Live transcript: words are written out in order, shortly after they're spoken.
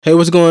Hey,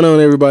 what's going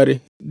on,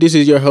 everybody? This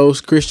is your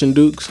host, Christian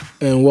Dukes,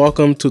 and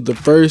welcome to the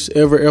first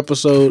ever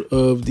episode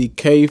of the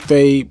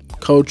Kayfabe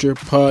Culture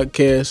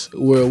Podcast,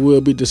 where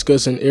we'll be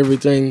discussing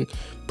everything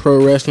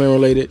pro wrestling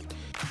related.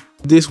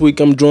 This week,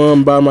 I'm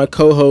joined by my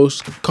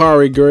co-hosts,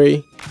 Kari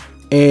Gray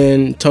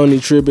and Tony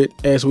Tribbett,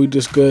 as we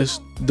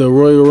discuss the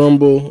Royal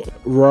Rumble,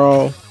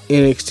 Raw,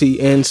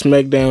 NXT, and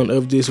SmackDown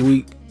of this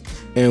week.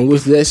 And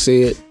with that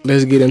said,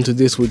 let's get into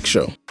this week's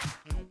show.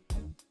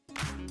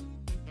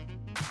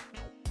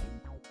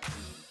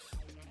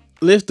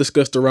 Let's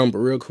discuss the Rumble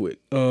real quick.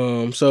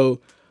 So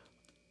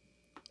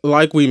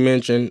like we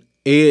mentioned,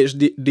 Edge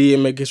did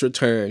make his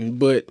return,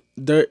 but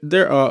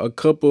there are a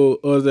couple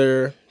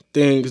other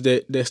things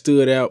that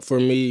stood out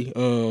for me.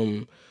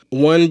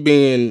 One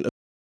being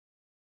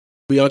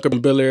Bianca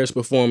Belair's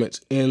performance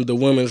in the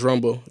Women's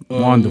Rumble.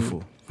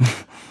 Wonderful.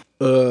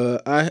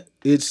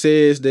 It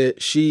says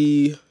that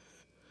she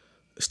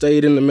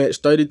stayed in the match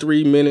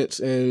 33 minutes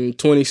and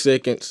 20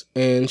 seconds,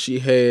 and she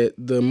had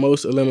the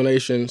most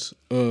eliminations,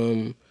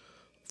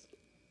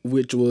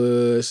 which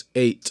was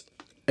eight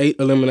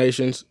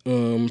eliminations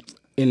in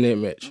that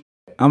match.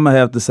 I'm gonna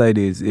have to say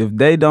this: if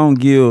they don't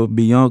give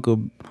Bianca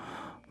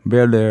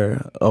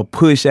Belair a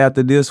push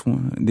after this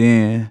one,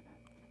 then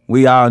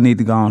we all need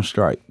to go on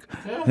strike.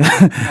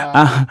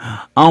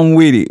 I'm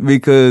with it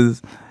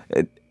because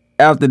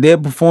after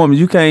that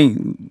performance, you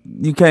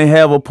can't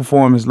have a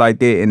performance like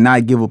that and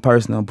not give a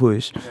person a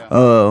push.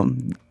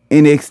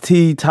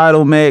 NXT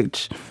title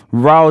match,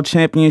 Raw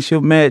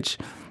championship match,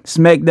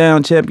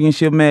 SmackDown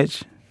championship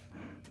match.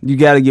 You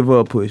got to give her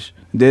a push.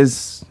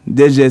 That's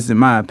just in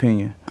my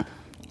opinion.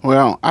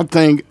 Well, I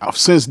think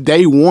since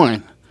day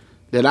one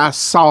that I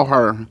saw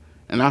her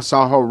and I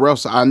saw her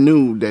wrestle, I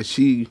knew that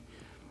she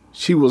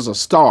was a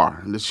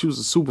star, that she was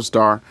a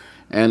superstar.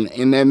 And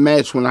in that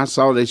match, when I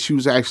saw that she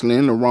was actually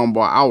in the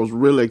Rumble, I was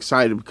really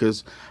excited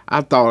because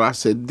I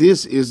said,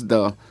 this is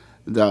the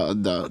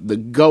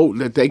GOAT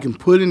that they can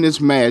put in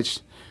this match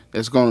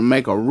that's going to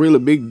make a really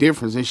big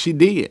difference. And she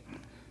did.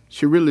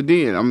 She really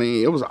did. I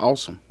mean, it was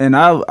awesome. And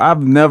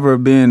I've never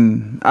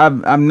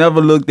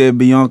looked at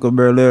Bianca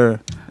Belair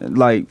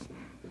like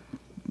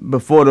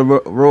before the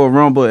Royal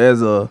Rumble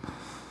as a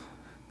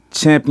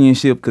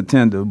championship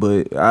contender,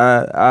 but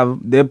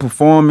their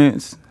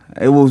performance,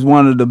 it was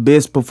one of the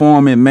best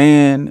performing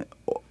man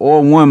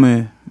or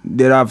woman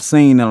that I've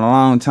seen in a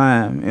long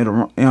time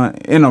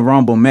in a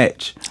Rumble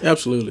match.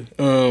 Absolutely.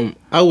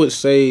 I would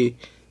say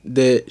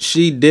that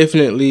she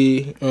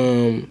definitely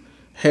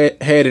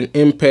had an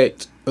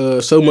impact.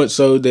 So much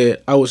so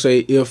that I would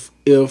say if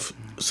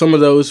some of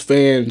those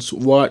fans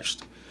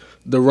watched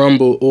the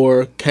Rumble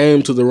or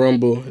came to the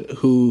Rumble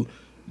who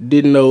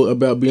didn't know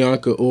about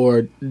Bianca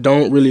or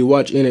don't really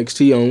watch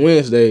NXT on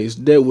Wednesdays,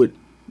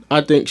 I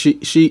think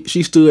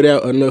she stood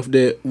out enough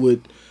that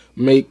would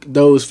make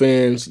those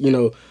fans,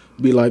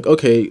 be like,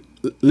 okay,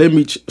 let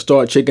me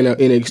start checking out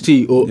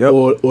NXT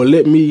or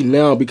let me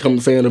now become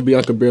a fan of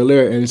Bianca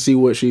Belair and see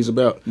what she's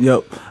about.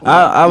 Yep.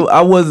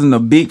 I wasn't a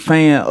big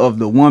fan of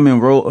the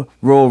women Royal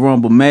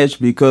Rumble match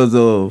because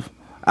of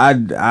I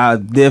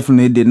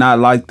definitely did not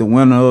like the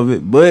winner of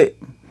it, but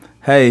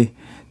hey,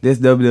 that's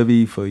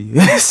WWE for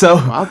you. So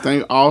I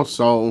think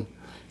also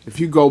if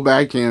you go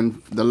back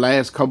in the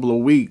last couple of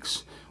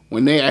weeks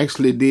when they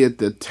actually did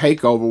the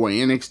takeover where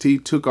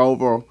NXT took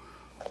over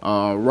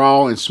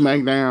Raw and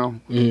SmackDown,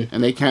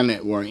 and they kind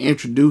of were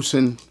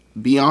introducing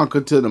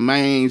Bianca to the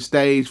main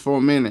stage for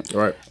a minute.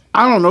 Right.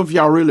 I don't know if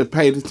y'all really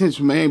paid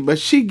attention, man, but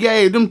she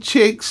gave them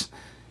chicks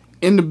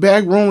in the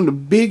back room the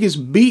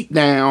biggest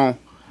beatdown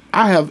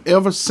I have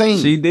ever seen.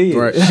 She did.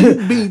 Right. She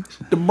beat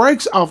the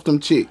brakes off them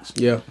chicks.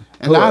 Yeah.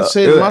 And I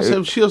said to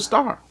myself, she'll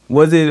star.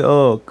 Was it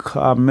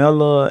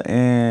Carmella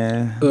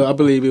and I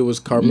believe it was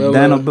Carmella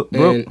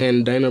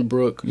and Dana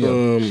Brooke.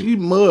 Yeah. She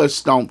mud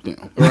stomped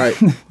them. Right.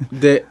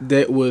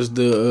 that was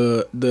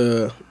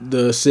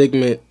the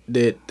segment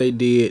that they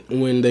did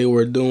when they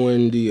were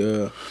doing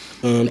the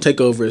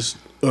takeovers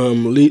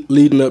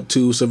leading up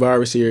to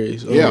Survivor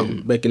Series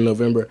back in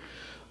November.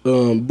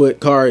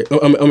 But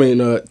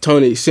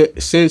Tony,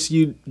 since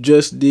you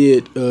just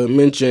did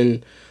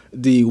mention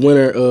the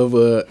winner of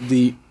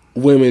the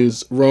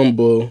Women's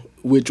Rumble,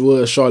 which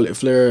was Charlotte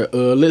Flair,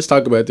 let's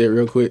talk about that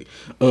real quick.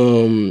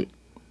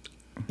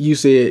 You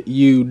said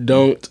you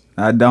don't.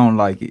 I don't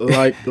like it.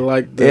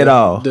 like at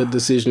all. The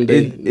decision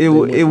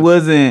it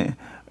wasn't.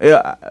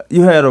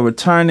 You had a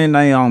returning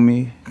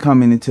Naomi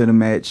coming into the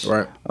match.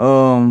 Right.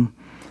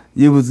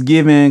 You was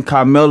giving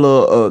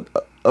Carmella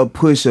a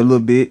push a little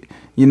bit,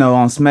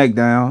 on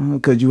SmackDown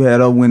because you had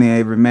her winning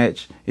every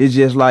match. It's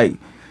just like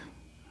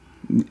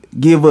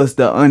give us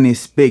the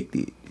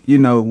unexpected.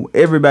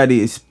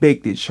 Everybody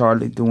expected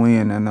Charlotte to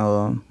win, and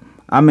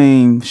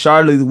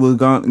Charlotte was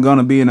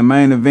gonna be in the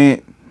main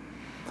event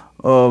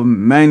of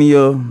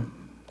Mania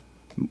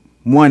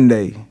one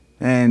day,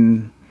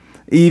 and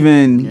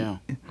even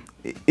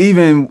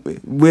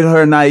with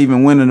her not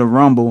even winning the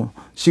Rumble,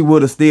 she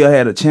would have still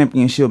had a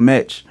championship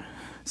match.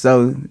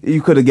 So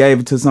you could have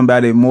gave it to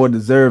somebody more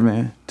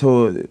deserving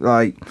toward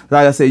like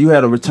I said, you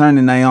had a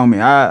returning Naomi.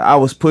 I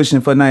was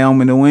pushing for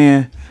Naomi to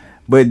win,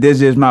 but this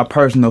just my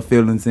personal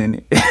feelings in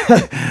it.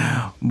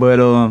 But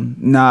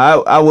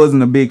I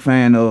wasn't a big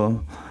fan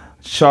of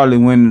Charlotte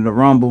winning the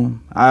Rumble.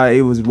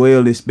 It was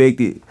well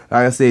expected.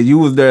 Like I said, you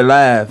was there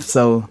live,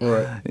 so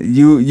Right.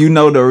 you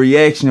know the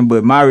reaction.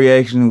 But my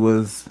reaction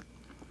was.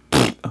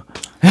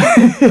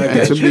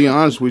 And to be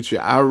honest with you,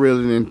 I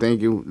really didn't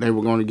think they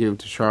were going to give it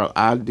to Charlotte.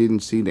 I didn't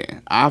see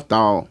that. I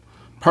thought,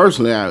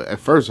 personally, at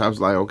first I was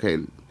like, okay,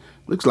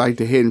 looks like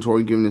they're heading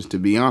toward giving this to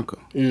Bianca.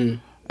 Mm.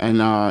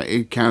 And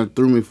it kind of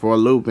threw me for a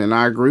loop. And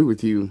I agree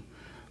with you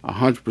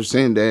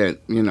 100% that,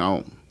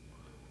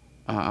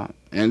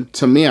 and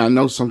to me, I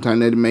know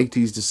sometimes they make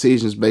these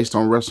decisions based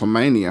on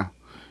WrestleMania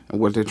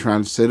and what they're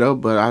trying to set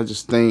up, but I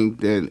just think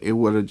that it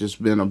would have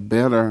just been a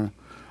better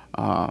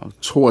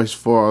choice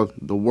for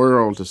the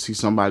world to see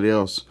somebody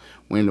else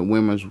win the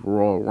Women's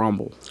Royal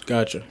Rumble.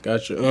 Gotcha.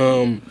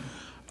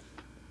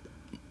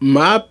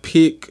 My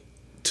pick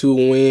to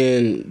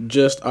win,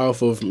 just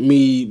off of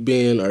me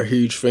being a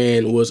huge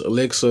fan, was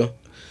Alexa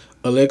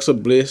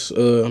Bliss.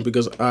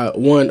 Because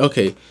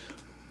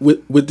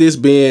with this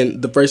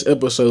being the first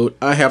episode,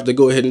 I have to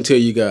go ahead and tell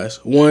you guys.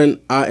 One,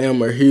 I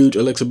am a huge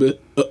Alexa Bliss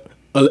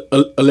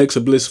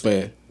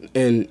fan.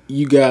 And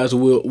you guys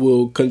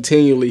will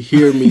continually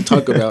hear me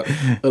talk about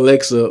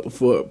Alexa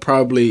for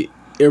probably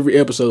every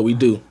episode we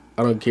do.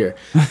 I don't care.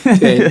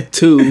 And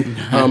two,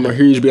 I'm a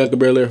huge Bianca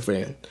Belair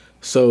fan.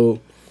 So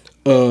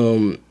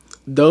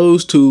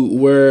those two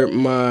were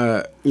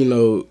my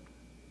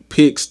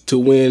picks to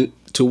win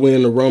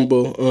the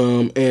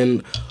Rumble.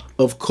 And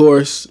of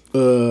course,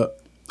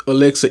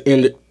 Alexa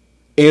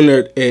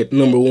entered at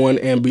number 1,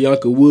 and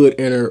Bianca would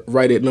enter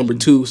right at number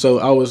 2. So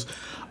I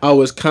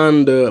was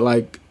kind of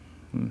like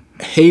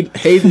hating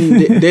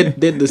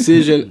that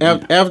decision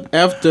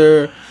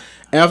after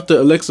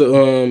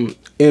Alexa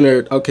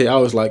entered. Okay, I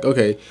was like,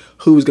 okay,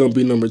 who's gonna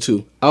be number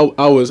 2?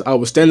 I was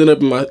standing up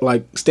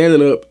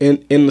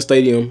in the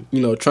stadium,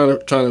 trying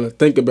to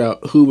think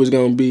about who was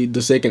gonna be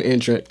the second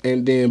entrant,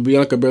 and then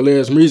Bianca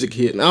Belair's music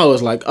hit, and I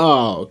was like,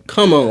 oh,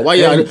 come on, why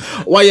y'all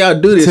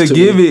do this to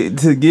give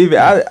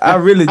it? I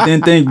really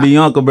didn't think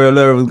Bianca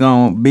Belair was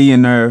gonna be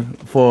in there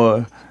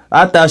for.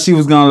 I thought she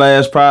was gonna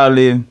last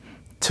probably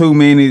 2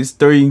 minutes,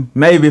 3,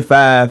 maybe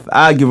 5.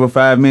 I'll give her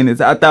 5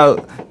 minutes. I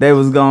thought they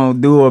was gonna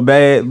do her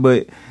bad,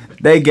 but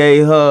they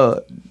gave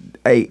her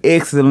a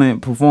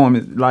excellent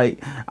performance.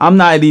 Like, I'm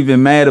not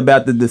even mad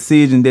about the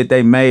decision that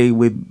they made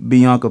with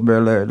Bianca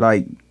Belair.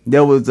 Like,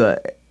 there was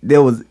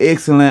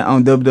excellent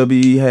on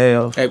WWE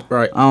half,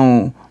 right,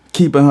 on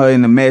keeping her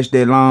in the match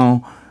that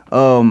long.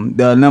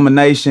 The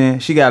elimination,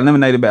 she got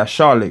eliminated by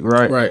Charlotte,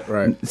 right?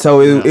 Right. So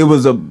it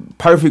was a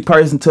perfect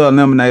person to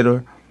eliminate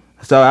her.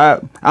 So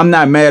I'm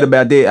not mad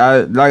about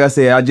that. Like I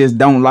said, I just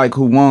don't like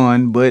who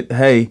won. But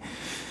hey,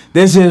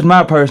 that's just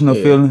my personal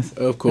feelings.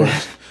 Of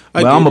course.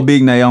 But I'm a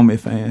big Naomi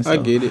fan. So. I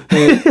get it.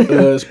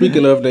 And,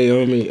 speaking of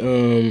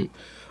Naomi,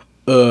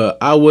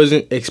 I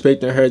wasn't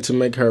expecting her to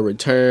make her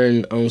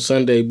return on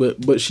Sunday,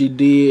 but she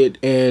did,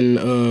 and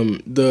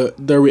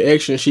the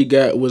reaction she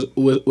got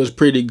was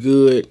pretty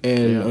good,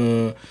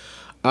 and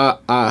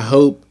I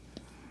hope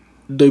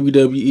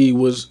WWE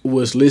was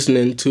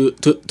listening to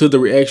the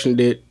reaction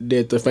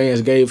that the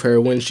fans gave her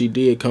when she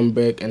did come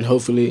back, and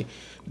hopefully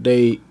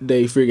they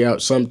figure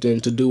out something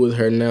to do with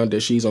her now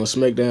that she's on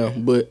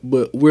SmackDown. But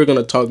we're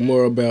gonna talk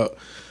more about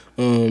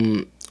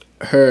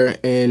her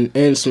and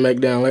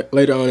SmackDown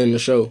later on in the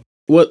show.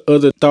 What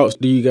other thoughts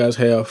do you guys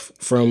have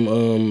from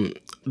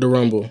the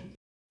Rumble?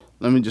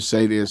 Let me just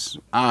say this: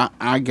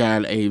 I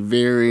got a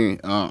very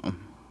I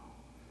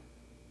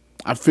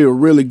feel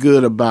really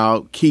good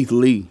about Keith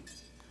Lee.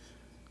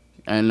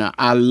 And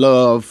I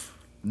love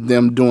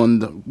them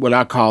doing what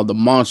I call the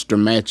monster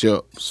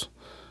matchups,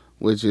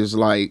 which is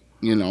like,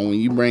 when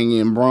you bring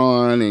in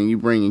Braun and you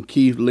bring in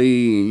Keith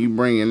Lee and you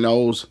bring in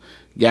those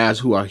guys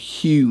who are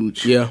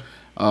huge. Yeah.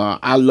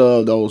 I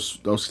love those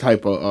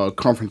type of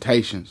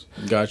confrontations.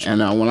 Gotcha.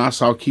 And when I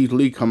saw Keith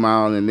Lee come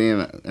out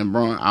and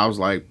Braun, I was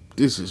like,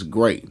 this is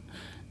great.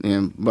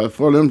 But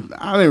for them,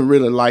 I didn't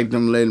really like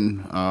them letting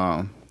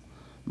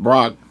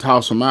Brock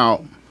toss him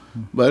out.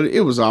 But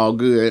it was all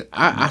good.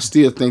 I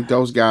still think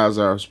those guys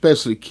are,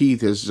 especially Keith,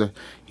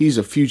 he's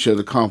a future of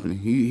the company.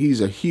 He's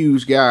a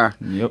huge guy.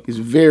 Yep. He's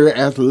very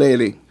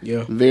athletic,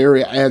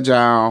 very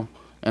agile,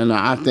 and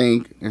I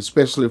think,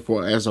 especially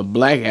as a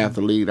black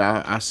athlete,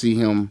 I see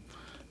him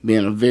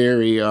being a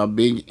very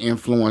big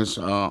influence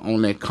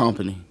on that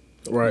company.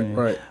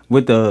 Right.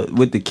 With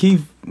the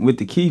Keith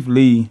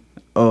Lee,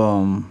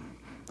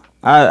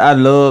 I a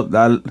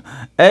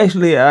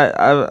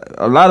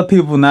lot of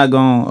people not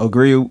gonna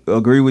agree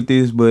with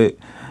this, but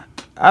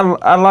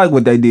I like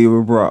what they did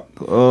with Brock.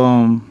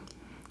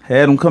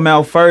 Had him come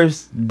out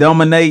first,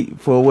 dominate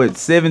for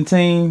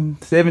 17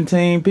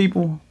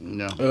 people.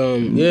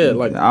 Yeah.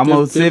 Like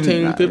almost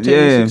 15,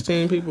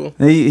 16 people.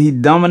 He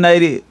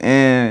dominated,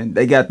 and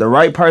they got the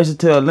right person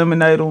to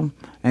eliminate him.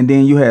 And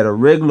then you had a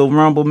regular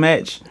Rumble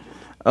match.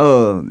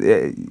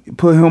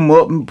 put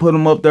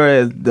him up there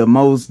as the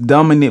most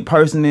dominant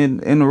person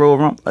in the Royal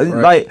Rumble.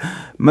 Right. Like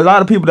a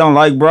lot of people don't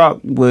like Brock,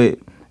 but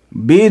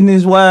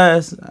business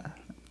wise,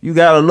 you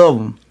gotta love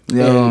him.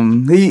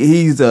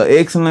 He's an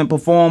excellent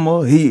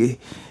performer.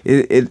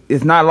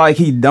 It's not like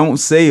he don't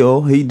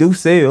sell. He do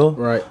sell.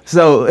 Right.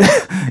 So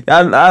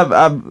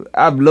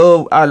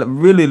I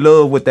really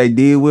love what they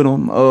did with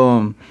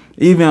him.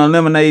 Even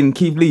eliminating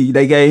Keith Lee,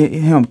 they gave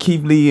him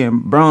Keith Lee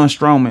and Braun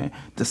Strowman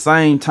at the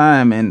same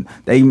time, and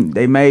they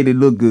made it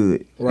look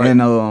good. Right.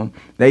 And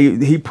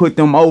he put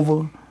them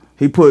over.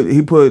 He put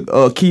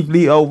Keith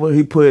Lee over.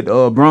 He put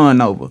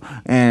Braun over,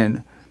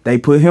 and they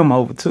put him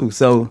over too.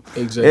 So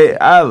Exactly.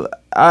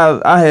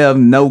 I have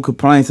no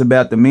complaints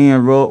about the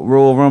men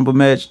Royal Rumble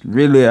match.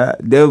 Really,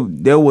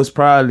 there was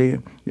probably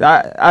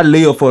I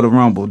live for the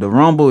Rumble. The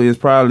Rumble is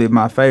probably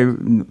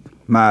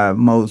my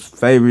most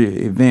favorite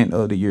event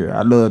of the year.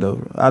 I love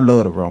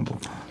the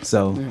Rumble.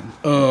 So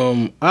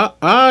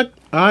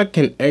I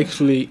can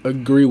actually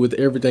agree with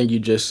everything you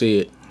just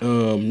said.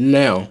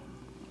 Now,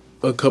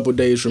 a couple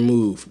days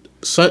removed,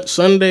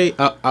 Sunday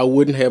I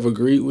wouldn't have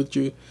agreed with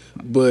you,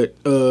 but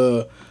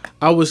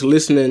I was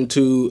listening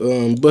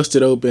to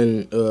Busted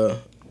Open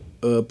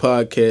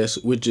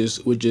podcast, which is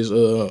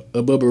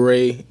Bubba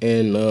Ray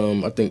and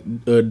I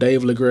think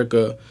Dave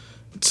LaGreca.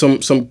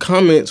 Some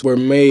comments were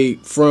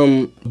made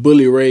from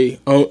Bully Ray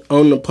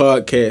on the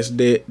podcast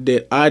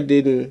that I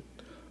didn't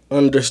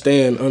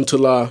understand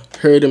until I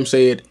heard him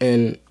say it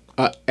and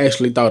I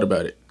actually thought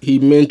about it. He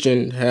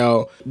mentioned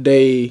how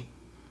they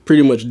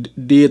pretty much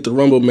did the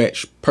Rumble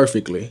match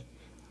perfectly.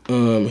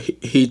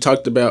 He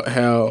talked about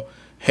how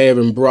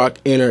having Brock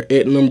enter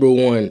at number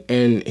 1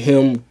 and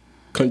him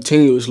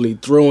continuously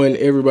throwing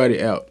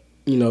everybody out,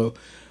 no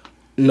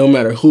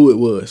matter who it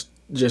was,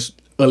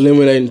 just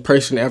eliminating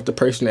person after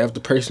person after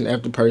person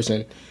after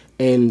person.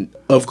 And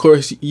of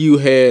course you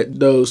had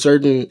those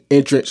certain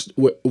entrants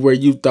where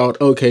you thought,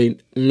 okay,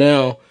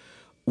 now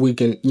we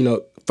can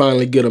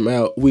finally get them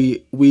out.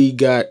 We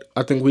got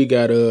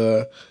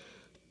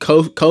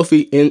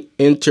Kofi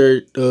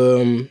entered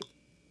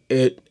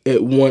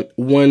at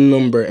one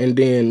number, and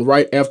then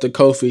right after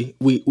Kofi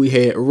we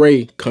had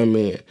Ray come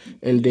in,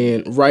 and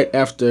then right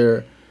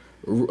after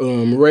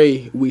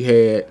Ray we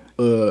had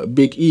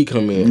Big E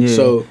come in.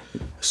 Yeah.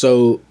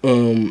 So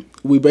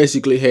we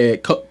basically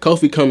had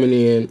Kofi coming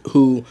in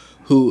who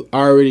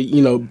already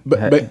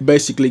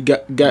basically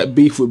got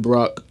beef with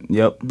Brock.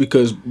 Yep.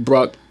 Because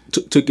Brock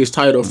took his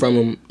title from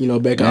him,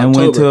 back in October. And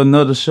went to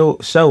another show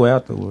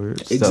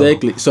afterwards.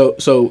 Exactly. So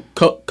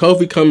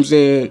Kofi comes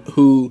in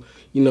who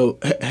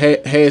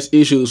has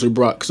issues with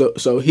Brock.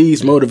 So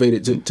he's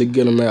motivated to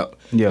get him out.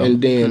 Yeah.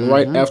 And then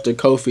right after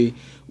Kofi,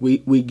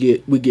 we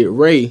get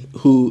Ray,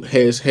 who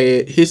has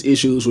had his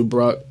issues with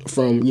Brock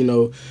from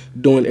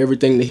doing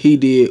everything that he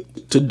did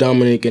to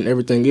Dominic and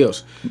everything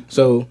else.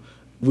 So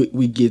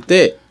we get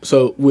that.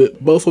 So with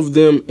both of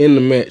them in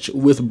the match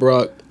with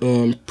Brock,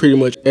 pretty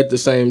much at the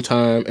same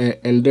time,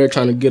 and they're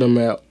trying to get him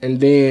out. And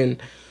then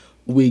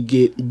we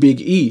get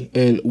Big E,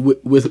 and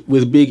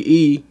with Big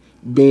E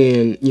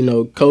being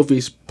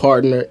Kofi's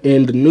partner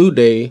in the New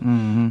Day,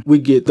 we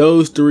get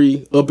those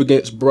three up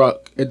against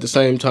Brock at the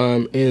same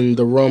time in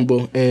the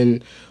Rumble,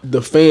 and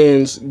the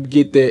fans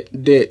get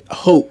that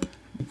hope.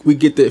 We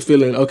get that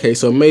feeling, okay,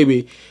 so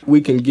maybe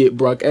we can get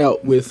Brock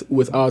out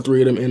with all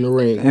three of them in the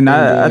ring. And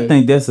I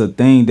think that's a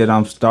thing that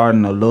I'm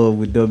starting to love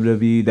with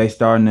WWE. They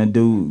starting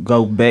to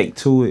go back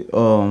to it,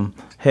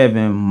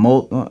 having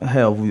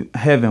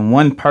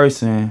one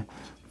person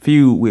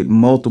feud with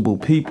multiple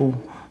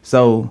people,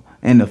 so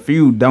and the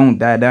feud don't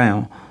die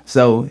down.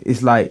 So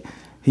it's like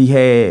he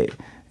had,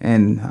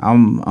 and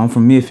I'm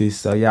from Memphis,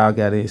 so y'all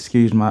gotta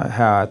excuse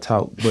how I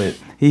talk, but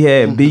he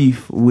had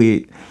beef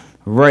with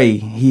Ray,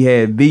 he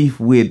had beef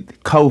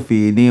with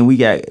Kofi, and then we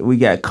got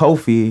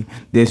Kofi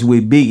that's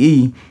with Big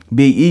E.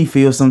 Big E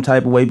feels some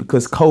type of way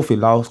because Kofi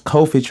lost.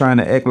 Kofi trying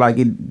to act like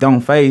it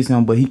don't faze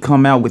him, but he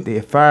come out with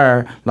that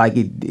fire like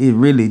it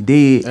really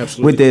did.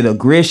 Absolutely. With that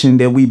aggression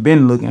that we've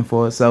been looking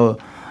for. So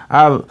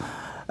I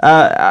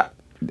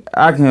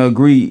can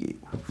agree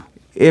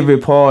every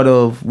part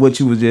of what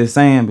you was just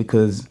saying,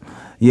 because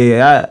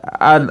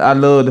I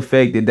love the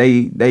fact that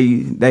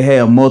they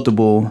have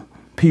multiple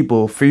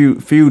people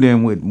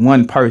feuding with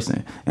one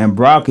person, and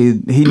Brock he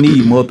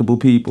need multiple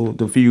people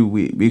to feud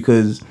with,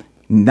 because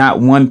not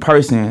one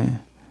person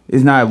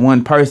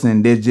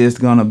that's just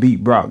gonna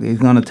beat Brock.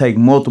 It's gonna take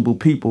multiple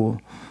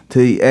people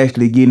to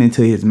actually get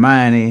into his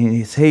mind and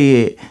his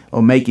head,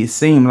 or make it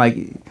seem like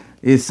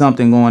it's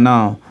something going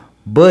on.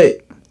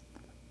 But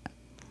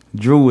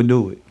Drew would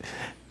do it.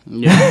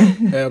 Yeah,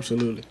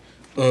 absolutely.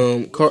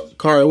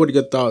 Cara, what are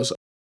your thoughts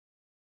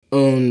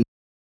on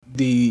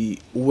the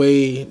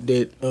way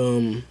that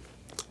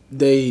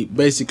they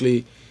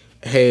basically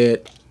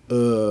had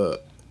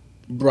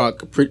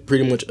Brock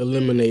pretty much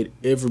eliminate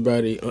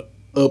everybody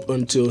up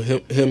until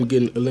him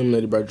getting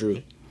eliminated by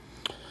Drew?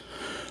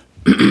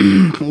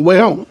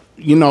 Well,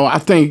 I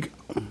think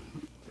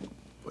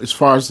as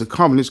far as the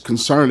company is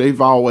concerned,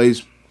 they've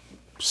always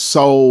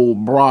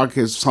sold Brock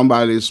as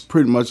somebody that's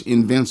pretty much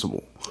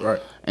invincible.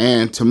 Right.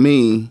 And to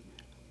me,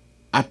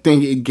 I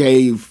think it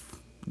gave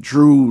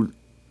Drew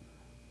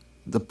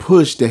the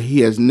push that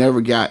he has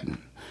never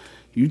gotten.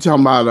 You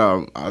talking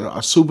about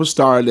a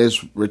superstar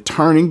that's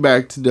returning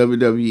back to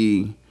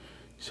WWE.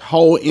 His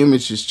whole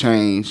image has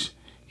changed.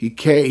 He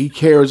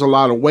carries a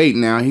lot of weight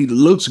now. He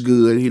looks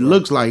good. He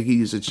looks like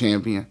he's a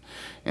champion.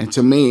 And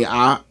to me,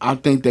 I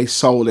think they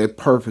sold it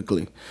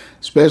perfectly,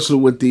 especially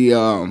with the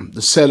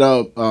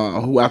setup.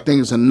 Who I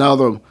think is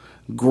another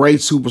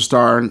great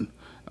superstar,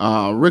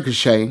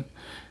 Ricochet,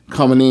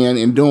 coming in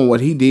and doing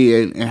what he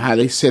did and how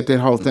they set that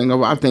whole thing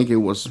up. I think it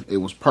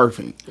was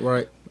perfect.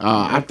 Right.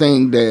 I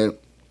think that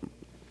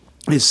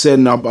it's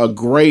setting up a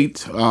great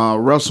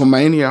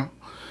WrestleMania,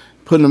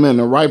 putting them in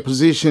the right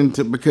position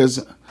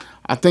because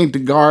I think the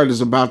guard is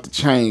about to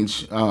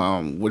change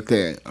with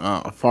that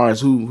as far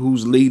as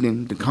who's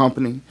leading the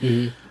company.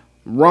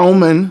 Mm-hmm.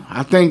 Roman,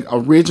 I think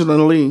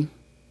originally,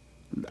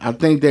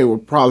 they were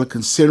probably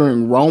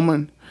considering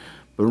Roman,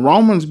 but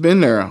Roman's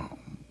been there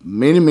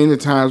many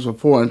times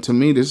before, and to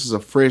me, this is a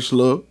fresh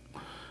look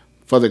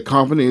for the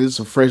company. This is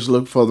a fresh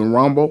look for the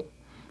Rumble,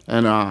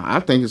 and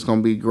I think it's going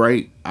to be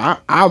great.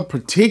 I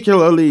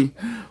particularly,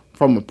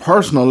 from a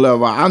personal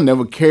level, I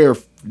never cared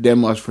that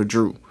much for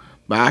Drew,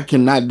 but I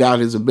cannot doubt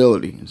his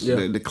ability.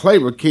 Yeah. The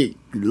Claymore kick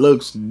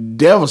looks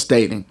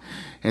devastating,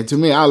 and to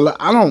me,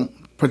 I don't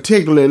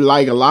particularly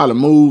like a lot of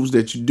moves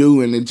that you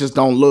do, and it just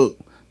don't look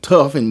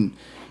tough, and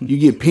you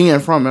get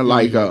pinned from it.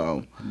 Like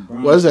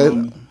what's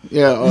that?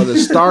 Yeah, or the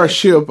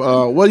Starship.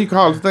 What do you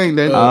call the thing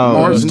that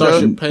Morrison does?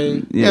 Starship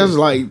Pain. Yeah, it's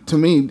like, to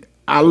me,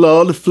 I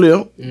love the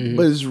flip,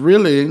 but it's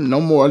really no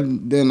more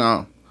than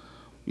a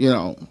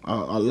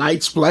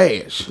light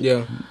splash.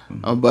 Yeah.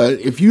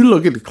 But if you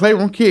look at the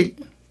Claymore kick,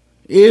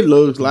 it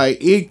looks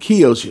like it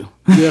kills you.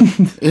 Yeah.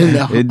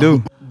 It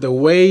do. The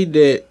way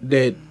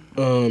that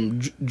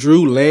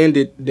Drew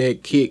landed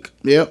that kick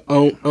Yep.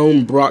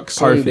 on Brock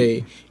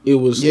Sunday, it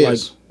was Yes. like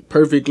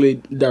perfectly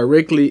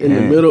directly in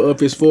the middle of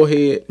his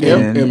forehead,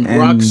 and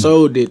Brock And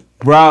sold it.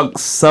 Brock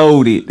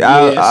sold it.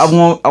 Yes.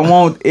 I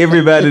want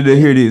everybody to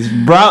hear this.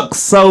 Brock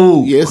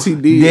sold. Yes, he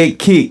did. That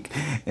kick,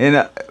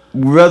 and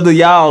whether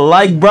y'all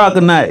like Brock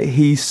or not,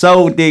 he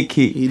sold that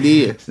kick. He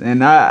did.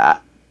 And I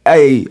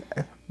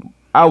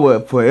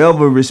would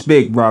forever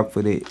respect Brock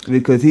for that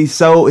because he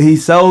sold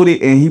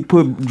it, and he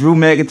put Drew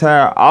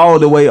McIntyre all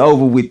the way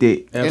over with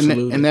it.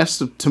 Absolutely. And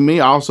that's to me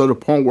also the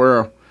point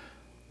where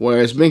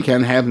it's been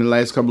kind of happening the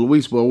last couple of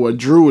weeks, but where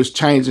Drew is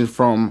changing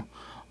from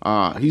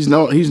he's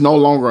no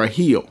longer a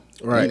heel,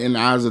 right, in the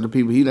eyes of the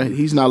people.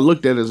 He's not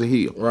looked at as a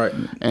heel, right,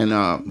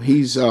 and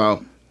he's.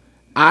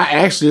 I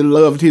actually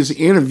loved his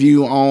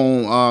interview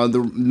on the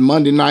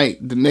Monday night,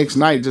 the next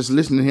night. Just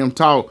listening to him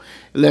talk,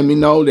 it let me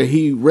know that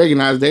he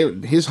recognized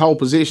that his whole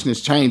position is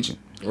changing.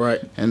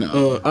 right. And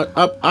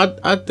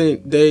I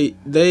think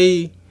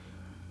they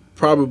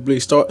probably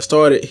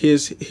started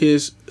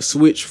his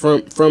switch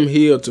from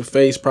heel to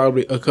face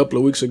probably a couple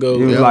of weeks ago.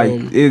 It was like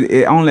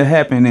it only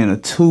happened in a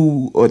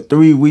 2 or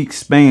 3 week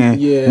span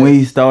when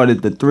he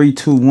started the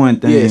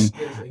 3-2-1 thing. Yes.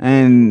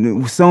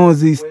 And as soon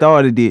as he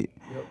started it,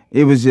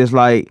 it was just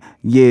like,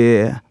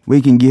 yeah,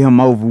 we can get him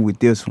over with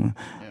this one.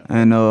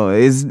 And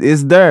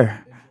it's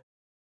there.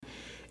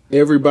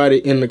 Everybody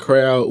in the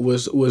crowd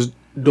was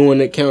doing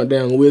that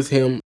countdown with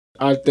him.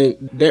 I think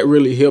that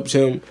really helps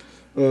him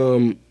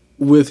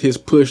with his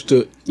push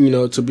to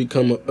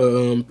become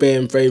a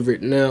fan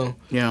favorite now.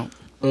 yeah.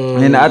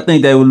 And I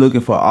think they were looking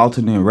for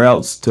alternate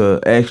routes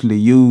to actually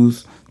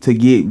use to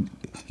get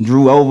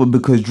Drew over,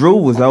 because Drew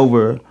was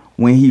over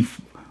when he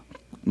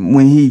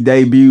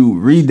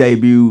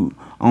re-debuted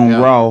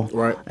on Raw,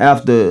 right,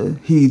 after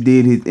he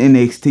did his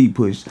NXT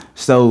push.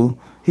 So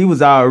he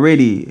was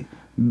already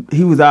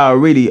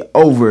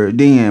over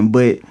then,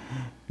 but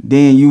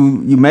then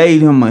you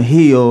made him a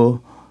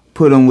heel,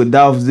 put him with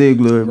Dolph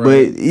Ziggler, right. But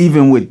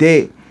even with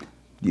that,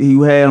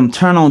 you had him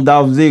turn on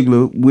Dolph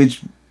Ziggler, which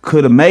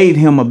could have made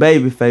him a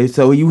babyface.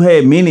 So you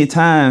had many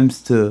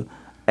times to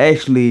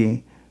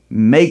actually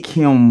make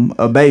him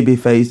a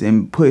babyface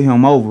and put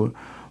him over.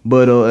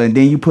 But and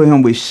then you put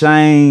him with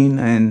Shane,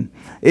 and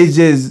it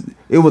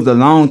was a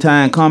long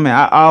time coming.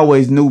 I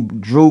always knew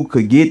Drew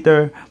could get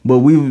there, but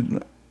we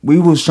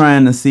was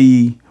trying to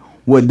see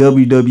what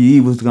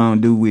WWE was gonna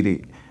do with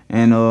it.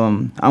 And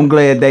I'm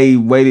glad they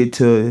waited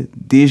to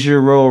this year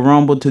Royal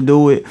Rumble to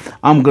do it.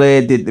 I'm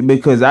glad that,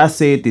 because I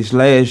said this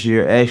last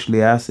year,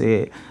 actually, I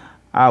said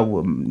I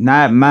would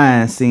not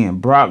mind seeing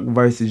Brock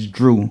versus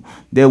Drew.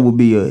 That would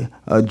be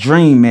a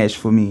dream match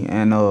for me,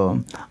 and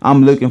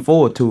I'm looking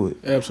forward to it.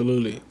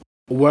 Absolutely.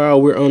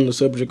 While we're on the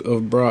subject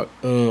of Brock,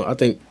 I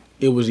think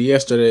it was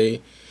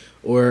yesterday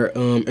where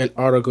an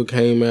article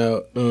came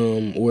out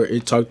where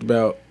it talked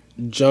about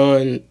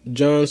John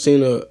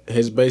Cena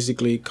has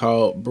basically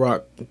called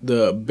Brock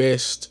the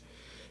best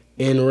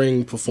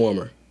in-ring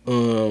performer.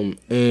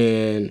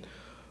 And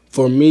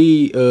for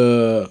me,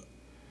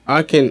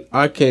 I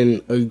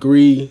can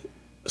agree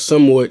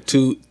somewhat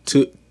to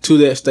to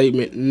that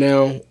statement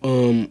now,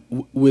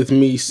 with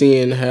me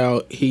seeing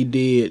how he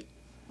did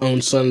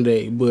on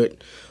Sunday. But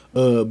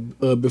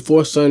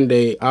before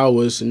Sunday, I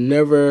was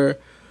never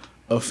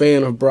a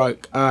fan of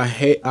Brock. I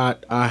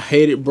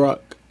hated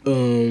Brock.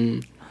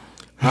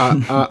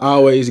 I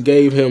always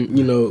gave him,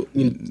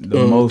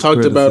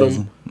 talked about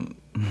him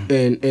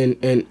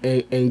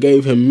and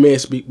gave him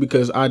mess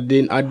because I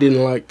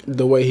didn't like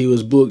the way he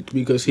was booked,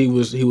 because he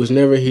was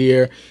never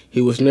here.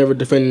 He was never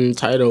defending the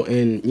title,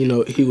 and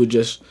he would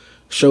just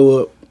show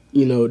up,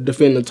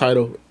 defend the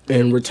title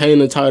and retain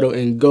the title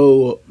and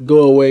go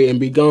away and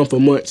be gone for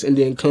months, and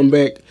then come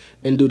back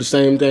and do the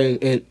same thing.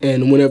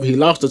 And whenever he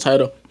lost the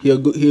title,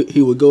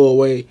 he would go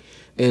away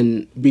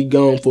and be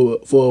gone for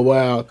a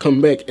while,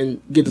 come back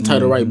and get the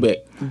title right back.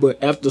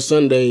 But after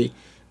Sunday,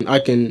 I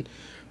can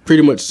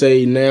pretty much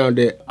say now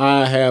that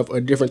I have a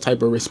different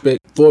type of respect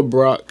for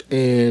Brock,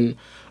 and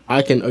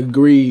I can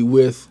agree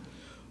with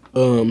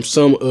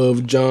some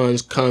of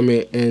John's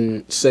comment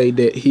and say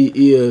that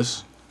he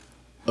is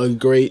a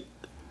great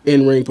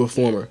in-ring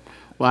performer.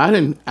 Well,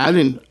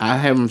 I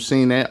haven't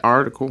seen that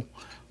article.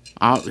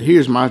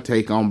 Here's my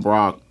take on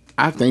Brock.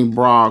 I think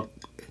Brock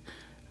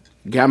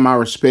got my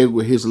respect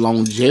with his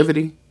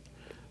longevity,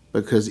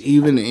 because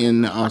even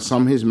in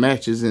some of his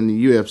matches in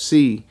the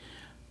UFC,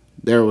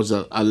 there was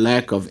a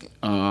lack of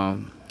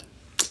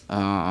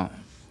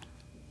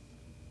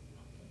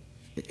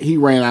he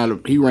ran out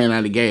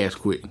of gas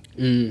quick,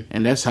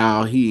 and that's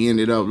how he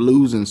ended up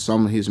losing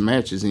some of his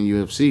matches in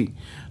UFC.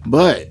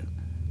 But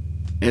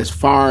as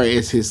far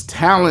as his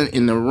talent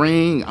in the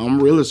ring,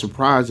 I'm really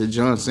surprised that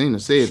John Cena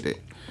said that,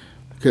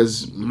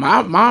 because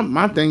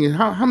my thing is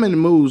how many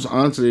moves,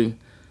 honestly,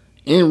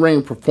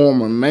 in-ring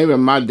performer, maybe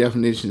my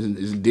definition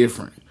is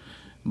different,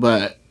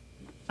 but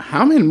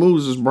how many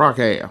moves does Brock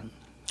have?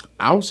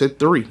 I would say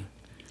 3.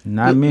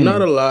 Not many.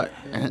 Not a lot.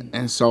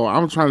 And so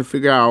I'm trying to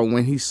figure out,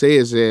 when he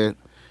says that,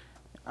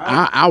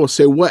 I would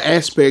say what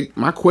aspect,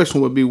 my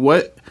question would be,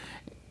 what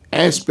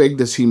aspect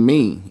does he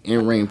mean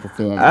in-ring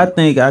performer? I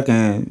think I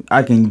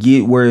can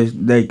get where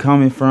they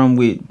coming from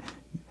with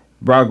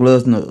Brock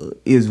Lesnar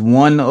is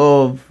one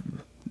of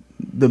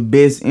the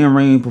best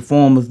in-ring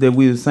performers that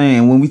we were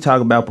saying. When we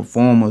talk about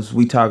performers,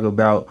 we talk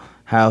about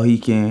how he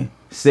can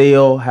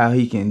sell, how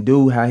he can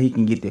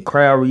get the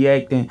crowd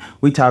reacting.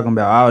 We talking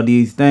about all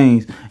these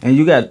things. And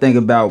you got to think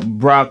about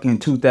Brock in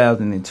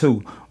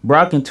 2002.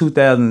 Brock in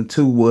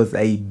 2002 was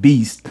a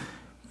beast.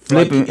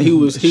 Flipping, like he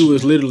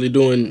was literally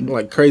doing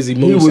like crazy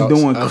moves. He was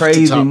doing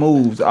crazy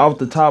moves off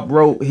the top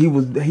rope.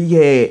 He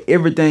had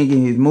everything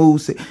in his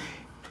moves.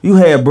 You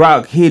had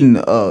Brock hitting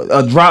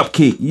a drop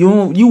kick.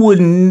 You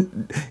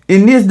wouldn't,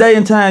 in this day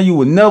and time, you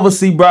would never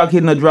see Brock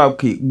hitting a drop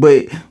kick.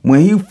 But when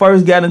he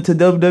first got into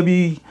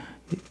WWE,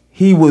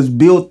 he was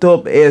built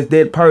up as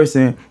that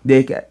person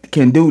that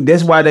can do.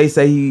 That's why they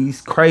say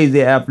he's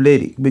crazy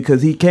athletic,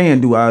 because he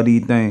can do all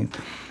these things.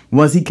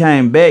 Once he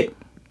came back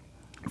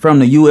from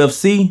the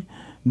UFC,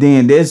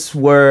 then that's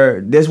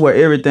where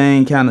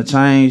everything kind of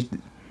changed.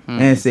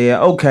 And said,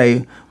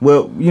 okay,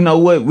 well, you know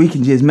what? We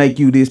can just make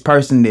you this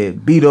person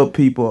that beat up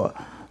people.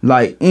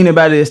 Like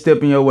anybody that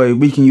step in your way,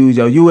 we can use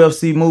your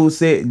UFC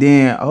moveset.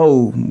 Then,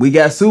 we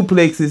got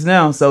suplexes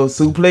now. So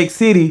Suplex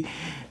City.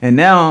 And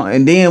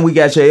then we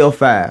got your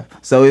L5.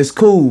 So it's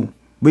cool.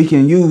 We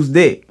can use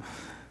that.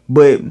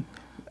 But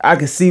I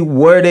can see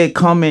where that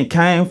comment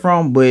came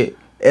from. But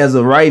as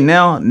of right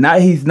now,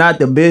 he's not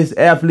the best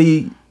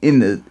athlete in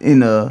the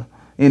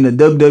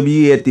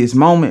WWE at this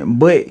moment.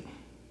 But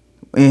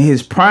in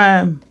his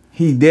prime,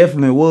 he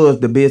definitely was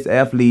the best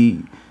athlete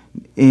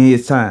in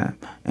his time.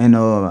 And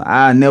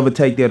I never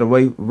take that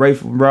away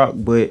from Brock.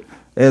 But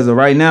as of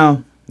right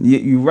now,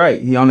 you're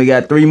right. He only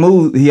got 3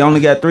 moves. He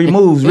only got 3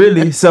 moves,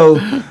 really. So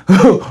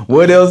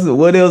what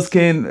else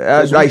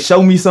can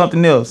show me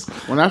something else?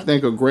 When I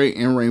think of great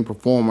in-ring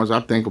performers,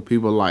 I think of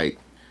people like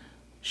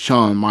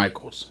Shawn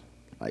Michaels.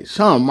 Like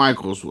Shawn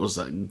Michaels was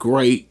a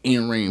great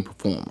in-ring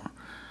performer.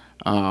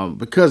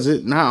 Because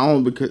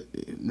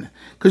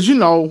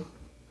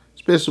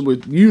especially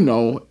with,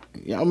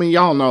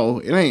 y'all know,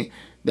 it ain't,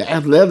 the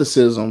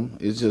athleticism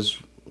is just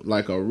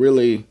like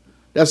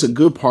that's a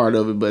good part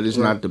of it, but it's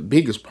not the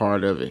biggest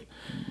part of it.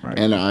 Right.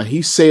 And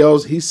he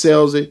sells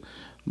it,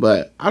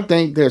 but I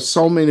think there's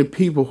so many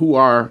people who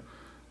are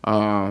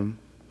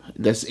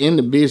that's in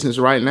the business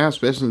right now,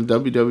 especially in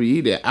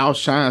WWE, that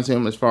outshines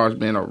him as far as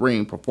being a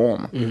ring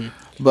performer. Mm-hmm.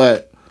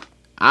 But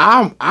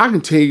I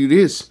can tell you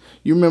this.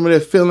 You remember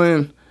that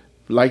feeling,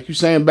 like you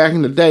saying back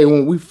in the day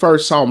when we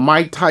first saw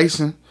Mike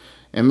Tyson?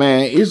 And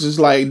man, it's just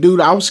like, dude,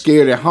 I was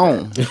scared at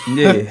home.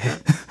 Yeah.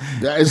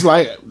 It's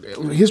like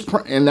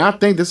and I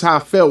think that's how I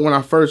felt when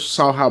I first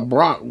saw how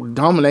Brock was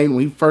dominating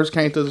when he first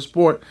came to the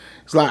sport.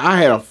 It's like I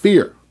had a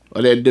fear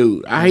of that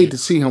dude. I hate to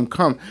see him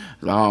come.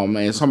 Oh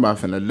man, somebody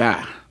finna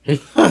die.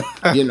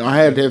 I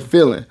had that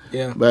feeling.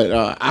 Yeah.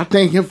 But I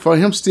think for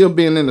him still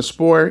being in the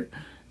sport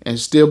and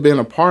still being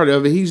a part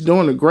of it, he's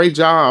doing a great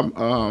job.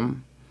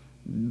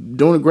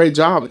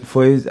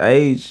 For his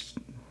age.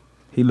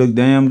 he looked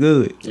damn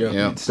good.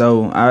 Yeah.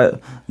 So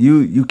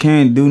you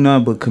can't do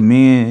nothing but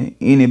commend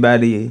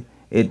anybody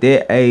at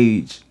that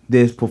age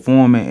that's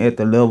performing at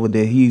the level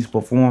that he's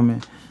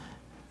performing.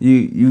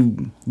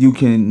 You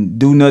can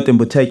do nothing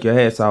but take your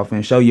hats off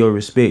and show your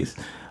respects.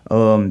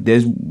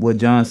 That's what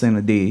John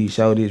Cena did. He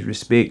showed his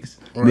respects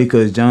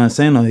because John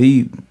Cena,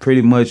 he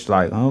pretty much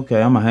like,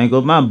 okay, I'm gonna hang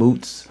up my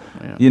boots,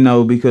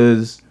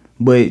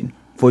 but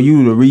for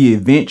you to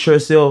reinvent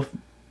yourself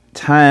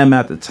time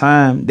after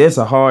time, that's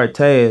a hard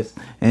task,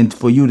 and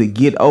for you to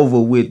get over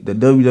with the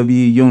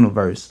WWE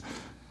universe,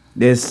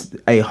 that's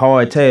a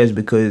hard task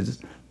because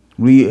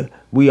we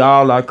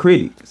all are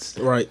critics,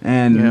 Right?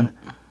 and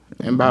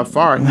by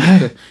far,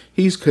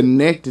 he's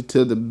connected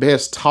to the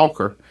best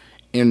talker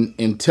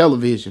in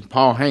television,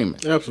 Paul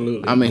Heyman.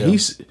 Absolutely. I mean,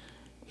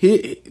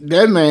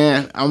 that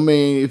man. I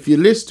mean, if you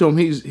listen to him,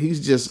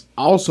 he's just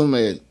awesome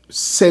at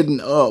setting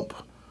up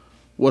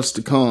what's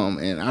to come.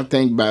 And I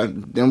think by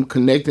them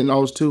connecting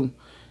those two,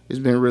 it's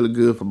been really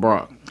good for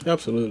Brock.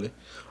 Absolutely.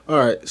 All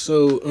right.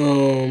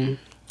 So,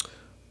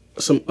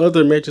 some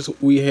other matches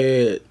we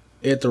had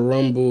at the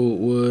Rumble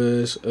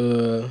was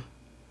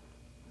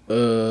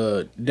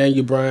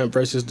Daniel Bryan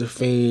versus The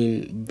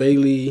Fiend,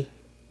 Bayley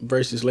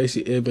versus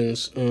Lacey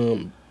Evans,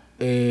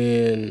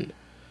 and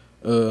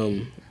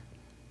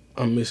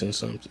I'm missing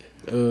something.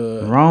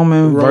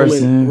 Roman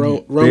versus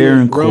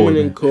Baron Corbin. Roman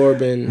and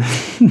Corbin,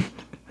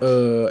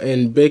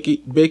 and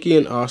Becky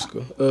and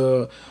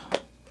Asuka.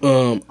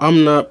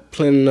 I'm not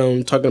planning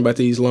on talking about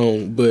these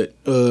long, but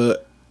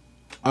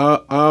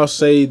I'll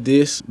say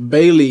this: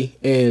 Bayley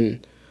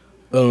and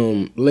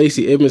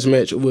Lacey Evans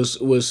match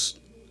was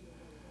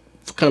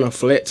kind of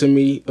flat to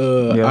me.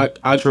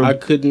 I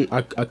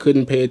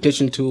couldn't pay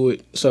attention to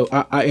it, so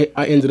I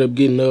ended up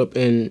getting up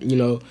and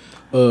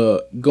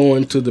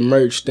going to the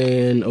merch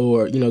stand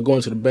or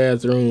going to the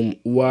bathroom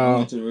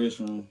while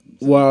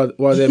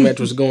that match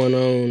was going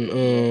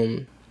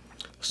on.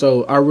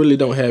 So I really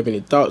don't have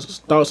any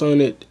thoughts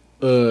on it.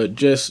 It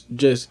just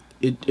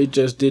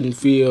didn't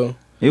feel.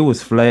 It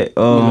was flat.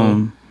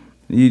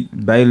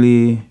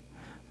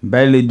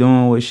 Bayley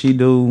doing what she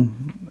do.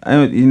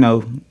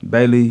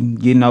 Bayley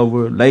getting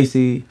over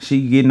Lacey.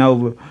 She getting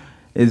over.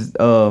 Is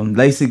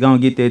Lacey gonna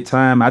get that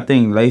time? I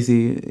think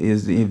Lacey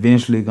is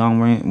eventually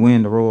gonna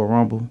win the Royal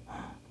Rumble.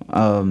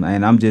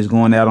 And I'm just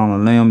going out on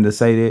a limb to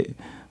say that.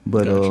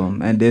 But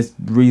and that's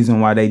the reason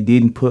why they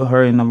didn't put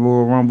her in the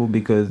Royal Rumble,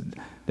 because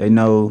they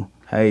know,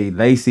 hey,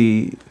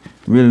 Lacey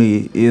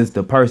really is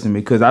the person,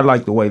 because I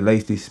like the way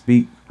Lacey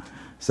speak.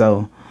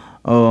 So,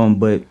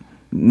 but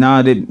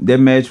that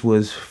match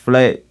was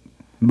flat.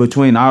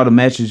 Between all the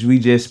matches we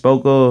just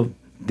spoke of,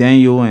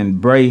 Daniel and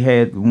Bray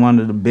had one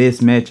of the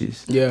best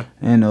matches. Yeah.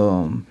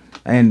 And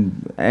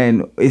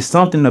it's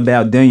something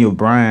about Daniel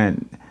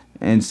Bryan,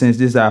 and since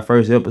this is our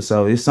first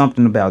episode, it's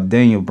something about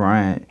Daniel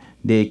Bryan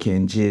that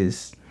can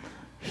just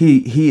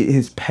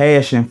his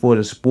passion for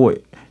the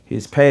sport,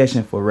 his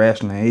passion for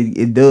wrestling,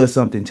 it does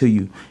something to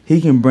you. He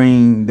can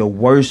bring the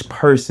worst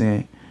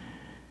person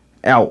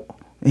out.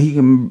 He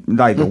can,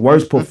 like, the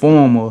worst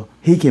performer,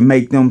 he can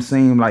make them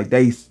seem like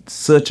they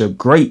such a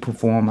great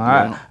performer.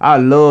 Yeah. I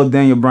love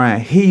Daniel Bryan.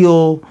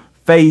 Heel,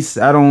 face,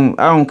 I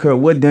don't care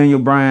what Daniel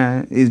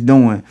Bryan is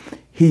doing.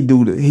 He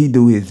do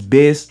his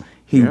best.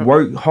 He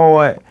worked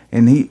hard,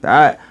 and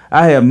I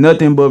have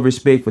nothing but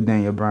respect for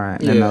Daniel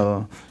Bryan. Yeah.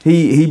 And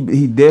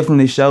he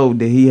definitely showed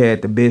that he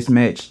had the best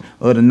match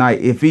of the night.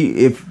 If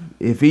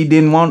he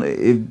didn't want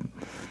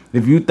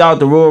if you thought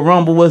the Royal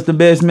Rumble was the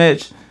best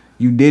match,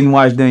 you didn't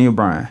watch Daniel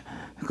Bryan.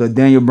 Because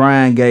Daniel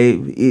Bryan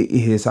gave it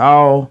his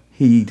all.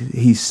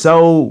 He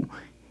sold.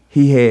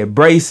 He had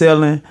Bray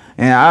selling.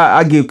 And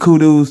I give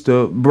kudos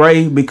to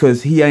Bray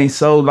because he ain't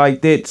sold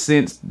like that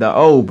since the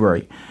old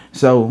Bray.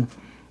 So,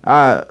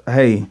 that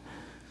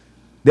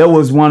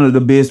was one of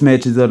the best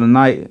matches of the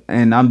night.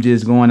 And I'm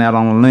just going out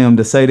on a limb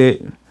to say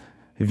that.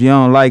 If you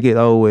don't like it,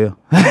 oh well.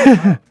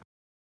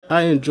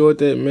 I enjoyed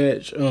that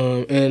match.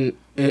 And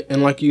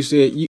like you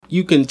said,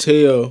 you can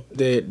tell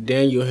that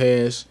Daniel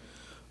has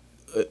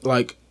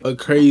like a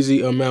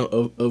crazy amount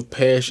of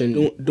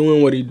passion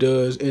doing what he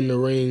does in the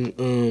ring,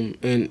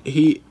 and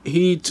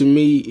he to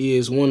me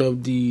is one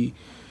of the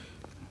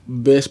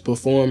best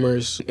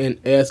performers and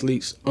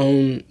athletes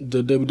on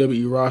the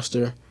WWE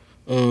roster,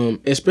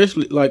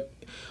 especially like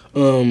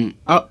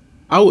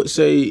I would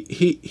say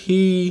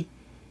he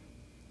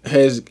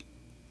has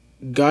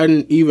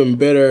gotten even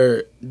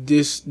better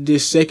this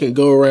second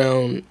go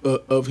around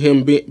of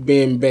him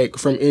being back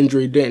from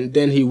injury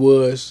than he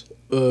was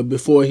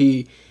before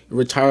he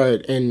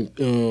retired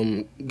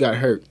and got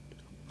hurt.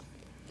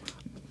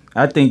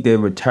 I think their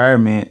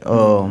retirement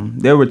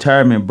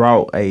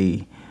brought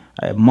a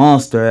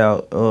monster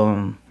out.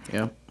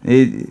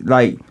 It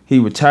like he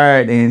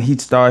retired and he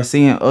started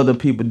seeing other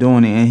people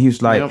doing it, and he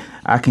was like,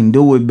 I can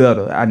do it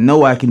better. I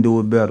know I can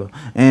do it better.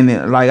 And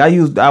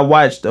I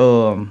watched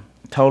Total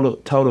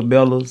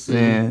Bellas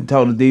and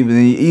Total Divas, and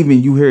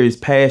even you hear his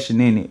passion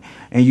in it,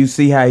 and you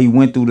see how he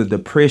went through the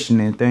depression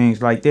and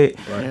things like that.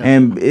 Right.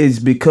 And it's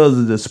because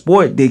of the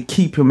sport that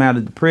keep him out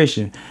of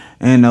depression.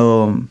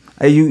 And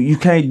hey, you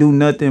can't do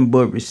nothing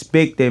but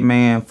respect that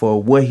man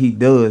for what he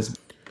does.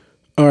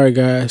 All right,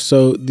 guys.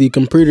 So the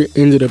computer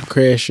ended up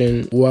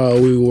crashing while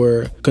we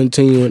were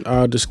continuing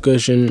our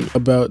discussion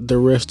about the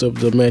rest of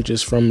the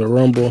matches from the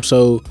Rumble.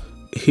 So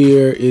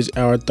here is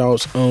our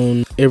thoughts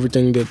on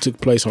everything that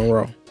took place on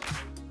Raw.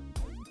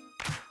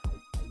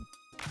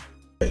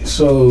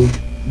 So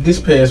this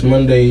past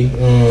Monday,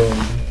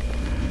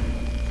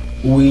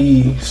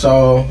 we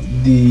saw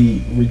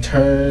the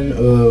return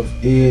of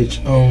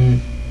Edge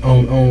on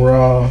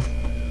Raw.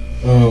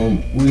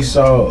 We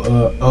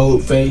saw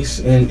Old Face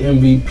and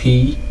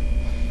MVP,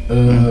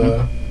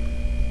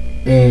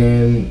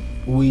 and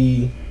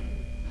we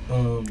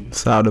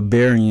Saw the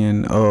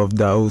burying of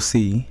the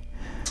OC.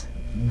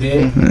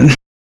 that,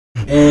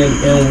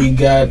 and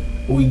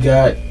we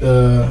got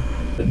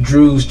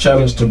Drew's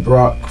challenge to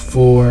Brock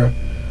for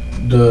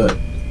the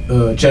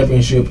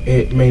championship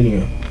at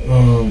Mania.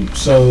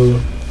 So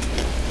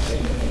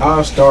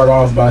I'll start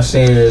off by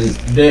saying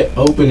that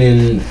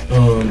opening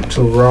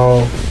to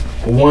Raw,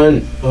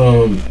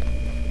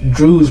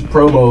 Drew's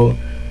promo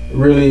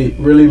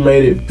really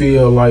made it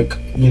feel like,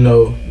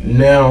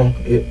 now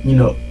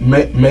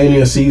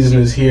Mania season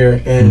is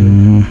here,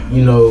 and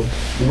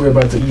we're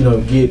about to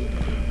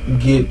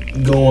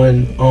get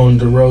going on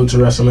the road to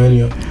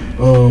WrestleMania.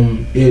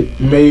 It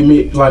made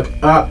me like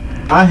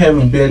I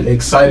haven't been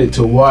excited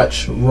to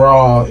watch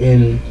Raw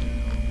in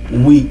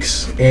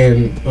weeks,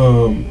 and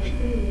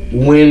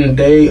when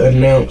they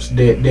announced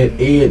that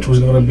Edge was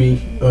gonna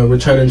be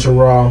returning to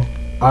Raw,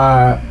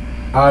 I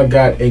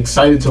got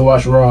excited to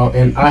watch Raw,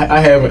 and I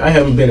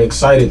haven't been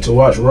excited to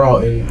watch Raw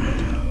in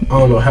I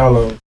don't know how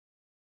long.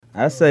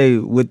 I say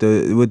with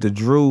the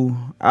Drew,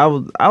 I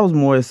was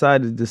more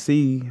excited to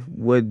see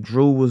what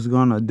Drew was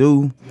gonna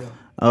do.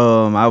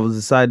 I was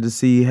excited to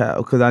see how,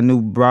 because I knew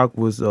Brock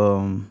was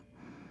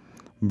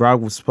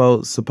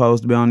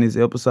supposed to be on this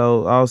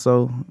episode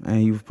also, and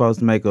he was supposed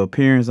to make an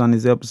appearance on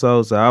this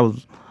episode. So I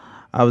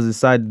was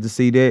excited to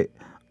see that.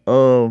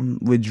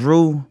 With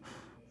Drew,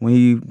 when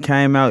he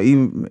came out,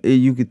 even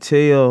you could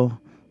tell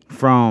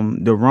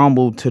from the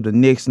Rumble to the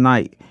next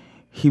night,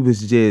 he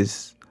was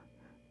just.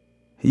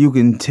 You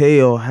can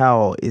tell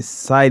how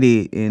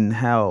excited and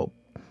how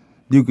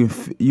you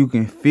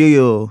can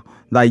feel,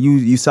 like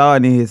you saw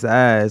it in his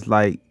eyes,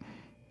 like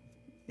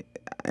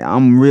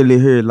I'm really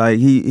here. Like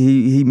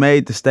he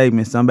made the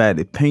statement,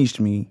 somebody pinched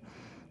me,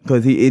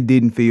 because it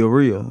didn't feel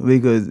real,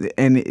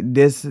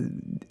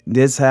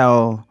 that's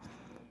how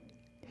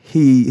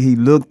he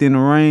looked in the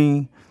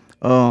ring.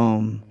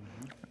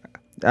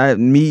 I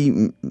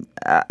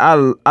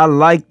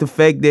like the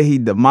fact that he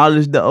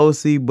demolished the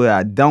OC, but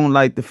I don't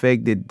like the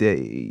fact that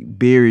they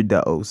buried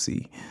the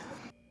OC.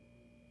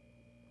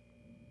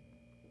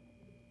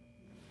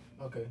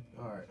 Okay,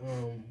 all right.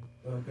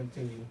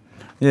 Continue.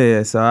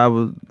 Yeah. So I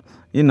was,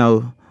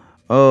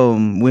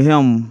 with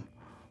him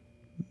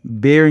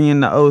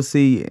burying the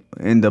OC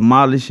and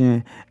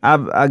demolishing,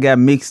 I got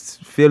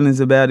mixed feelings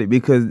about it,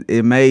 because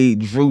it made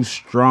Drew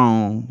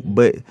strong,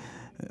 but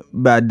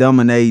by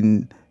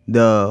dominating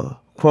the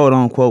quote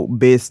unquote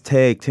best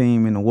tag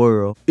team in the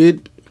world.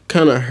 It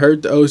kind of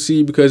hurt the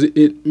OC because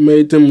it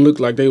made them look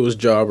like they was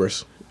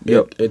jobbers.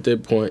 Yep. At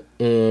that point,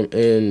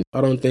 and I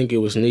don't think it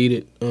was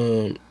needed.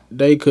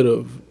 They could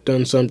have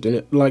done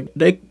something, like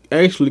they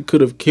actually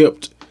could have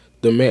kept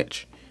the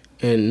match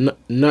and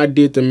not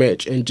did the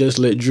match and just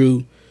let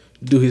Drew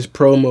do his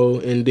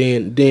promo, and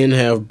then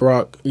have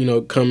Brock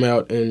come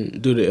out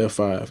and do the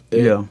F5.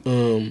 Yeah.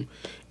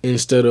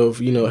 Instead of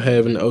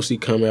having the OC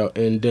come out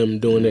and them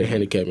doing that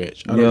handicap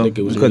match. I don't think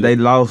it was because needed.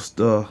 they lost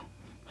the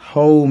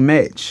whole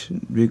match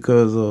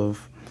because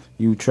of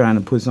you trying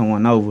to put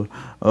someone over.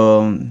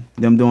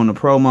 Them doing the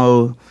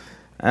promo.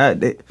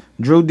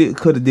 Drew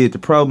could have did the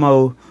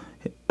promo.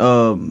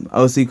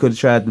 OC could have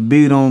tried to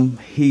beat him.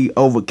 He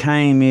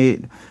overcame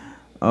it.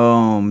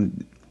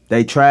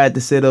 They tried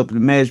to set up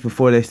the match.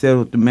 Before they set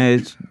up the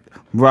match,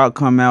 Brock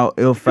come out,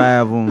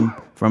 L5 him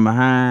from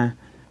behind.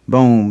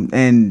 Boom,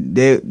 and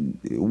that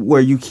where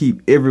you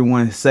keep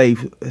everyone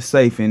safe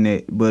in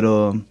that. But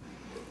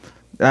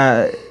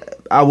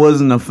I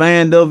wasn't a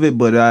fan of it.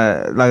 But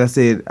like I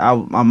said,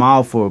 I'm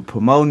all for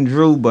promoting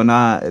Drew, but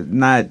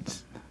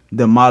not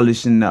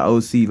demolishing the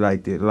OC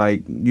like that.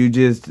 Like you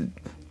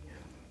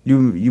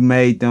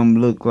made them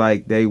look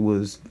like they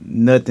was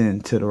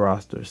nothing to the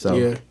roster. So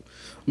yeah,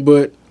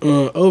 but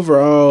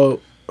overall,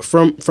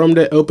 from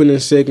that opening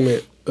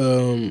segment,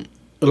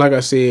 like I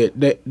said,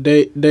 they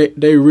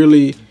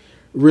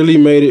really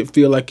made it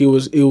feel like it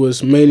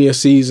was Mania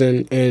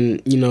season, and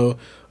you know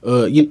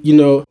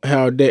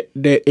how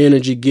that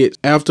energy gets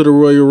after the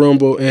Royal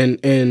Rumble,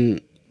 and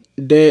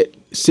that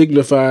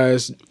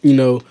signifies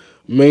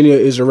Mania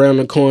is around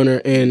the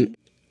corner, and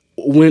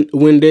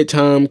when that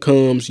time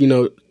comes,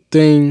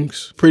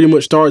 things pretty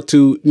much start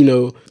to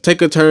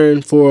take a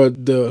turn for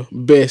the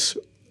best,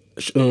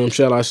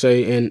 shall I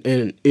say,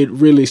 and it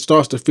really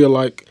starts to feel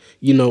like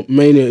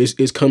Mania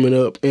is coming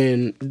up,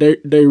 and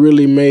they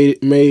really made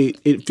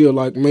it feel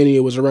like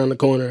Mania was around the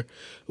corner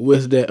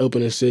with that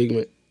opening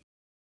segment.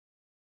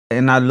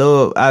 And I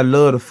love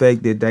the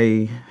fact that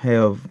they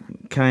have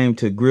came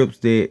to grips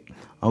that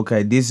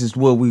okay, this is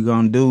what we're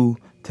gonna do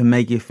to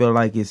make it feel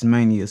like it's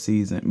Mania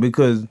season.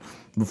 Because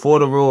before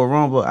the Royal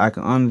Rumble, I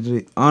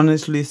can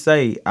honestly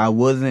say I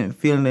wasn't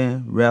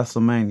feeling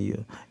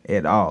WrestleMania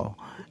at all.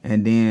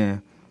 And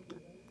then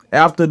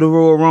after the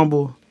Royal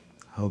Rumble,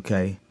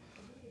 okay,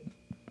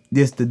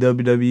 this the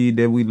WWE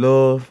that we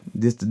love.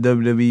 This the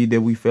WWE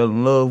that we fell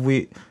in love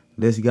with.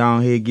 Let's go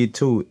on ahead and get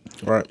to it.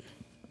 Right.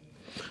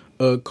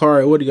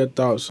 Kari, what are your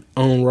thoughts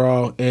on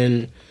Raw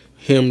and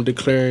him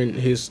declaring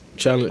his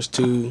challenge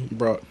to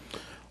Brock?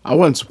 I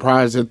wasn't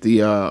surprised at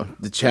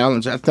the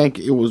challenge. I think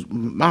it was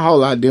my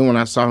whole idea when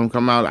I saw him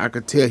come out. I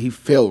could tell he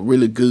felt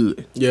really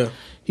good. Yeah.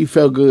 He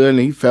felt good, and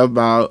he felt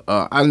about.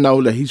 I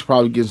know that he's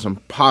probably getting some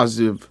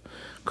positive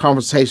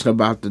conversation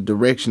about the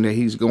direction that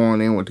he's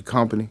going in with the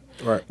company.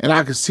 Right. And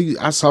I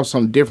saw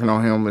something different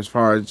on him as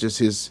far as just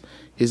his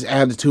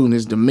attitude and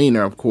his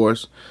demeanor, of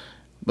course.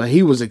 But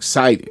he was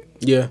excited.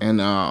 Yeah.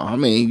 And I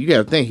mean, you got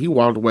to think he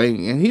walked away,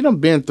 and he done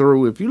been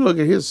through. If you look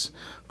at his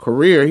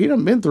career, he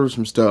done been through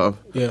some stuff.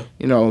 Yeah.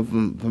 You know,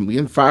 from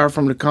getting fired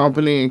from the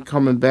company and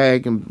coming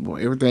back and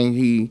everything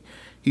he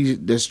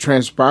that's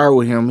transpired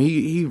with him.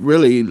 He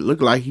really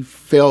looked like he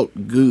felt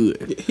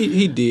good.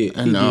 He did.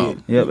 And, He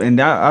did. Yep,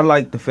 and I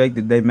like the fact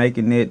that they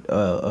making it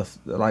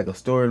like a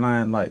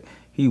storyline. Like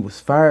he was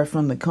fired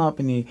from the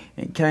company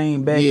and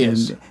came back.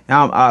 Yes.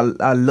 And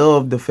I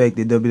love the fact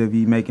that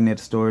WWE making that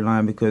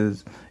storyline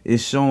because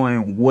it's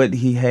showing what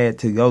he had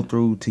to go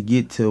through to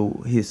get to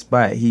his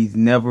spot. He's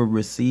never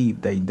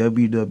received a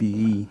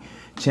WWE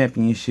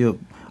championship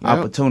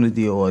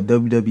opportunity or a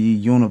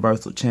WWE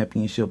Universal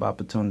Championship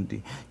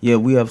opportunity. Yeah,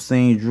 we have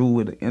seen Drew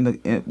with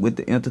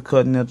the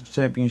Intercontinental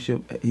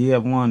Championship. He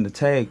have won the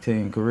tag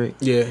team,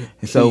 correct? Yeah.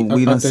 And so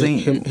we done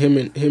think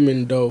seen him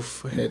and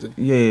Dolph had to.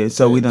 Yeah,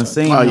 so we done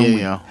seen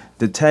him with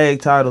the tag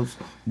titles,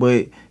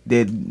 but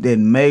that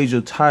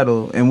major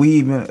title, and we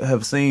even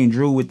have seen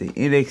Drew with the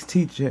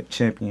NXT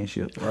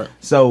championship. Right.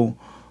 So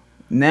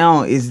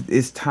now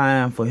it's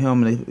time for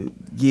him to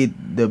get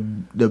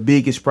the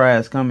biggest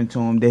prize coming to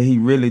him that he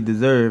really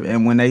deserved.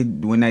 And when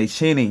they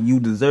chanted,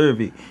 "You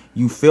deserve it,"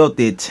 you felt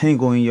that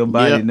tingle in your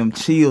body, them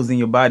chills in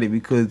your body,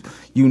 because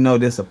you know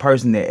that's a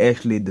person that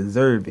actually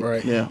deserve it.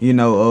 Right. Yeah. You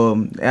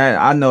know,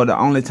 I know the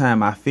only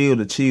time I feel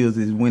the chills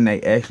is when they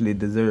actually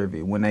deserve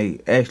it, when they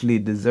actually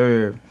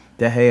deserve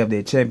to have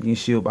that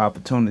championship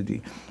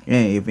opportunity.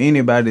 And if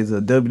anybody's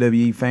a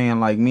WWE fan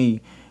like me,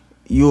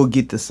 you'll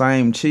get the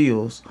same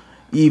chills.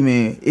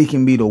 Even it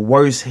can be the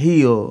worst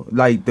heel,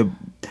 like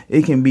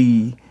it can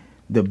be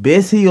the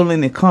best heel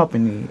in the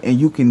company, and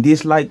you can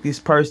dislike this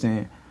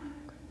person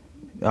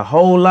a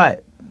whole lot,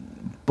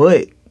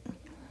 but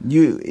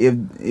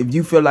if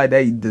you feel like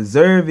they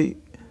deserve it,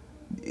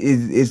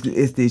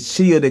 it's this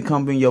chill that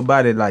comes in your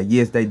body. Like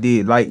yes, they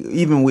did. Like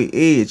even with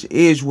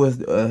Edge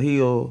was a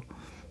heel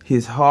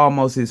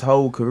almost his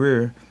whole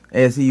career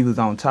as he was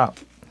on top.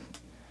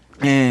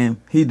 And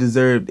he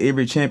deserved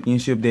every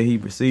championship that he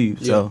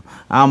received. So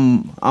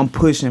I'm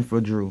pushing for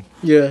Drew.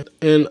 Yeah,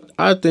 and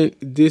I think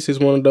this is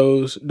one of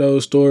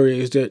those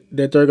stories that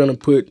they're gonna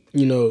put,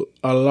 you know,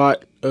 a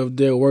lot of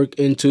their work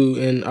into,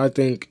 and I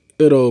think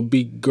it'll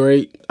be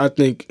great. I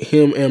think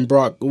him and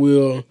Brock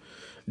will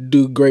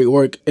do great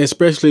work,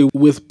 especially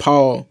with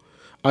Paul.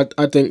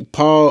 I think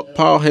Paul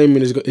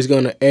Heyman is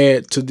gonna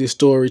add to this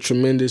story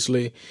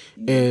tremendously,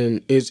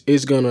 and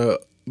it's gonna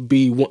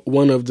be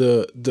one of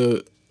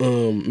the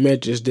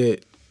matches that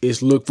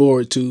is looked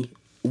forward to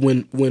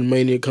when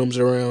Mania comes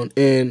around.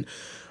 And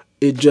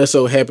it just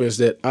so happens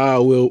that I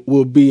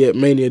will be at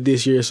Mania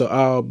this year, so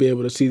I'll be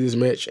able to see this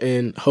match,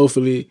 and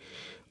hopefully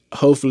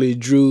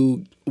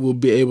Drew will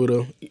be able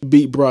to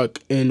beat Brock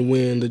and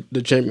win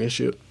the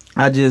championship.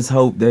 I just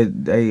hope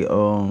that they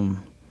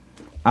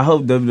I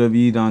hope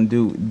WWE don't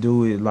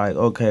do it like,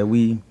 okay,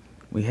 we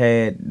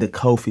had the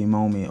Kofi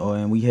moment,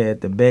 and we had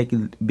the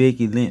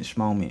Becky Lynch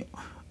moment,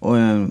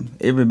 or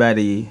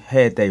everybody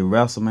had their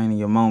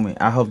WrestleMania moment.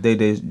 I hope they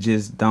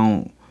just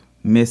don't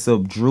mess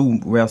up Drew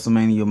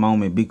WrestleMania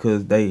moment,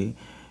 because they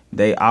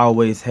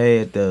always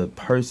had the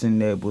person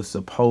that was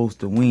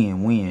supposed to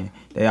win.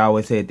 They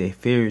always had that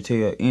fairy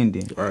tale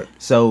ending. Right.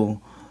 So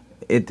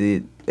at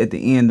the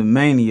end of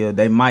Mania,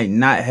 they might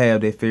not have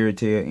that fairy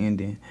tale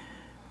ending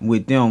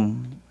with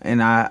them,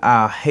 and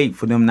I hate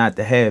for them not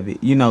to have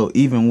it. You know,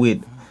 even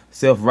with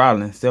Seth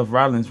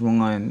Rollins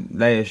won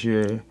last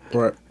year.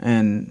 Right.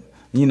 And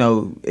you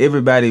know,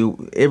 everybody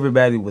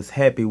was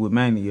happy with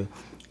Mania.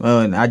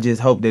 And I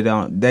just hope they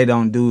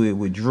don't do it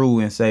with Drew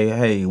and say,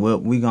 hey, well,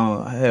 we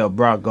gonna have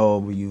Brock go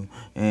over you,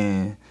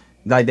 and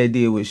like they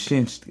did with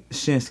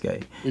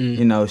Shinsuke.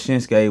 You know,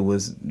 Shinsuke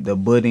was the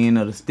butt end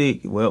of the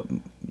stick. Well,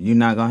 you're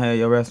not gonna have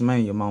your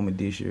WrestleMania moment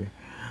this year,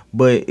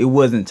 but it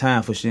wasn't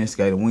time for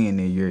Shinsuke to win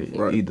that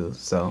year either.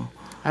 So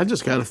I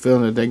just got a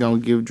feeling that they're gonna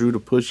give Drew the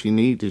push he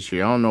needs this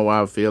year. I don't know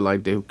why I feel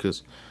like that,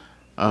 because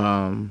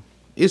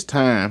it's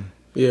time.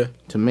 Yeah.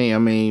 To me, I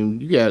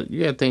mean, you got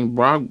to think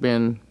Brock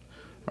been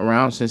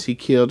around since he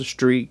killed the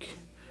streak,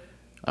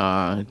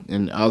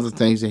 and other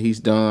things that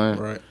he's done.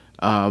 Right.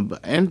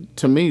 And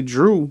to me,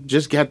 Drew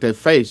just got that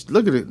face.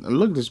 Look at it.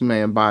 Look at this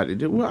man body.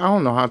 Well, I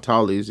don't know how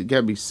tall he is. He got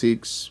to be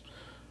 6'8",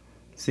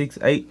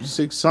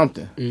 6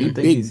 something. He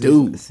big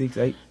dude.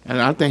 6'8".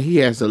 And I think he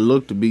has the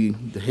look to be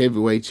the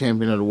heavyweight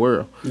champion of the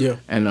world. Yeah.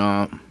 And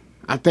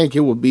I think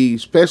it would be,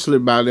 especially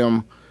by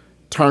them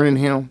turning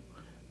him,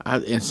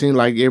 and seem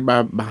like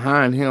everybody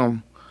behind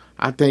him,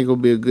 I think it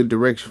would be a good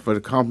direction for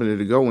the company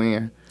to go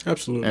in.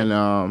 Absolutely. And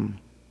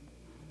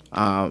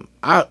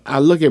I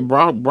look at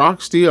Brock.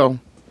 Brock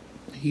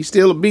he's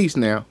still a beast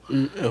now.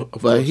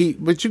 But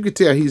you could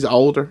tell he's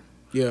older.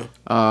 Yeah.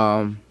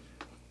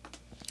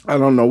 I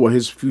don't know what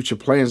his future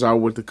plans are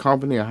with the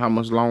company or how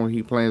much longer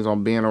he plans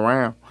on being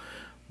around.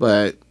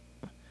 But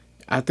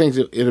I think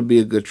it'll be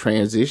a good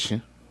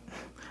transition.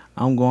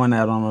 I'm going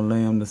out on a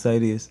limb to say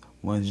this.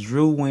 Once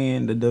Drew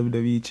win the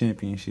WWE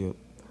Championship,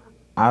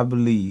 I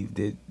believe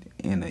that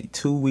in a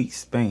 2-week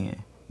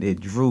span that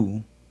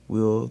Drew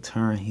will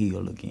turn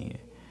heel again.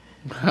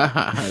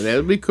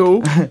 That'll be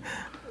cool.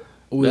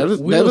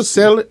 That'll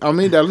sell it. I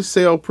mean, that'll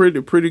sell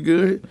pretty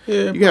good.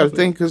 Yeah, you got to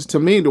think, because to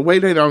me, the way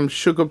they done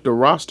shook up the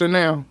roster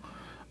now,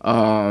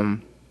 how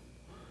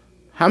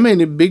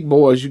many big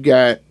boys you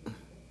got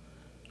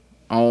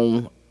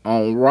on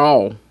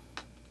Raw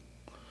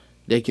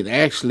that can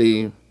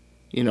actually,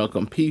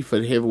 compete for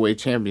the heavyweight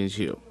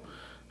championship?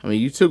 I mean,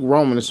 you took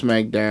Roman to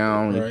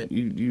SmackDown. Right.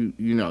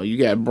 You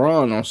got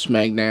Braun on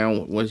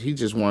SmackDown, was he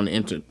just won the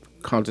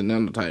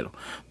Intercontinental title.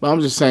 But I'm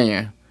just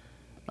saying.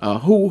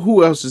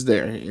 Who else is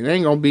there? It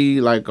ain't gonna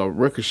be like a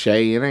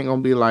Ricochet. It ain't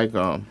gonna be like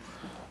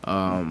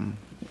some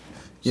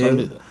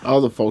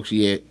other folks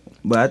yet.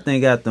 But I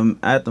think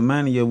after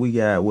Mania we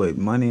got what,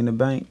 Money in the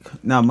Bank?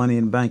 Not Money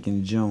in the Bank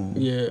in June.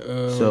 Yeah.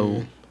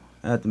 So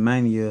after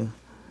Mania,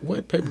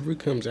 what pay-per-view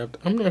comes after?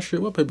 I'm not sure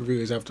what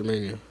pay-per-view is after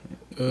Mania.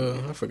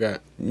 I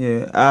forgot.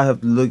 Yeah, I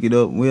have to look it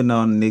up. We'll know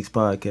on the next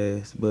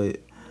podcast. But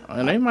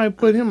and they might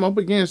put him up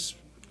against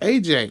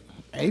AJ.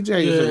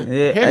 AJ is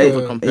a heck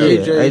of a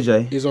competitor.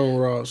 AJ is on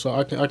Raw, so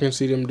I can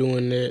see them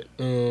doing that.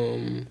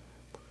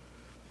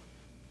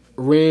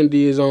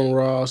 Randy is on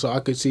Raw, so I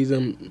could see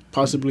them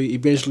possibly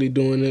eventually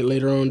doing it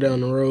later on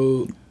down the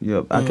road.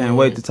 Yep, I can't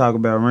wait to talk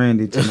about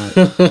Randy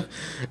tonight.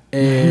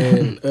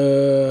 And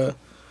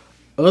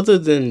other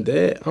than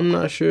that, I'm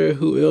not sure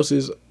who else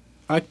is.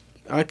 I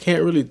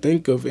can't really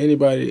think of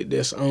anybody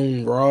that's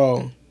on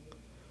Raw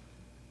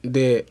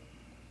that,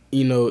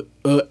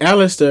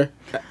 Alistair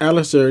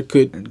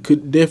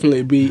could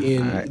definitely be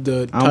in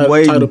the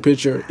title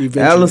picture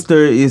eventually.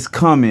 Alistair is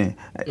coming.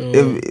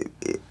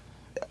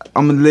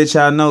 I'm gonna let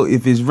y'all know,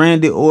 if it's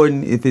Randy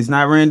Orton, if it's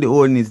not Randy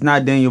Orton, it's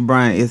not Daniel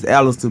Bryan, it's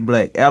Alistair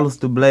Black.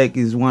 Alistair Black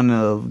is one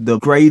of the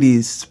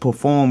greatest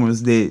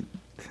performers that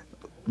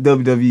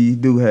WWE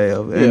do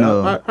have. Yeah, and,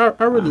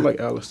 I really like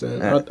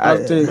Alistair. I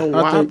think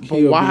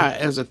why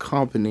as a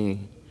company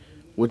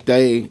would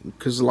they?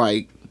 Because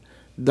like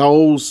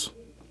those,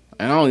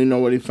 I don't even know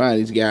where they find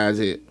these guys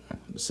at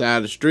the side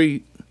of the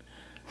street.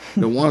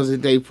 The ones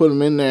that they put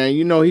him in there,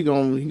 he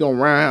gonna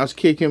roundhouse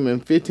kick him in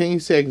 15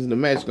 seconds. The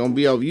match gonna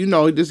be over.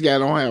 This guy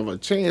don't have a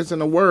chance in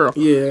the world.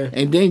 Yeah.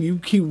 And then you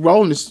keep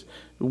rolling this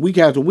week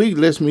after week.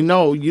 Lets me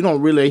know you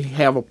don't really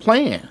have a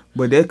plan.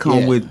 But that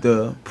come with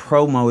the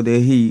promo that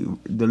he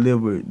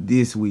delivered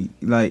this week.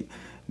 Like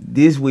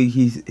this week,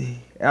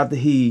 after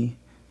he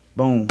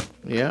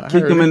kicked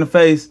him in the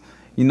face.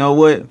 You know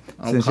what?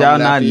 Since y'all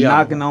not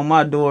knocking on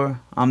my door,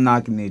 I'm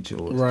knocking at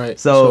yours. Right.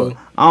 So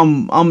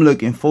I'm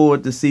looking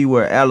forward to see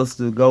where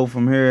Alistair go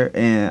from here,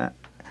 and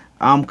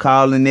I'm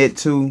calling it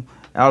too.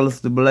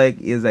 Alistair Black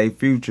is a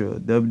future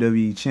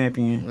WWE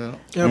champion.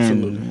 Yeah.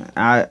 Absolutely.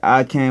 And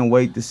I can't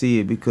wait to see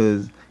it,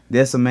 because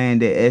that's a man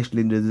that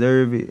actually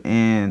deserves it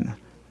and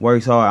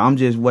works hard. I'm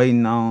just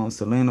waiting on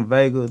Selena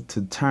Vega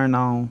to turn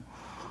on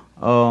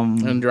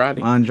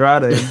Andrade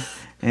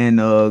and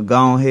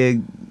go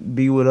ahead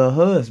be with her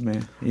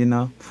husband.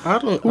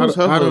 Who's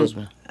her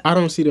husband? I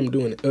don't see them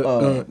doing it.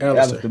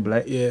 Alistair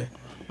Black. Yeah.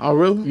 Oh,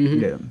 really?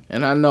 Mm-hmm. Yeah.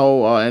 And I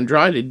know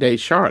Andrade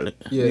dates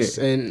Charlotte. Yes.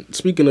 Yeah. And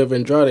speaking of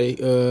Andrade,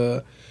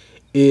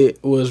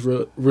 it was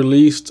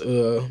released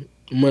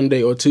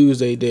Monday or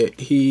Tuesday that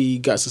he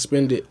got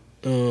suspended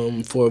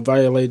for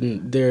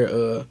violating their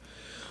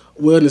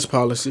wellness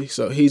policy.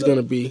 So he's going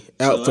to be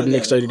out for the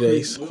next 30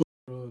 days.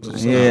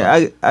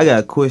 Yeah, I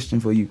got a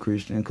question for you,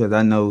 Christian, because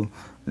I know,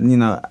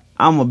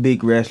 I'm a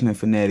big wrestling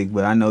fanatic,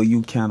 but I know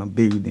you kind of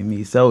bigger than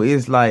me. So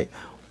it's like,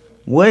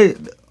 what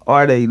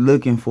are they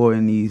looking for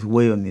in these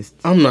wellness?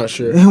 I'm not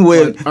sure. I don't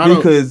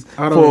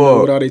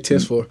know what all they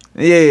test for.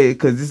 Yeah,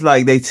 because it's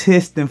like they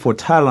testing for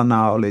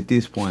Tylenol at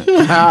this point. So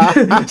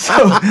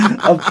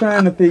I'm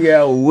trying to figure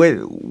out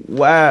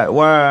why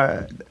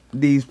are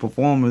these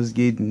performers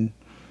getting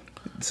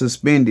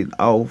suspended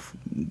off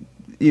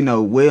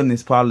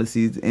wellness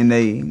policies, and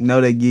they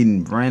know they're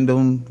getting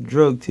random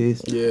drug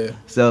tests. Yeah.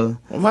 So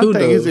my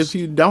thing is, if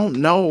you don't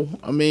know,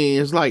 I mean,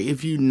 it's like,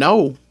 if you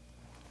know,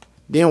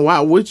 then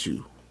why would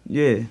you?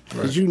 Yeah,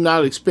 Is you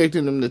not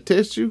expecting them to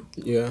test you?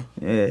 Yeah.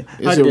 yeah.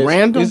 Is it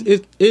random?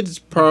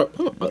 It's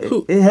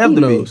who It have to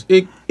be. knows?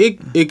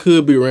 It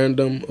could be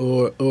random,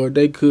 or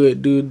they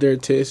could do their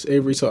tests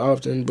every so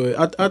often.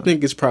 But I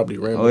think it's probably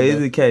random. Or is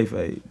though. it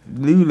kayfabe?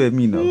 You let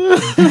me know.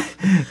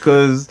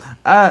 Cause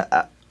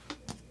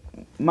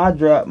my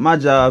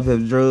job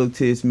have drug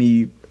tested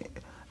me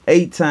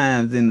 8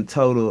 times in a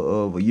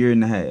total of a year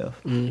and a half,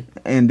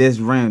 and that's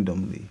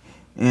randomly.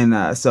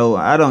 And so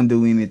I don't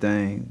do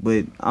anything,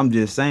 but I'm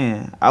just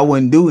saying I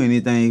wouldn't do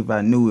anything if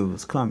I knew it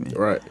was coming.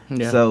 Right.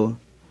 Yeah. So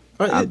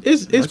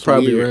It's That's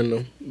probably weird.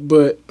 random,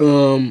 but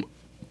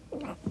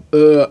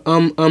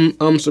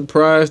I'm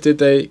surprised that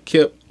they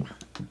kept.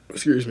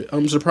 Excuse me.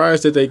 I'm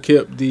surprised that they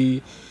kept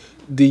the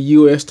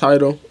U.S.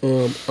 title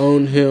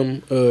on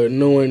him,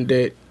 knowing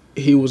that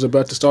he was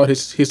about to start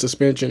his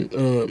suspension.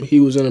 He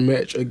was in a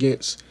match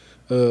against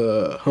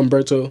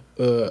Humberto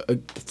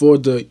for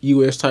the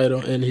U.S. title,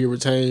 and he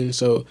retained.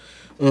 So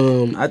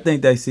I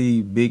think they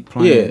see big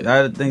plans.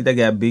 Yeah. I think they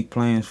got big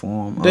plans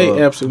for him.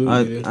 They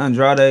absolutely do.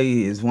 Andrade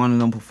is one of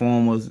them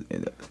performers.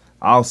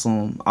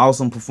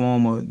 Awesome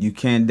performer. You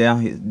can't doubt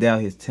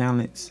his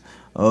talents.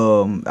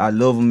 I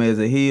love him as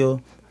a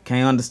heel.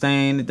 Can't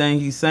understand anything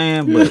he's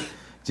saying, but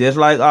just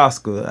like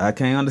Oscar, I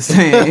can't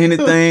understand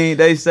anything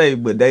they say,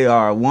 but they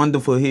are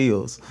wonderful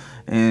heels.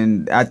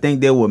 And I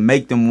think they will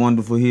make them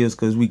wonderful heels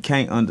because we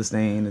can't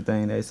understand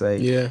anything they say.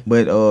 Yeah.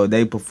 But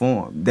they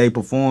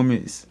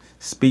performance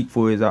speak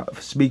for it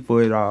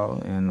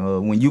all.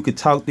 And when you could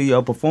talk through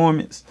your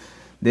performance,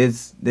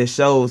 this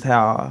shows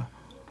how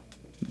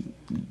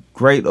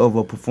great of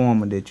a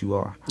performer that you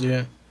are.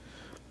 Yeah.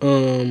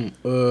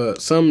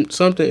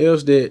 Something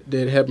else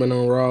that happened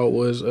on Raw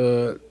was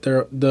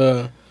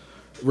the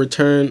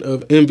return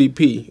of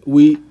MVP.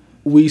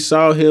 We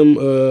saw him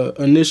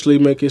initially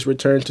make his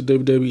return to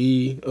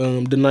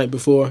WWE the night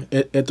before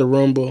at the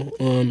Rumble,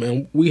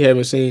 and we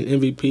haven't seen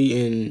MVP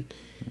in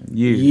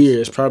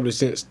years, probably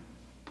since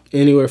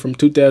anywhere from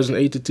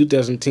 2008 to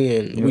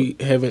 2010. Yep. We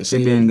haven't He's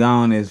seen been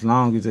gone as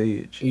long as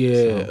Edge.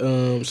 Yeah.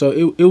 So, So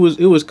it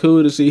was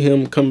cool to see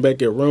him come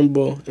back at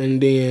Rumble,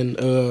 and then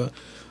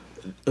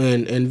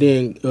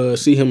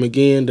see him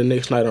again the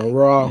next night on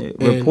Raw. yeah,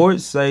 And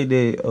reports say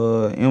that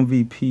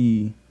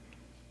MVP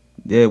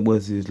that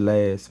was his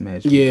last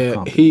match. with the yeah,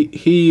 company.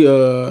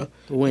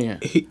 When?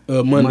 he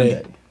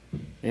Monday.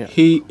 Yeah.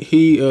 He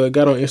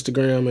got on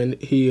Instagram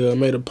and he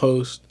made a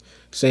post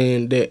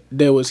saying that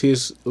was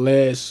his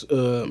last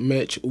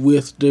match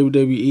with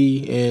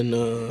WWE,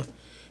 and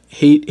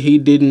he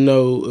didn't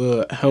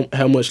know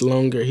how much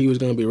longer he was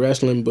gonna be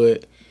wrestling,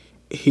 but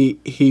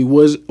he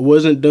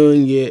wasn't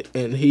done yet,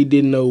 and he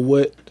didn't know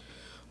what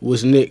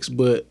was next,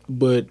 but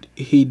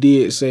he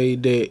did say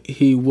that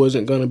he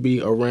wasn't gonna be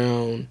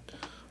around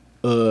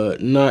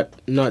not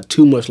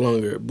too much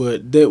longer,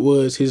 but that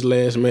was his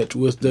last match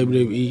with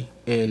WWE.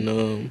 And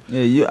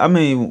I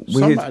mean,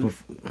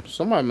 with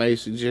Somebody made a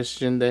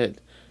suggestion that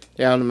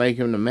they ought to make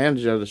him the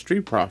manager of the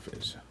Street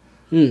Profits.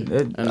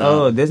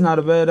 that's not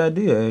a bad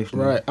idea actually.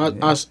 right,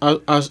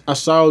 I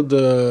saw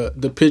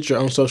the picture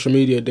on social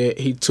media that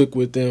he took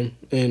with them,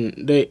 and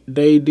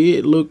they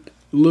did look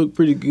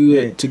pretty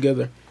good Yeah.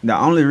 together. The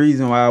only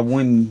reason why I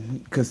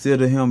wouldn't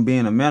consider him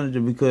being a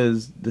manager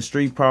because the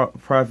Street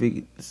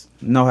Profits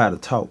know how to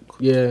talk.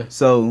 Yeah,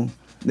 So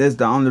that's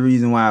the only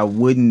reason why I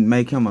wouldn't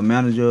make him a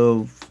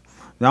manager.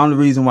 The only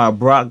reason why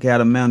Brock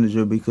got a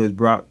manager because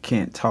Brock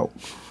can't talk.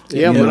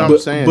 Yeah, You but know, I'm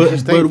saying,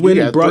 just think but if you when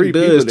got Brock three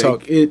does people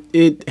talk,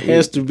 it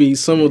has to be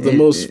some of the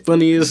most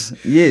funniest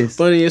Yes.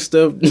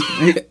 stuff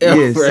Yes.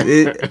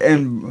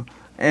 ever.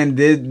 And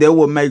that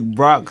would make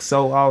Brock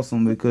so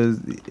awesome because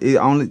it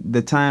only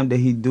the time that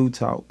he do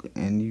talk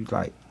and you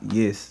like,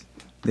 yes.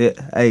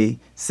 Hey,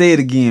 say it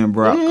again,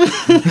 Brock.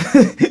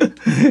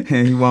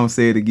 And he won't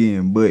say it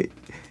again, but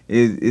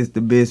it's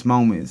the best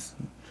moments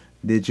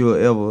that you'll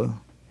ever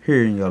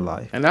hear in your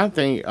life. And I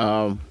think,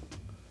 I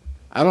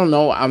don't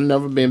know, I've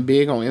never been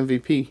big on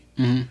MVP.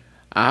 Mhm.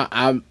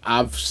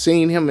 I've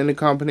seen him in the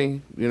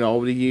company,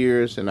 over the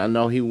years, and I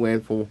know he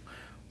went for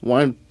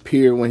one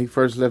period when he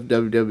first left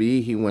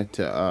WWE. He went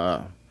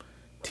to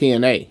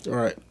TNA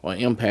Right. or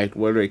Impact,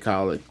 whatever they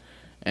call it,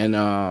 and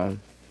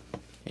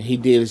he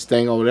did his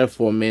thing over there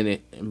for a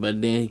minute,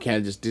 but then he kind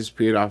of just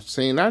disappeared off the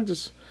scene. I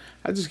just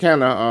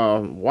kind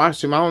of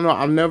watched him. I don't know.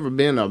 I've never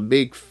been a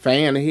big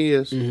fan of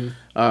his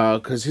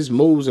because his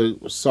moves are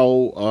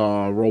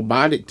so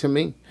robotic to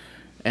me,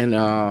 and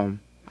I'll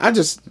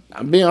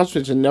be honest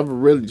with you, never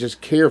really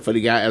just cared for the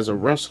guy as a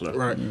wrestler.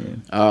 Right.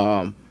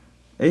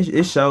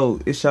 It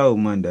showed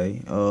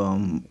Monday.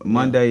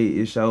 Monday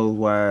it shows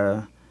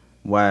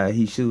why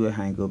he should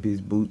hang up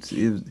his boots.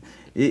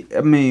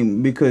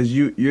 Because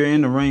you're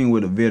in the ring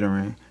with a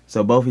veteran,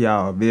 so both of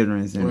y'all are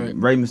veterans, and Right.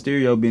 Rey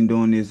Mysterio been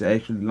doing this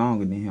actually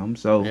longer than him.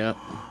 So, Yeah.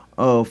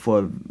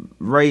 For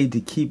Rey to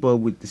keep up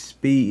with the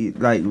speed,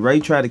 like Rey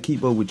tried to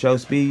keep up with your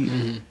speed,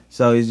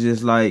 so it's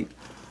just like,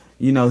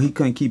 he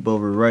couldn't keep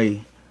up with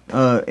Rey.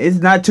 It's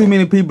not too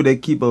many people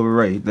that keep up with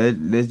Ray.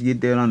 Let's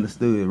get that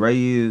understood.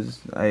 Ray is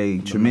a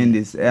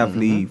tremendous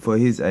athlete for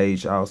his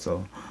age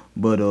also.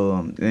 But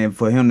and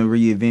for him to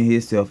reinvent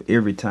himself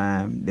every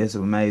time, that's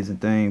an amazing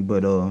thing.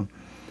 But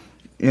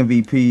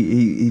MVP,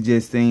 he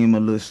just seemed a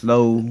little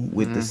slow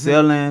with the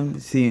selling.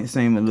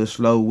 Seemed a little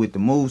slow with the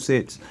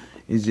movesets.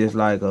 It's just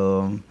like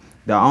the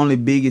only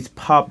biggest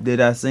pop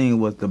that I seen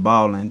was the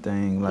balling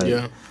thing. Like,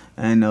 Yeah.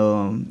 and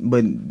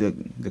but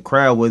the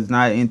crowd was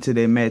not into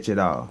that match at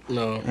all.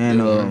 No.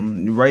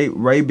 And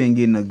Ray been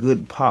getting a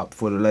good pop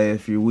for the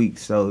last few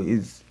weeks. So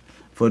it's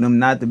for them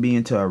not to be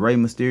into a Rey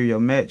Mysterio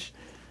match.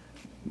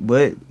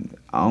 But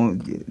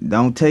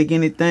don't take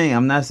anything.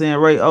 I'm not saying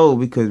Ray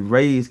because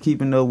Ray is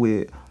keeping up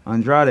with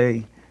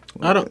Andrade.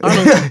 I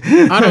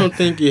don't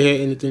think it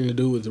had anything to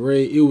do with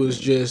Ray. It was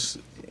just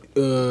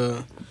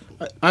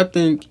I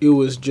think it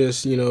was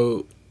just,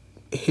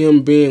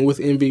 him being with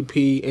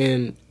MVP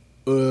and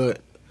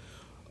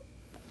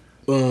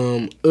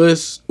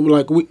us,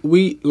 like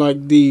we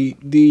like the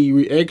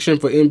reaction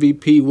for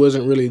MVP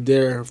wasn't really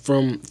there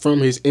from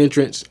his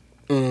entrance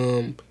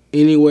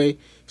anyway.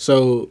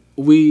 So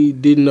we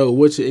didn't know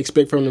what to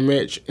expect from the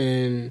match,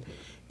 and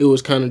it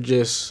was kind of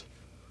just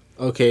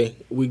okay.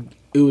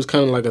 It was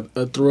kind of like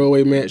a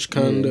throwaway match,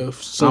 kind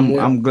of.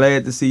 Somewhat. I'm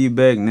glad to see you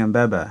back now.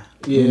 Bye bye.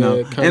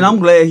 Yeah, and I'm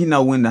glad he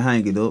know when to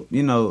hang it up.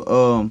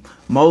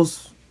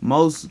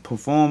 Most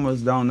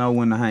performers don't know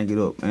when to hang it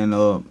up, and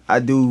I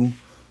do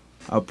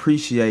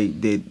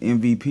appreciate that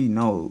MVP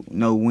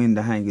know when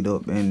to hang it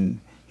up, and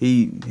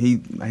he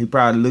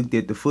probably looked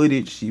at the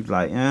footage. He's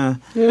like, I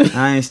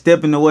ain't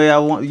stepping the way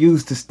I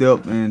used to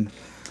step, and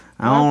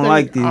I don't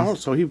like this.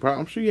 Also,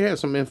 I'm sure he had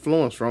some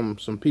influence from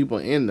some people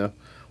within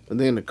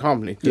the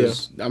company,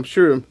 because I'm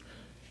sure,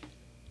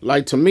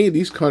 like, to me,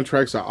 these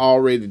contracts are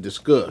already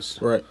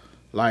discussed. Right.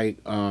 Like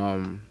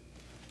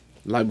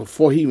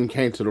before he even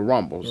came to the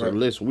Rumble. So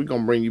listen, we're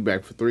gonna bring you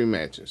back for 3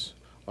 matches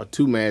or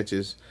 2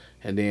 matches,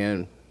 and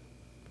then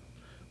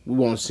we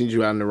want to send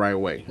you out in the right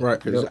way.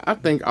 Right. Because I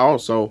think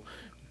also,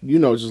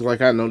 just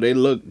like I know, they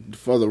look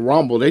for the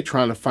Rumble. They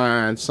trying to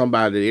find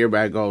somebody that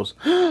everybody goes,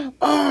 oh,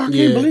 I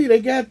can't believe they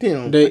got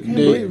them.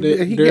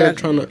 They're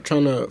trying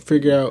to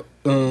figure out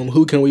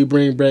who can we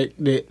bring back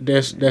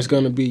that's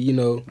gonna be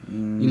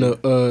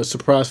a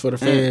surprise for the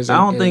fans. I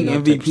don't think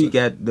MVP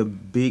got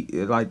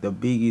the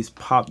biggest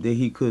pop that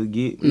he could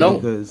get. No,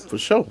 because for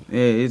sure.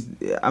 Yeah,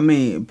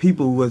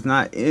 people was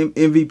not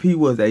MVP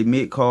was a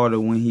mid Carter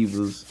when he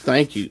was.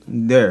 Thank you.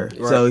 There,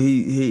 right. So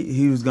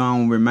he was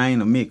gonna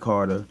remain a mid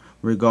Carter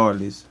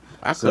regardless.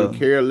 I couldn't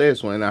care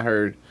less when I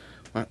heard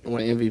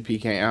when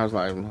MVP came. I was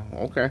like,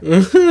 okay.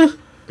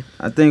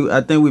 I think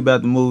we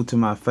about to move to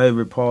my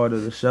favorite part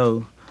of the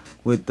show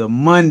with the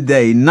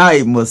Monday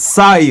Night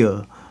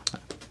Messiah.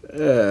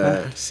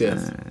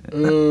 Seth.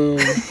 Well,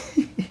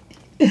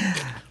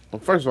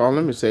 first of all,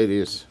 let me say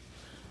this.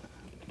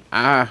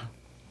 I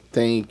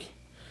think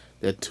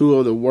that 2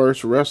 of the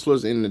worst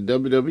wrestlers in the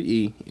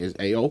WWE is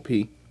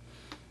AOP.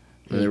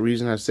 And the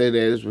reason I say that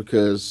is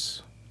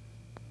because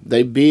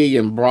they big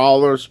and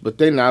brawlers, but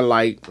they're not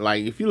like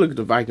if you look at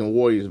the Viking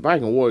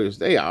Warriors,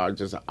 they are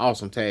just an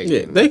awesome tag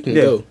team. Yeah, they can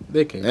go.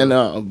 They can.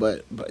 And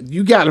but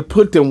you got to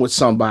put them with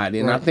somebody,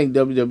 and I think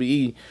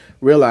WWE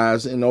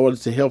realized in order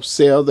to help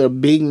sell their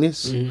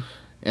bigness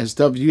and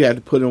stuff, you had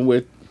to put them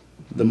with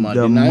the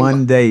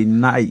Monday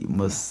Night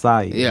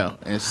Messiah. Yeah,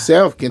 and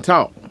Seth can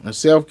talk, and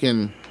Seth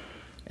can,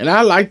 and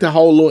I like the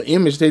whole little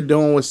image they're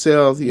doing with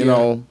Seth. You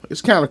know,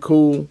 it's kind of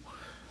cool.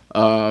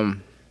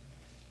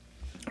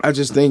 I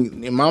just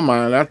think, in my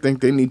mind, I think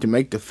they need to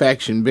make the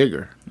faction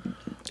bigger.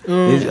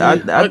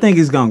 I think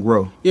it's gonna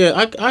grow. Yeah,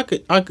 I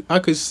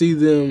could see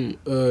them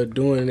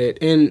doing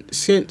that, and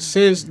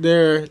since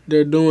they're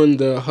doing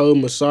the whole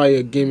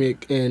Messiah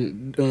gimmick,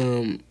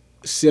 and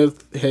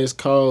Seth has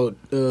called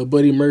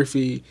Buddy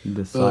Murphy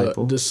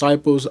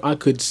disciples, I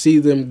could see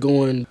them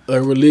going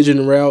a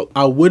religion route.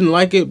 I wouldn't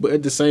like it, but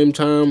at the same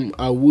time,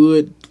 I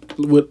would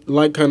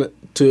like kind of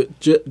to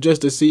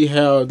just to see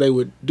how they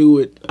would do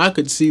it. I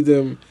could see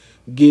them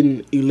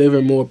getting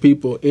 11 more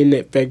people in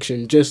that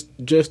faction just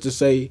to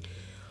say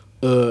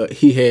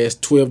he has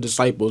 12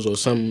 disciples or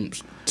some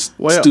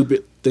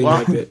stupid thing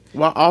like that.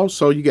 Well,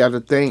 also you got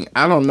to think,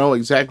 I don't know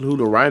exactly who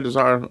the writers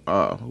are,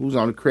 who's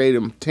on the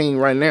creative team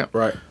right now.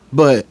 Right.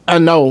 But I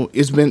know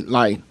it's been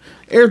like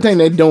everything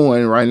they're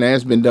doing right now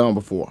has been done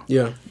before.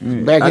 Yeah.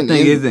 I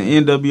think it's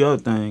an NWO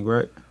thing,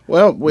 right?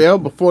 Well,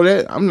 before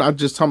that, I'm not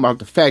just talking about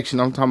the faction.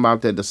 I'm talking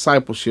about that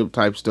discipleship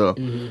type stuff.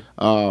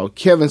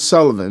 Kevin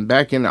Sullivan,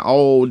 back in the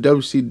old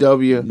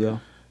WCW. Yeah.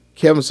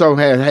 Kevin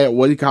Sullivan had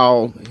what he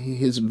called,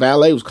 his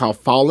valet was called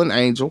Fallen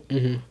Angel,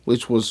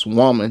 which was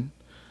Woman.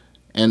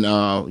 And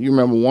you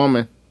remember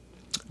Woman?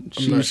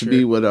 She used to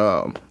be with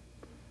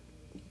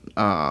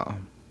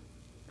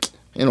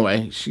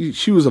anyway,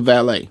 she was a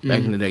valet back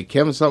in the day.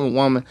 Kevin Sullivan,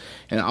 Woman,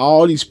 and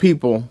all these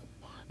people.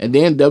 And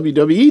then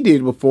WWE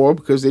did it before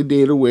because they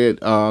did it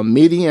with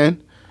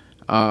Midian.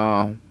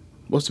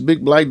 What's the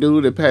big black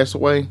dude that passed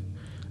away?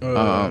 You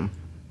know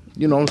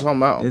what I'm talking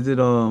about? Is it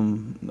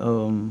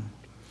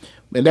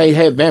And they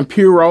had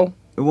Vampiro,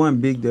 It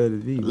wasn't Big Daddy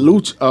V.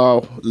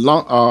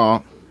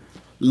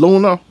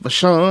 Luna,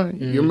 Vashon.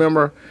 You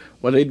remember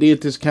when they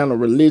did this kind of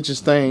religious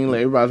thing?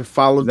 Like everybody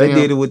followed They them.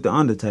 did it with the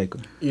Undertaker.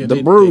 Yeah, The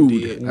they Brood.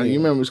 did, You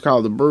remember it's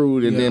called The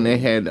Brood, and Yeah. then they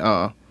had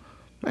man,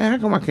 how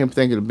come I can't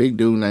think of the big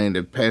dude name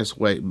that passed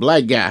away?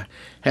 Black guy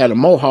had a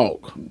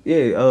mohawk.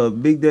 Yeah,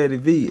 Big Daddy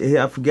V.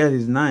 I forgot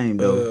his name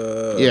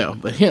though. Yeah,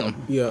 but him.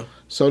 Yeah.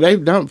 So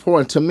they've done it before,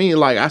 and to me,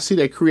 like I see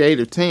that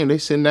creative team. They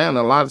sitting down,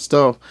 and a lot of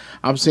stuff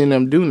I'm seeing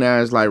them do now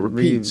is like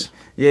repeats.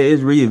 Yeah,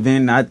 it's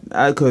reinventing.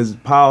 I cause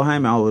Paul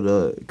Heyman with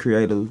the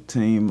creative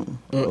team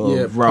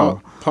of Raw.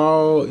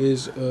 Paul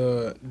is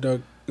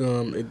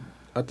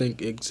I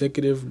think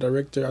executive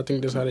director. I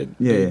think that's how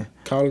they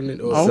calling it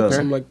or Okay.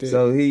 something like that.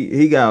 So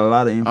he got a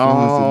lot of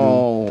influence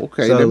Oh,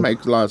 okay, So- that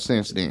makes a lot of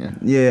sense then.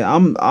 to do. Yeah,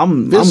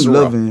 I'm Viscera.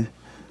 loving.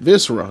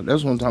 Viscera,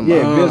 that's what I'm talking Yeah,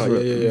 about.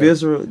 Viscera. yeah.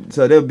 Viscera.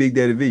 So they're Big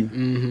Daddy V.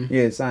 Mm-hmm.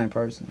 Yeah, same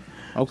person.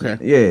 Okay.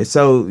 Yeah,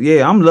 so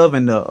yeah, I'm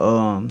loving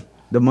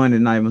the Monday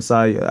Night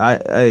Messiah.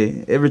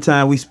 Every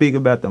time we speak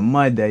about the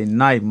Monday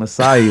Night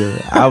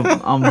Messiah,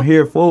 I'm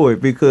here for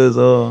it because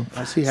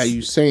I see how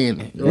you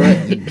saying it.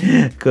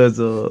 Right. because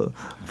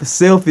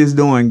Self is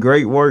doing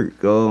great work.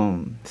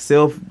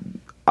 Self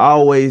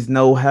always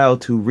know how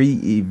to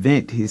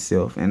reinvent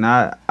himself, and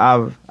I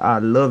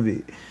love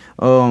it.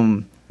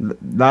 A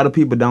lot of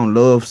people don't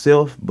love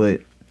Self,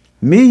 but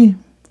me,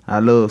 I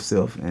love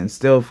Self, and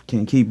Self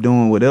can keep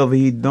doing whatever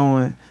he's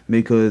doing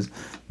because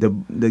the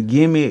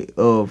gimmick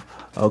of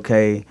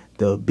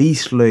the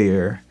Beast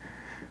Slayer,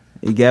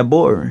 it got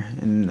boring,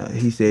 and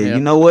he said, Yep.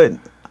 you know what,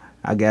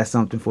 I got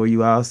something for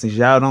you all. Since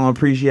y'all don't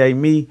appreciate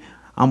me,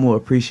 I'm gonna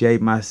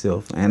appreciate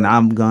myself, and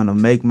I'm gonna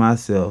make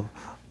myself.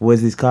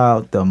 What's it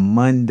called? The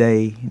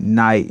Monday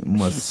Night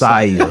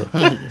Messiah.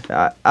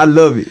 I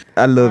love it.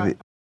 I love it.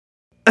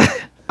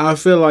 I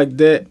feel like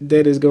that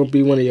is gonna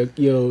be one of your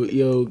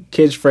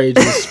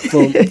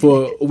catchphrases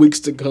for weeks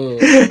to come.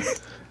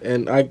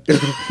 And I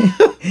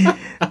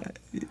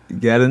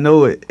Gotta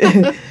know it.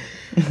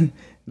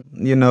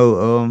 You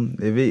know,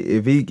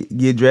 if he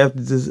get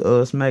drafted to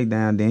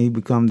SmackDown, then he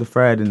become the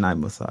Friday Night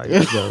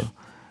Messiah. So,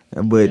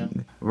 but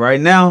right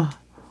now,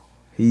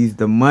 he's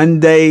the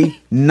Monday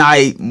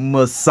Night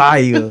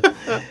Messiah,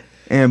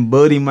 and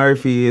Buddy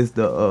Murphy is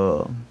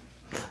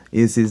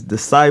his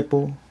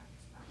disciple.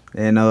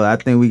 And I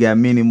think we got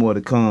many more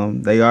to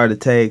come. They are the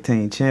tag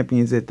team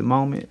champions at the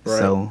moment. Right.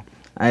 So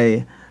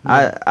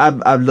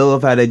I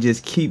love how they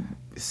just keep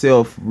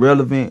Self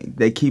relevant.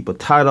 They keep a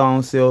title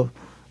on Self.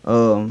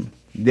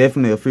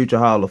 Definitely a future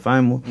Hall of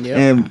Famer. Yep.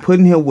 And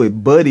putting him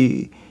with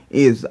Buddy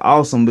is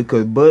awesome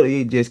because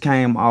Buddy just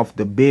came off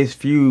the best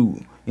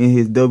feud in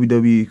his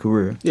WWE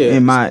career. Yeah,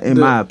 in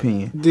my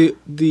opinion.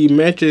 the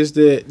matches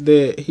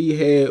that he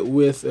had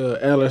with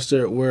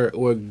Alistair were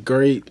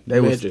great.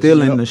 They were matches.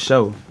 still in the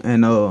show,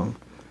 and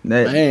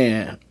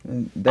Man,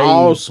 they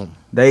awesome.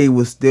 They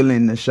was still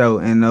in the show,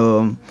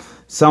 and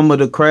some of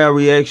the crowd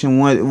reaction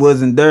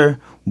wasn't there.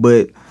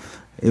 But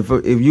if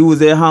you was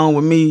at home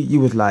with me, you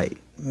was like,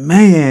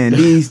 man,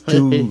 these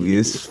two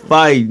is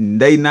fighting.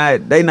 They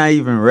not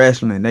even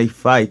wrestling. They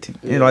fighting.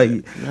 Yeah. And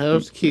like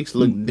Those kicks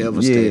look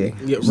devastating.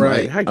 Yeah, It's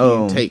right. Like,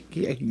 how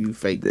can you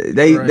fake that?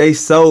 they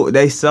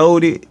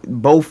sold it.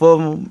 Both of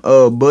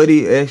them.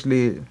 Buddy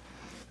actually.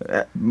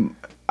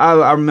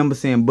 I remember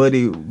seeing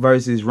Buddy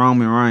versus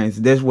Roman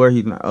Reigns. That's where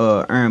he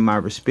earned my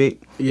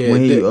respect. Yeah,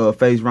 when he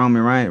faced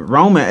Roman Reigns.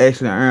 Roman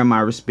actually earned my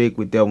respect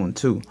with that one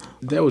too.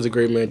 That was a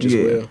great match as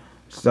well.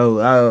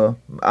 So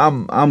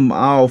I'm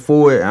all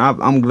for it.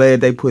 I'm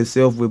glad they put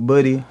Self with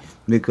Buddy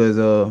because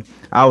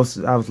I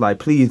was like,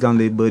 please don't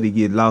let Buddy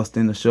get lost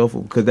in the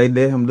shuffle because they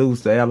let him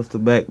lose to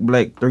Aleister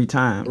Black 3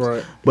 times.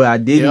 Right. But I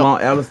didn't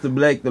want Aleister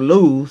Black to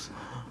lose.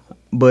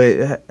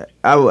 But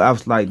I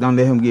was like, don't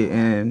let him get.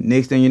 And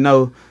next thing you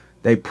know,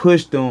 they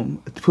pushed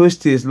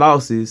his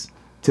losses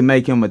to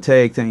make him a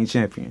tag team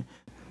champion.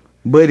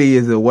 Buddy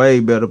is a way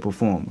better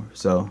performer.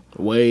 So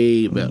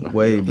Way better.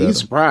 He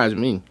surprised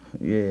me.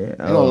 yeah,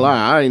 I don't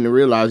lie. I didn't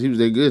realize he was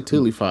that good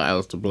till he fought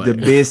Aleister Black. the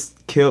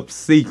best kept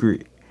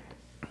secret.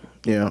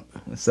 Yeah.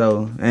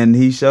 So, and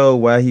he showed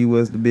why he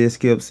was the best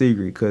kept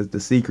secret because the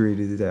secret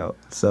is out.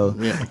 So,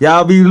 Yeah.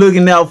 y'all be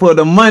looking out for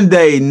the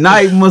Monday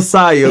Night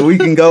Messiah. We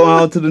can go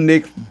on to the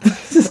next.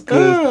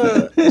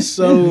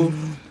 So,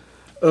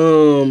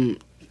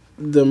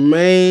 the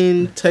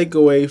main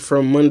takeaway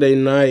from Monday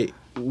night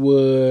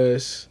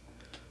was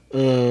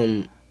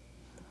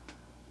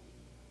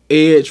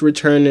Edge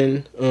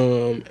returning,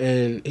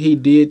 and he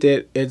did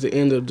that at the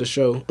end of the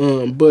show.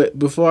 But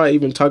before I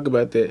even talk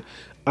about that,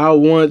 I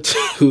want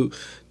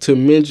to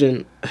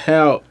mention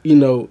how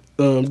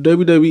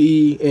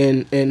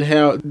WWE and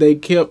how they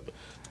kept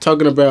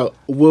talking about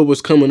what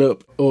was coming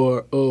up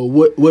or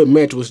what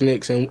match was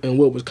next and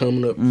what was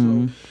coming up.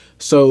 Mm-hmm.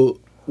 So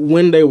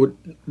when they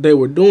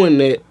were doing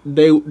that,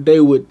 they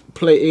would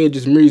play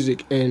Edge's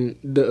music and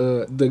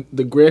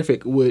the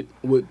graphic would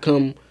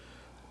come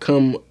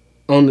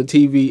on the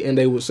TV and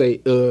they would say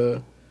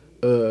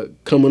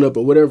coming up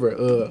or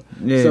whatever.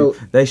 Yeah, So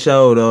they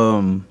showed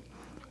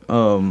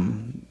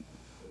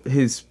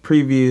his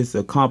previous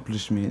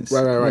accomplishments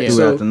Right. throughout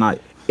So the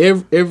night.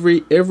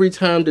 every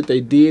time that they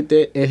did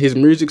that and his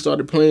music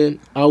started playing,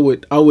 I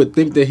would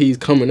think that he's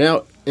coming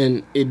out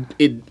and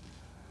it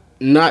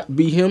not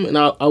be him, and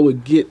I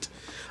would get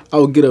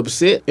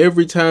upset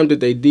every time that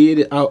they did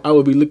it. I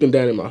would be looking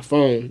down at my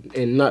phone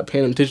and not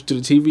paying attention to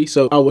the TV.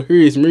 So I would hear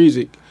his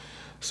music,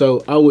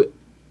 so I would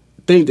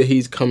think that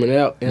he's coming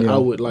out, and I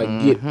would like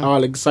get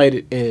all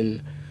excited,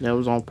 and That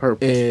was on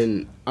purpose.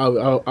 and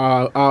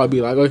I'll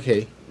be like,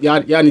 okay,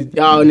 y'all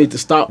need to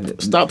stop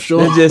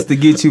showing. That's just to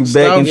get you back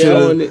Stop into.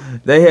 showing it.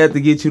 They had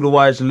to get you to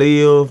watch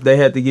Live. They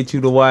had to get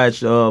you to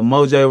watch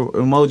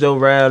Mojo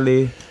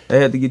Rowley. They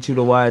had to get you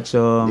to watch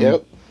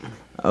Yep.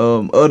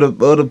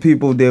 other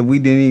people that we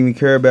didn't even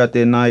care about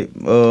that night.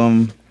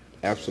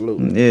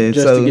 Absolutely. Yeah,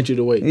 Just to get you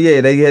to wait.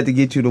 Yeah, they had to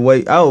get you to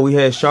wait. Oh, we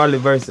had Charlotte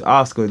versus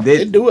Oscar.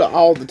 They do it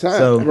all the time.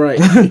 So Right.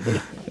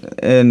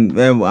 and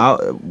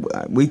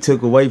we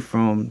took away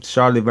from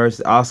Charlotte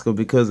versus Oscar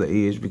because of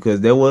Edge, because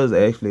that was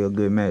actually a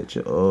good match.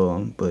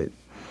 But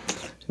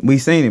we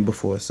seen it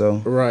before,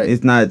 so Right.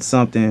 it's not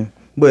something.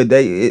 But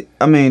they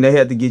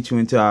had to get you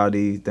into all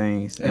these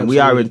things, and we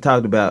Absolutely. already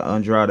talked about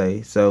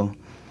Andrade. So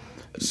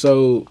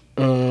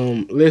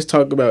Let's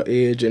talk about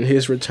Edge and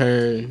his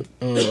return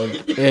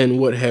and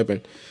what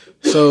happened.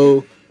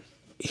 So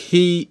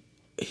he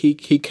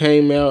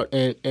came out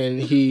and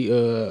he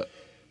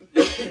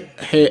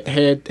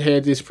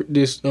had this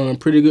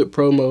pretty good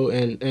promo,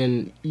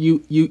 and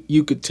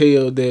you could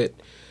tell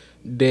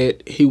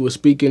that he was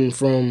speaking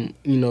from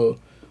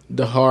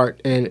the heart,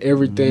 and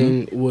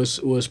everything was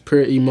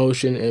pure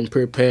emotion and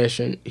pure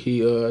passion.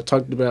 He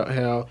talked about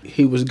how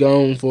he was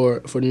gone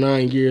for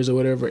 9 years or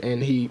whatever,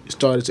 and he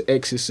started to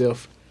ask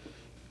himself,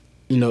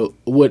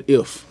 what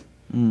if?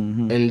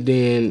 And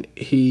then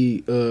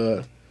he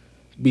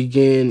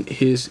began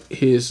his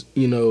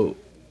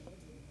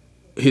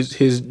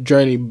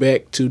journey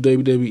back to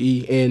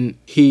WWE, and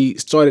he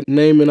started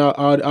naming out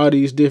all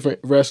these different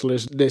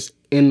wrestlers that's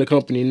in the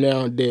company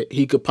now that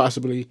he could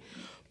possibly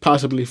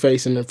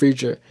face in the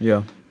future.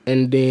 yeah,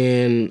 And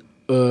then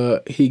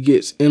he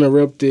gets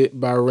interrupted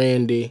by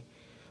Randy,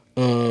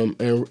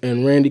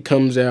 and Randy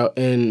comes out,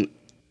 and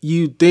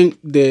you think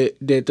that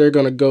they're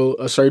gonna go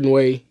a certain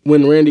way.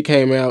 When Randy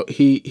came out,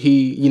 he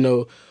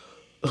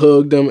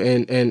hugged them,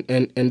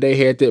 and they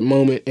had that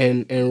moment,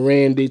 and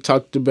Randy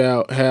talked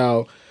about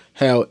how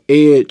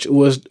Edge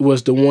was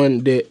the one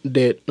that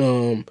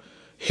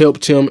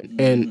helped him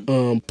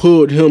and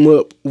pulled him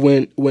up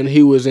when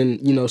he was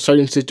in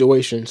certain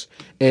situations.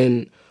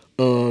 And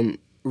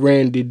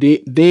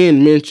Randy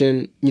then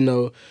mentioned,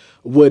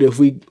 what if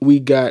we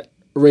got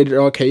Rated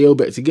RKO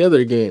back together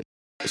again?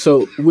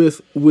 So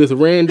with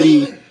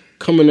Randy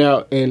coming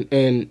out and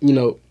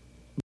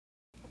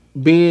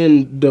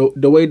being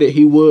the way that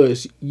he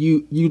was,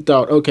 you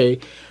thought, okay,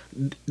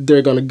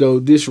 they're gonna go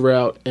this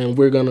route, and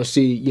we're gonna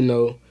see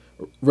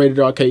Rated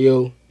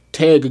RKO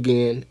tag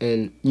again,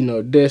 and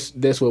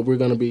that's what we're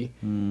gonna be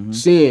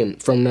seeing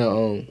from now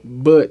on.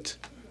 But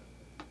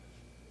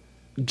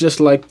just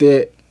like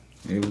that,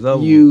 it was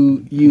over.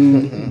 you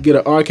get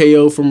an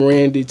RKO from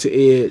Randy to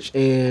Edge,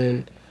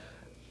 and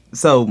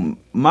So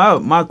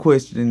my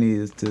question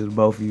is to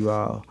both of you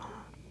all: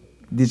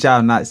 did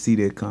y'all not see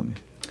that coming?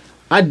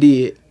 I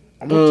did.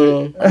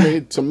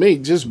 To me,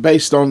 just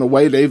based on the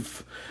way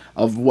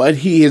of what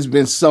he has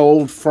been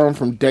sold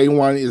from day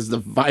one, is the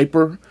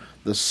Viper,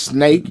 the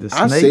snake.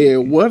 I said,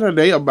 what are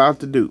they about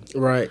to do?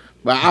 Right.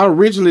 But I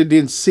originally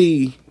didn't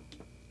see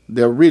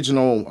the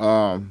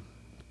original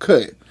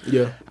cut.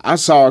 Yeah. I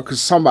saw it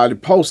because somebody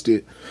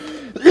posted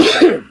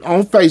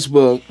on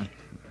Facebook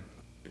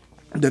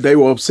that they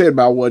were upset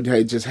about what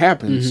had just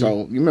happened.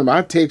 So you remember,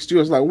 I texted you.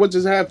 I was like, "What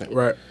just happened?"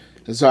 Right.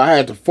 And so I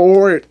had to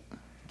forward.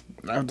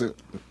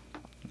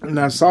 And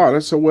I saw it. I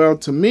said, "Well,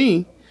 to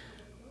me,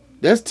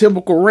 that's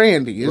typical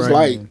Randy." It's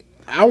Right. like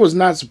I was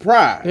not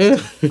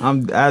surprised.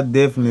 I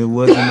definitely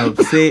wasn't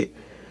upset.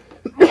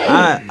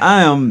 I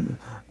am.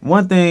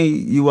 One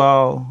thing you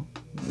all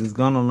is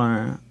gonna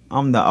learn: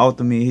 I'm the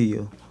ultimate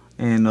heel,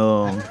 and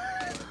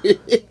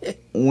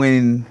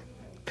when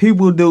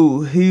people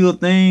do heel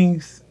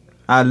things,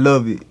 I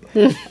love it.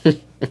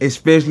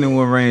 Especially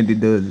when Randy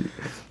does it.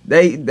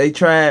 They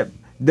tried.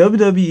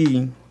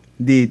 WWE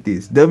did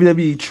this.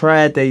 WWE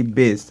tried their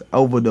best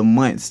over the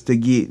months to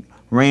get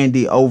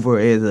Randy over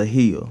as a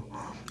heel,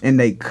 and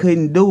they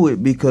couldn't do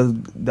it because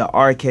the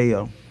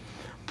RKO.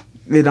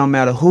 It don't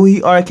matter who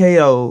he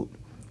RKO'd,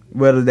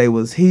 whether they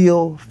was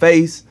heel,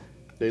 face,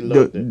 They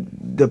loved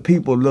it. the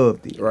people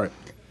loved it. Right.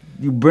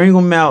 You bring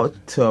him out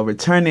to a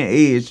returning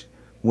Edge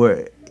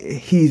where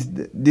he's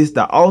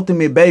the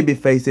ultimate baby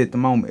face at the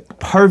moment.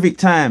 Perfect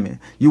timing.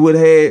 You would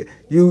have had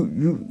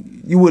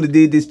you would have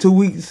did this 2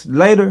 weeks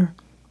later.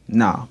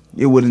 Nah,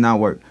 it would have not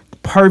worked.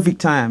 Perfect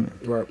timing.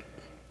 Right.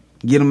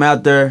 Get him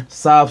out there,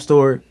 sob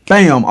story,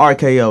 bam,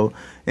 RKO.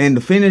 And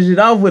to finish it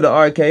off with the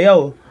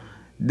RKO,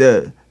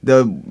 the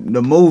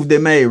move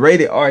that made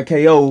Rated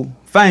RKO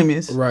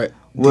famous Right.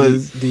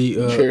 was the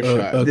chair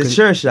shot. the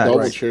chair shot. Double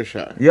Right. chair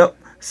shot. Yep.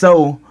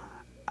 So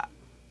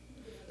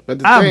But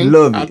But I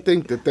love I it.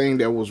 think the thing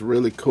that was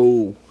really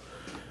cool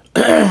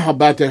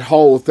about that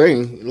whole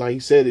thing, like he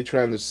said, they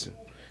trying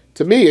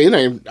to me, it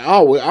ain't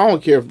always. I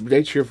don't care if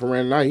they cheer for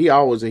Randy Knight. He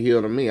always a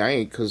heel to me. I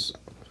ain't because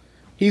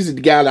he's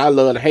the guy that I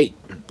love to hate.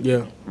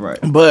 Yeah. Right.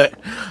 But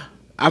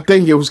I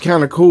think it was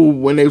kind of cool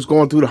when they was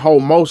going through the whole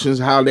motions,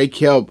 how they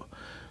kept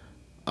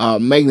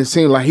making it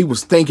seem like he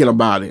was thinking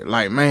about it.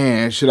 Like,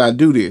 man, should I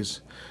do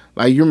this?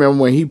 Like, you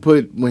remember when he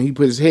put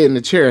his head in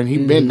the chair and he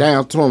bent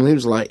down to him, he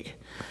was like,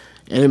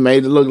 and it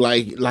made it look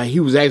like he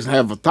was actually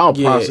having a thought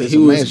process.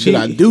 Man, should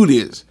I do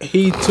this?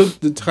 He took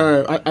the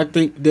time. I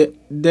think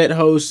that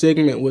whole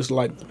segment was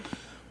like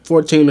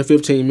 14 to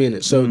 15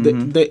 minutes. So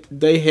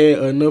they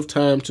had enough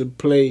time to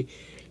play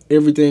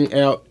everything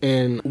out.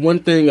 And one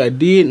thing I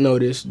did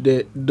notice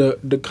that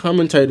the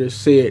commentators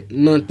said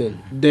nothing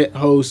that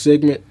whole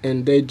segment,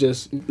 and they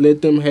just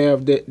let them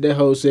have that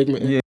whole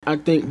segment. Yeah. I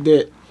think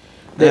that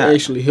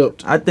actually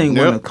helped. I think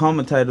when Yep. the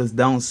commentators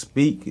don't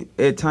speak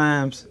at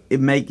times,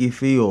 it make it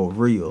feel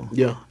real.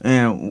 Yeah.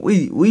 And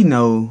we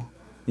know,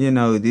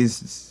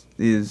 this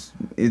is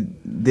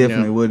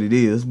definitely what it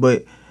is,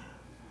 but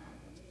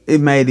it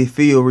made it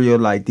feel real,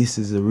 like this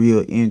is a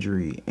real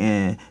injury.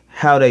 And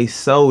how they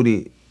sold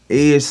it,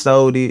 Edge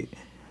sold it.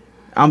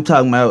 I'm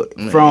talking about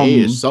from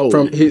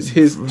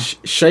his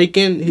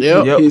shaking.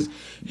 Yep.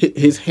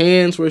 His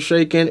hands were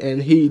shaking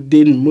and he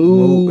didn't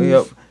move.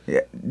 Yep.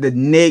 Yeah, the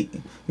neck,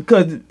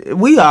 because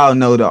we all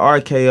know the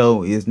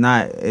RKO is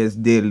not as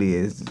deadly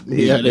as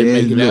They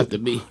make it look. out to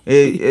be.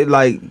 It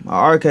like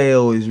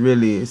RKO is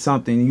really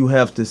something you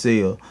have to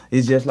sell.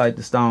 It's just like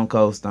the Stone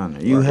Cold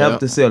Stunner. You have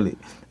to sell it,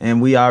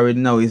 and we already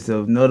know it's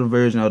another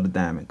version of the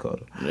Diamond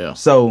Cutter. Yeah.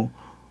 So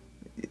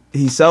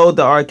he sold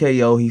the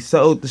RKO, he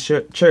sold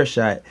the chair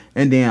shot,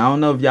 and then I don't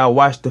know if y'all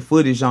watched the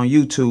footage on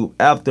YouTube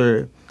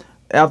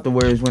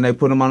afterwards when they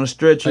put him on a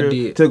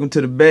stretcher, took him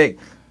to the back.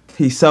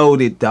 He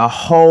sold it the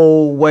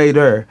whole way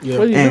there. Yeah.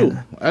 What did you do?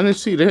 I didn't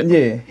see that.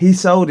 Yeah, he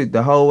sold it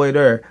the whole way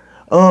there.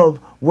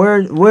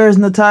 Where's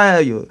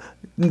Natalia?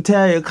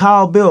 Natalia,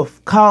 call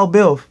Biff.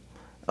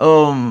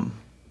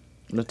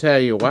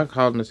 Natalia, why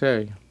call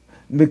Natalia?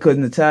 Because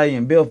Natalia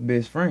and Biff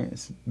best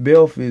friends.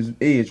 Biff is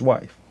Edge's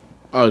wife.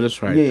 Oh,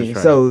 that's right. Yeah, that's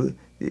right. so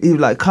he was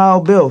like,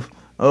 call Biff.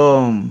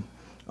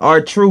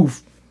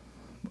 R-Truth,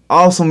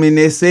 awesome in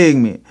this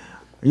segment.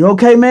 You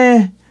okay,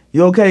 man?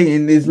 You okay?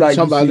 And it's like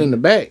somebody in the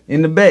back.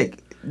 In the back.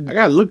 I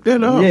gotta look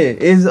that up. Yeah,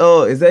 it's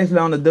actually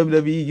on the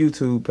WWE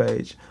YouTube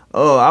page.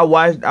 I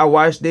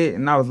watched it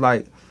and I was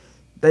like,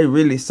 they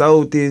really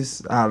sold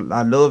this. I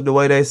love the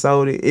way they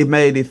sold it. It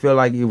made it feel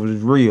like it was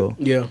real.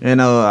 Yeah.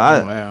 And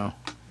Wow.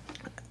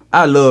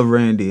 I love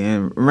Randy,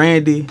 and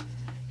Randy,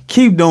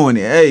 keep doing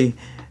it. Hey,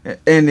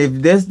 and if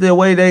that's the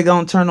way they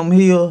gonna turn him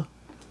heel,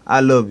 I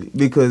love it,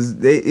 because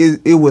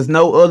it was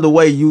no other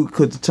way you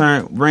could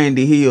turn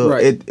Randy heel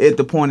at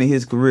the point in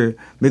his career,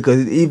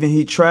 because even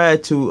he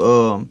tried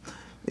to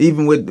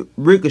even with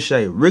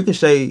Ricochet,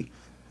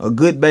 a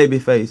good baby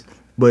face,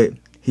 but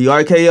he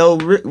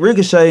RKO'd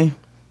Ricochet.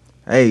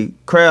 Hey,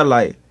 crowd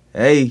like,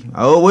 hey,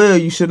 oh well,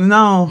 you should have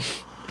known,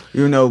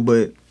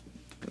 but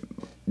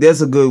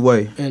that's a good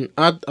way. And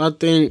I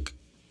think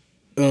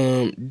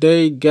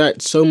they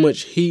got so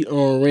much heat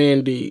on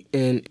Randy,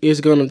 and it's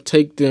gonna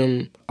take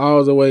them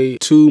all the way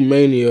to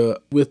Mania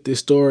with this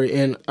story.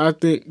 And I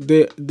think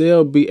that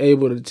they'll be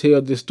able to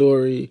tell this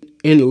story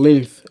in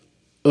length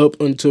up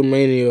until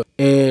Mania.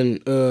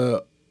 And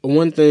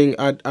one thing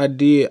I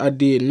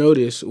did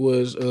notice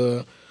was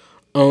on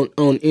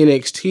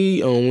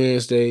NXT on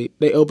Wednesday,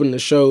 they opened the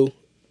show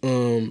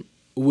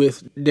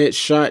with that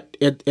shot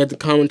at the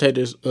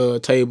commentators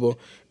table,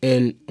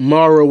 and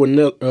Mauro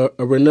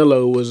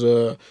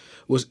Ranallo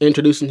was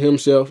introducing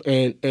himself,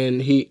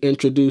 and he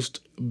introduced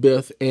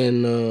Beth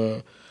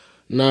and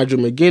Nigel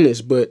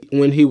McGuinness. But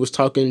when he was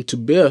talking to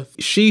Beth,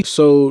 she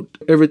sold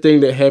everything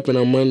that happened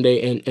on Monday,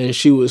 and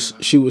she was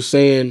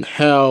saying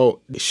how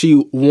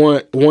she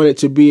wanted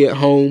to be at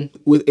home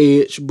with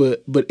Edge,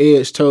 but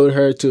Edge told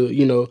her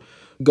to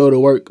go to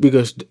work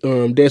because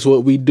that's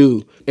what we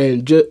do.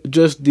 And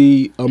just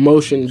the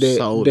emotion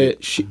that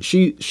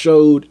she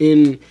showed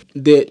in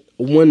that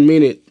 1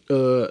 minute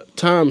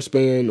time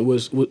span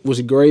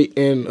was great.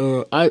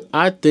 And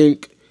I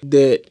think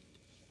that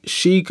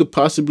she could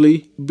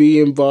possibly be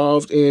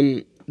involved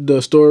in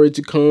the story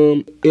to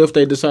come if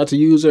they decide to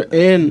use her,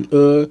 and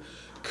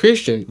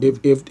Christian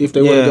if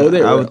they want to go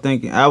there.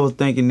 I was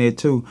thinking that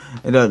too.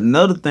 And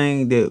another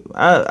thing that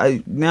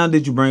I now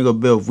that you bring up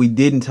Biff, we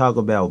didn't talk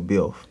about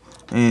Biff.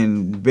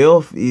 And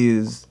Biff,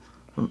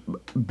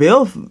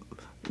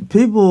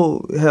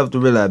 people have to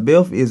realize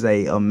Biff is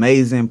a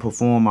amazing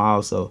performer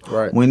also.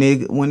 Right. When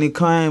it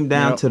came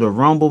down to the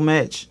Rumble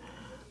match,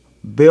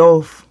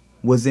 Biff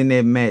was in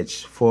that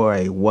match for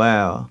a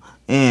while.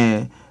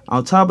 And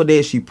on top of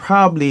that, she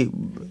probably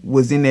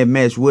was in that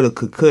match with a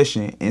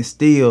concussion and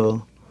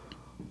still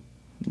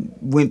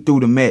went through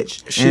the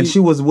match, She- and she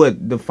was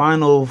what, the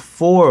final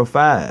 4 or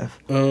 5.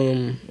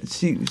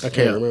 She I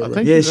can't remember. I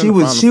think yeah, she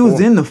was she was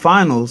in the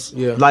finals,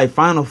 Yeah. like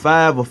final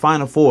 5 or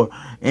final 4,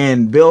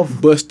 and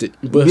Belf busted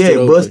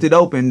busted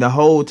open the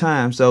whole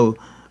time. So,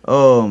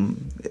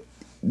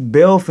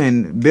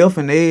 Belf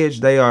and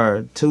Edge, they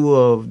are two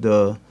of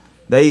the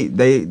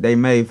they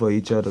made for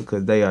each other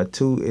because they are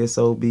two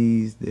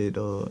SOBs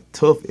that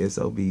tough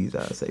SOBs.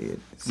 I say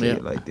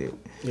it like that.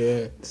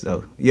 Yeah.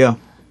 So yeah,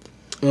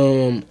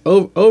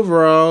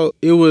 Overall,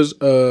 it was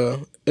a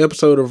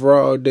episode of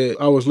Raw that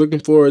I was looking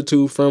forward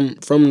to from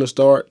the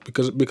start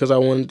because I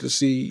wanted to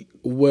see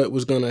what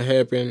was gonna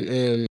happen,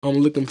 and I'm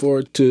looking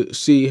forward to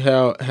see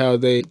how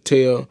they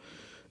tell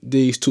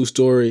these two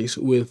stories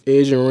with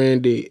Edge and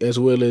Randy as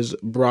well as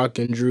Brock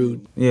and Drew.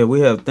 yeah,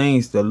 we have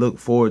things to look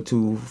forward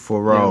to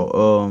for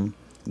Raw.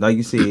 Like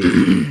you said,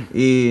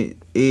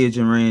 Edge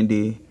and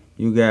Randy.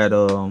 You got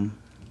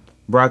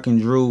Brock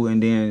and Drew,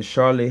 and then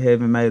Charlotte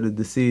haven't made a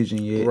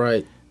decision yet.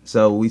 Right.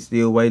 So we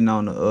still waiting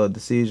on a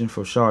decision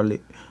for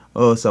Charlotte.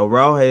 So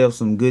Raw have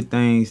some good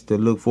things to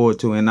look forward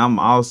to, and I'm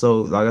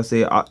also, like I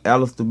said,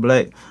 Aleister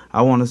Black.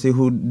 I want to see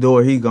who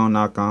door he gonna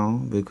knock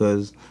on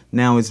because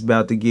now it's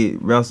about to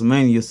get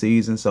WrestleMania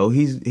season, so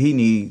he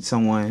needs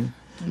someone.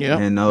 Yeah.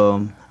 And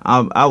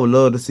I would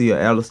love to see a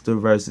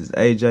Aleister versus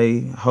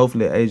AJ.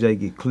 Hopefully AJ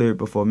get cleared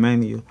before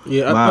Mania.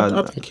 Yeah,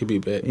 I think he'll be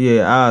back.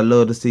 Yeah, I'd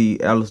love to see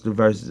Aleister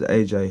versus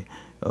AJ.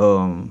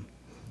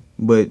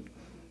 But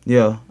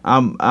yeah,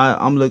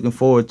 I'm looking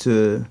forward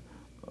to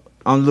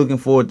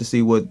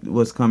see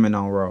what's coming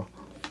on Raw.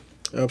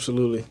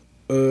 Absolutely.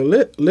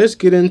 Let's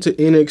get into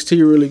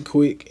NXT really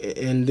quick,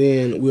 and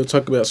then we'll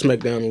talk about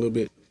SmackDown a little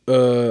bit.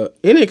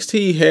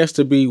 NXT has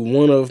to be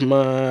one of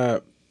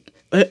my.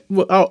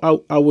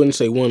 Well, I wouldn't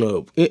say one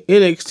of.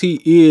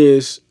 NXT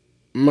is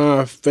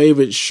my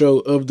favorite show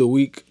of the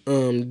week.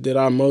 That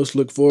I most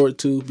look forward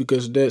to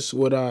because that's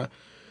what I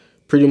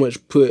pretty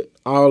much put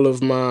all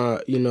of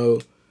my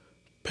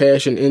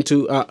passion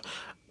into.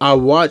 I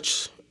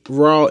watch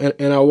Raw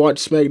and I watch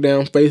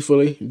SmackDown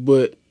faithfully,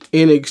 but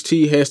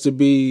NXT has to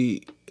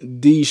be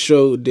the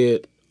show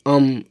that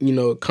I'm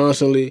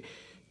constantly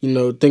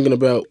thinking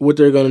about what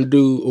they're gonna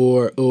do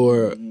or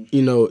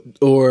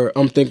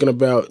I'm thinking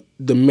about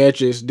the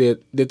matches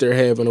that they're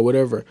having or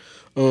whatever.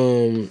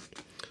 On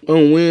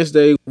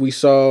Wednesday we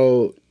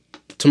saw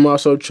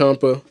Tommaso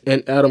Ciampa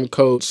and Adam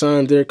Cole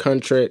sign their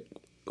contract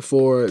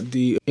for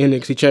the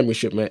NXT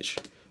Championship match,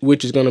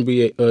 which is gonna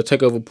be a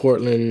Takeover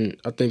Portland,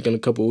 I think, in a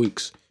couple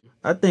weeks.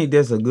 I think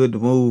that's a good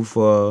move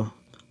for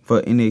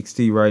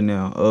NXT right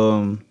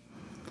now.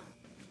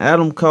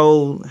 Adam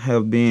Cole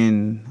have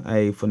been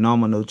a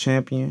phenomenal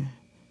champion.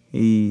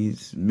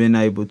 He's been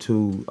able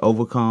to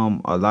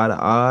overcome a lot of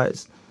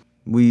odds.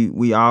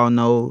 We all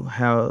know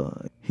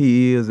how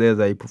he is as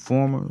a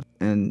performer,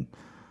 and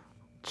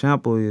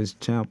Ciampa is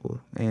Ciampa,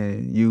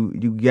 and you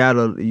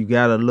gotta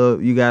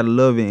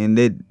love it, and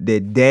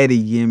that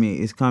daddy gimmick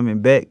is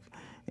coming back,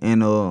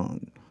 and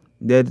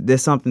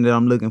that's something that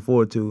I'm looking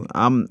forward to.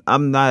 I'm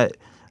not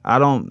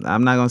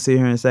gonna sit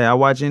here and say I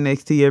watch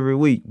NXT every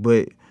week,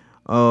 but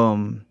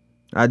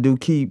I do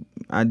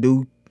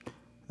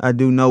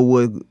know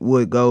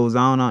what goes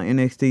on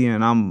NXT,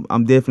 and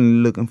I'm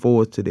definitely looking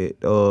forward to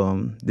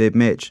that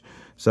match.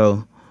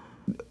 So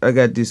I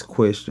got this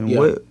question.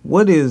 Yeah.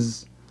 What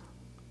is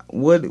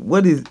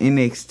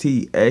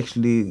NXT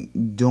actually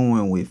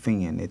doing with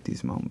Finn at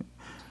this moment?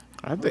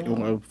 I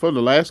think for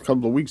the last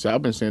couple of weeks,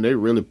 I've been saying they're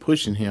really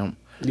pushing him.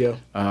 Yeah.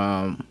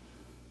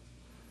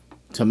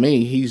 To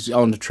me, he's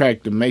on the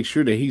track to make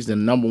sure that he's the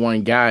number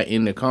one guy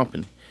in the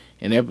company,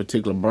 in that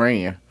particular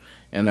brand.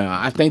 And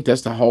I think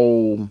that's the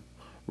whole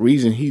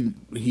reason he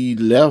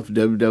left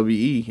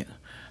WWE.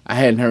 I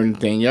hadn't heard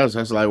anything else. I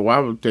was like, why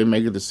would they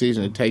make a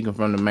decision to take him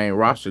from the main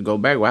roster, go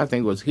back? Well, I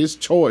think it was his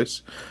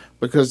choice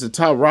because the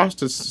top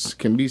rosters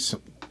can be,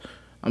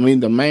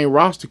 the main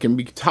roster can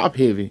be top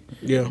heavy.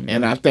 Yeah.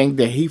 And I think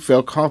that he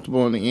felt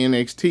comfortable in the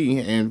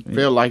NXT and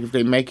felt like if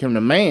they make him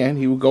the man,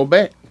 he would go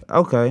back.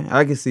 Okay,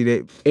 I can see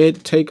that.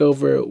 At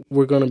TakeOver,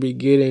 we're gonna be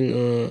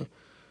getting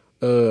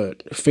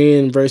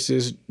Finn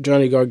versus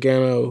Johnny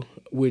Gargano,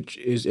 which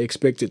is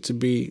expected to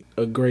be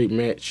a great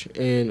match,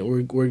 and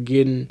we're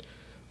getting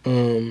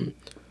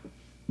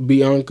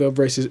Bianca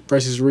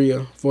versus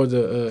Rhea for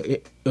the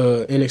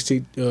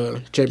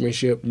NXT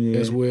championship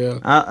as well.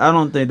 I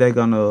don't think they're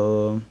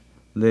gonna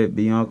let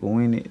Bianca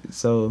win it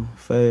so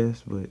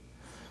fast, but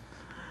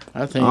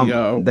I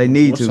think they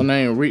need what's to. Her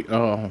name?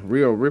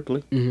 Rhea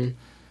Ripley. Mm-hmm.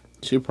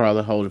 She'll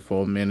probably hold it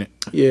for a minute.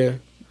 Yeah,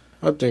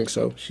 I think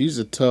so. She's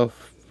a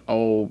tough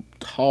old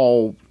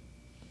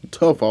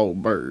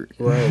bird.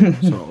 Right.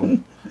 So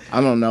I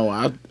don't know.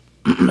 I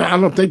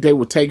don't think they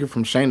would take it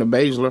from Shayna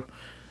Baszler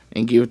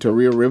and give it to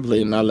Rhea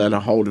Ripley and not let her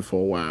hold it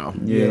for a while.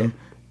 Yeah.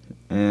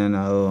 And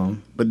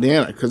but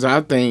then, because I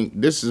think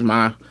this is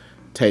my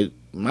take.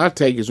 My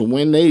take is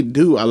when they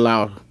do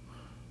allow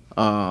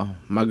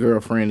my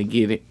girlfriend to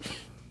get it,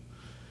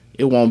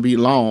 it won't be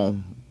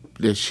long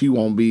that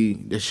she'll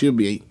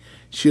be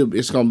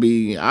It's gonna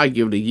be. I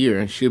give it a year,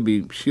 and she'll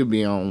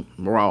be on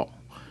Raw.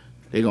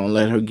 They're gonna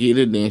let her get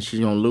it, then she's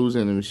gonna lose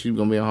it, and she's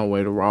gonna be on her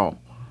way to Raw or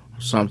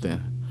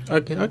something. I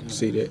can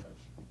see that.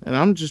 And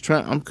I'm just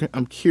trying.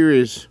 I'm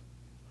curious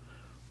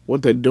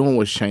what they're doing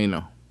with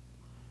Shayna.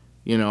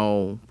 You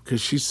know, because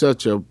she's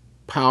such a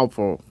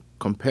powerful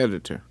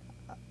competitor.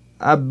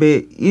 I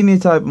bet any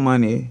type of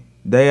money,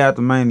 day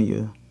after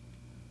Mania,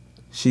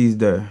 she's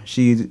there.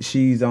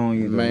 She's on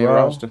either Main Raw.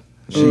 roster.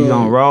 She's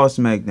on Raw,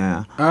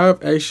 SmackDown.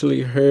 I've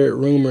actually heard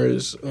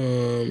rumors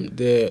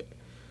that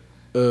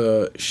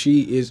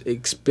she is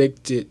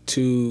expected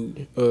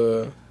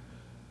to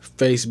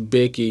face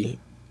Becky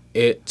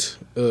at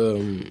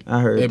I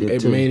heard that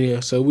at too.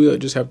 Mania. So we'll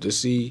just have to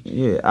see.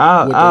 Yeah,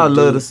 what I'd they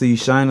love do. to see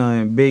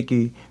Shayna and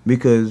Becky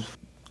because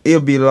it'll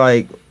be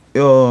like,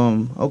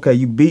 okay,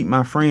 you beat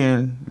my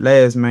friend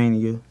last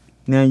Mania,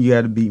 now you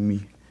got to beat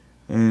me,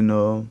 and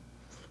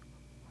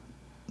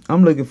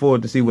I'm looking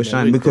forward to see what That'd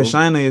Shayna, be because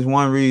cool. Shayna is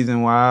one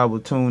reason why I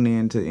would tune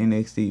in to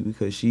NXT,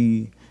 because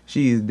she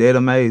is that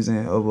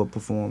amazing of a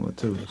performer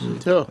too.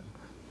 Tough.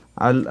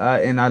 I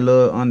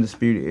love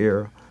Undisputed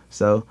Era.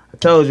 So I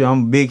told you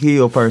I'm a big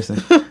heel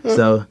person.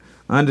 So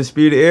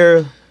Undisputed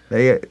Era,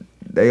 they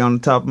on the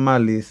top of my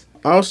list.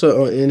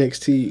 Also on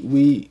NXT,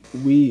 we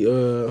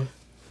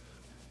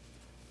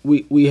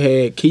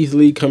had Keith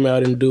Lee come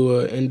out and do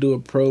a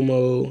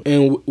promo,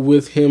 and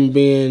with him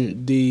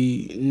being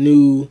the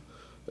new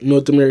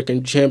North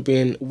American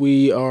champion,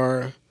 we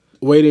are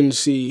waiting to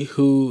see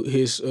who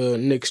his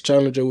next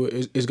challenger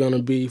is going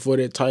to be for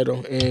that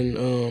title,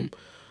 and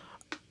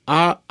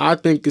I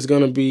think it's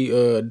going to be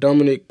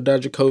Dominic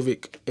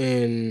Dijakovic,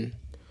 and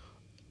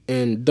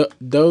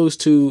those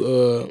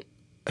two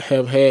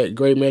have had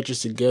great matches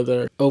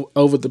together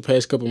over the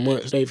past couple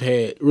months. They've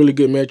had really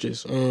good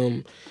matches.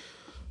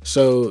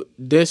 So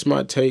that's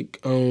my take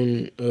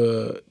on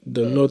the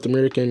North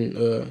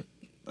American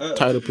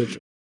title picture.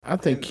 I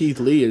think Keith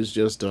Lee is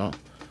just a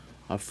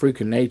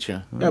freak of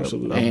nature.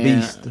 Absolutely. A And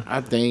beast.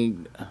 I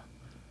think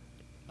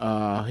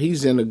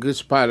he's in a good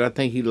spot. I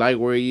think he like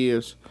where he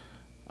is.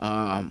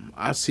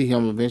 I see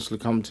him eventually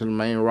coming to the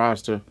main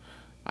roster.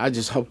 I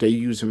just hope they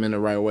use him in the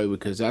right way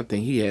because I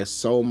think he has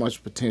so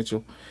much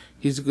potential.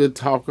 He's a good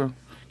talker.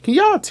 Can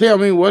y'all tell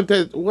me what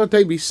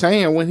they be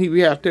saying when he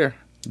be out there?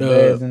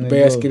 Bask in the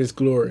Basket glory. is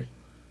glory.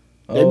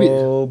 They be-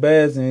 Oh,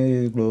 bask in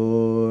his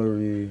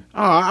glory.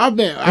 Oh, I've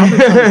been trying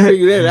to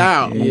figure that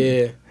out.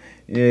 Yeah.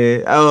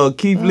 Yeah. Oh,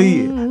 Keith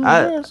Lee.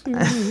 Wow.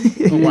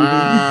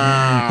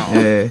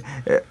 Yeah.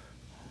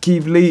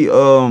 Keith Lee.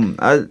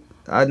 I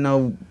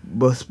know.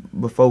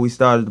 Before we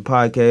started the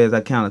podcast, I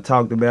kind of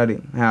talked about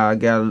it. How I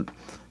got a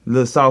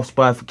little soft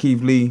spot for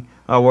Keith Lee.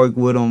 I worked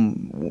with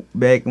him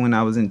back when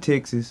I was in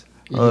Texas,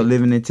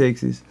 living in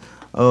Texas.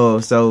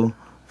 So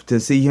to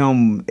see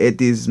him at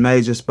this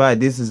major spot,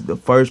 this is the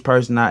first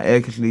person I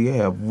actually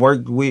have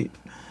worked with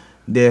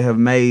that have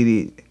made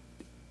it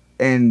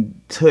and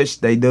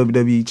touched their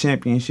WWE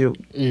championship.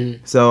 Mm.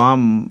 So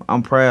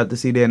I'm proud to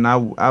see that, and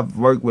I've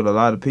worked with a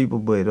lot of people,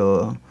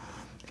 but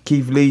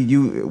Keith Lee,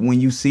 when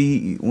you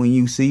see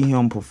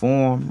him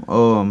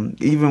perform,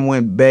 even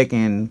went back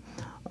when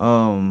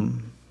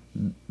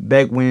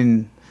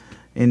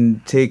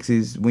in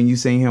Texas, when you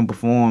seen him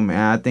perform, and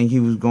I think he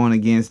was going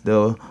against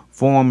the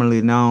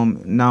formerly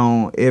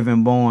known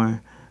Evan Bourne,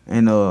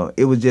 and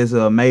it was just an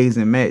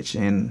amazing match.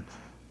 And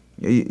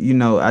you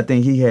know, I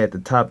think he had the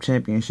top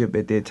championship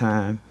at that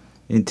time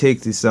in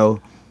Texas.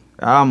 So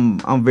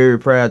I'm very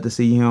proud to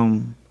see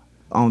him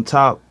on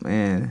top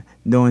and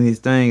doing his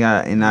thing.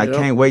 I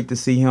can't wait to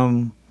see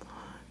him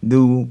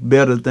do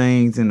better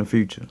things in the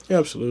future.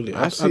 Absolutely.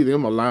 I see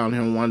them allowing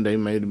him one day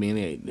maybe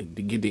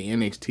to get the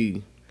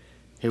NXT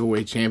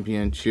heavyweight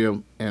championship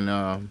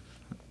and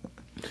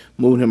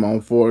move him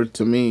on forward.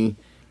 To me,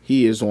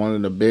 he is one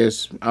of the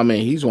best. I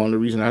mean, he's one of the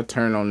reasons I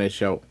turned on that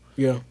show.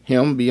 Yeah.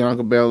 Him,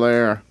 Bianca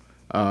Belair,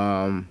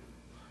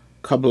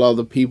 couple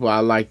other people I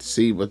like to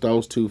see, but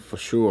those two for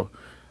sure.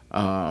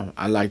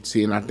 I like to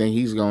see, and I think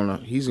he's gonna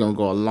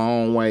go a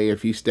long way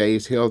if he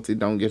stays healthy,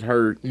 don't get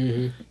hurt.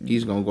 Mm-hmm.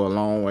 He's gonna go a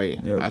long way.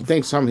 Yep. I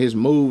think some of his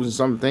moves and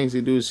some things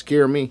he do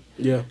scare me.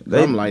 Yeah.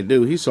 I'm like,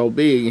 dude, he's so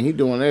big and he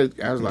doing that.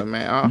 I was like,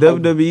 man, I hope-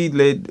 WWE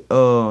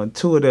let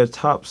two of their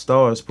top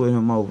stars put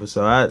him over,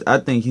 so I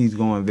think he's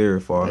going very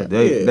far. Yeah.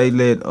 They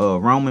let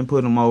Roman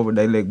put him over.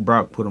 They let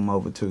Brock put him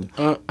over too.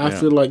 I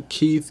feel like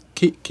Keith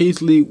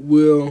Lee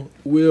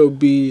will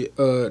be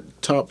a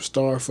top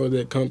star for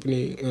that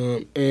company,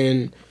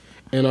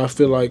 and I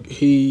feel like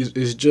he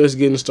is just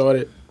getting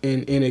started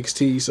in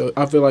NXT. So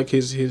I feel like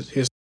his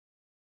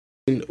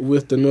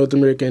with the North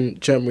American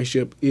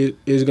Championship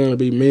is going to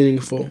be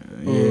meaningful.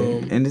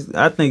 And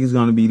I think it's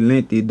going to be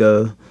lengthy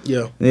though.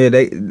 Yeah. Yeah,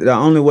 the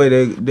only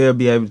way they'll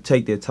be able to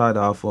take their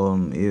title off of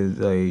them is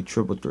a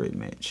triple threat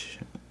match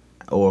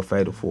or a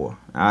fatal four.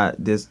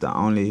 That's the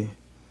only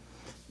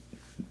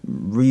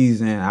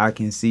reason I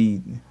can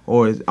see,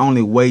 or it's the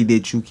only way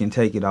that you can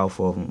take it off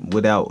of him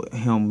without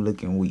him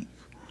looking weak.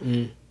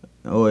 Mm.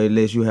 Or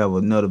unless you have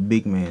another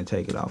big man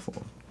take it off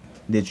of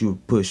that you're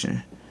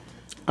pushing.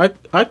 I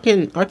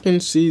can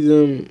see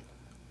them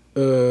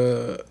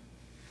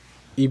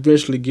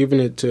eventually giving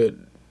it to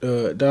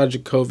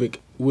Dijakovic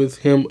with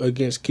him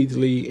against Keith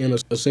Lee in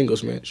a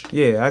singles match.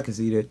 Yeah, I can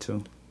see that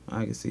too.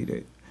 I can see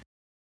that.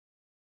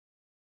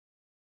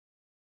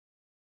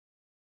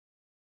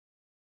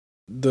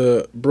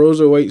 The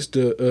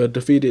Broserweights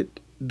defeated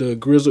the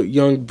Grizzled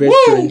Young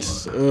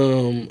Veterans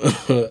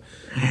to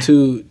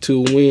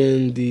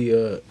win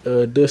the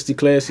Dusty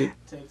Classic.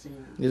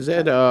 Is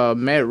that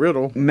Matt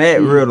Riddle?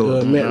 Matt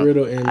Riddle. Matt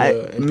Riddle and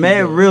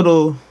Matt Pete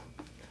Riddle,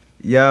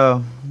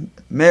 y'all.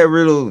 Matt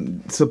Riddle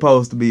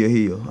supposed to be a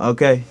heel,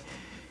 okay?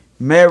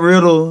 Matt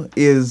Riddle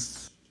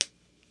is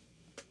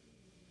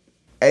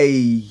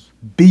a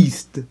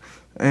beast,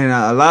 and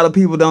a lot of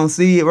people don't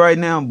see it right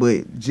now.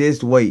 But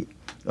just wait.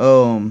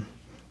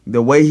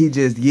 The way he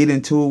just get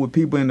into it with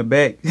people in the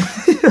back.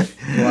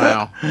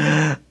 Wow.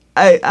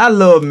 I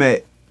love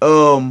Matt.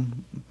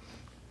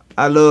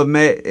 I love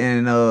Matt,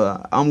 and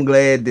I'm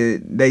glad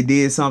that they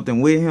did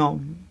something with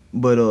him.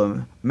 But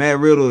Matt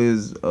Riddle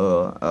is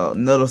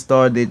another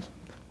star that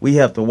we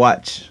have to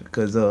watch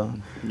because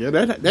Yeah,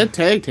 that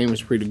tag team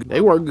is pretty good. They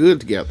work good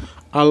together.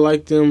 I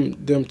like them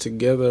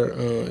together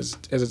as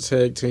a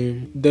tag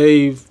team.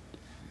 They've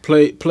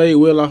played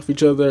well off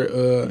each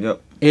other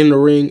Yep. in the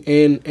ring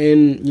and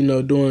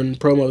doing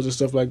promos and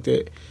stuff like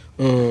that.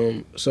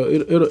 So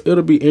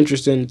it'll be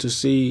interesting to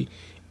see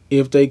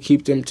if they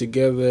keep them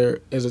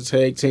together as a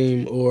tag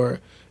team or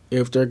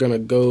if they're gonna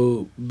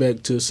go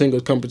back to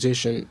singles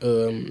competition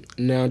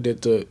now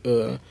that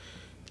the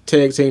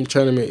tag team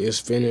tournament is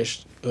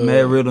finished.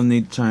 Matt Riddle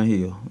need to turn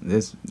heel.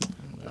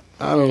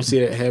 I don't see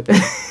that happening.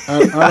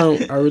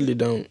 I really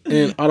don't,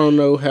 and I don't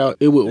know how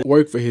it would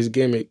work for his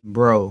gimmick.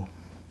 Bro.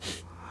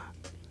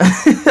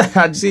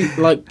 See,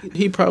 like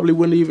he probably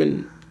wouldn't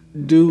even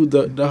do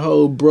the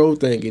whole bro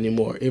thing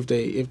anymore if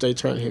they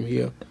turn him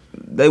heel.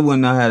 They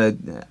wouldn't know how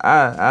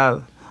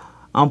to.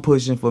 I'm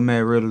pushing for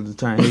Matt Riddle to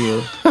turn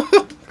heel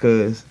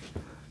because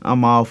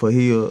I'm all for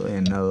heel,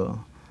 and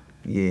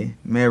yeah,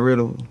 Matt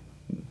Riddle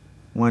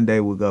one day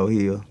will go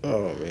heel.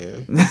 Oh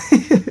man.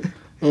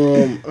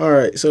 All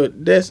right, so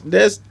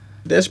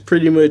that's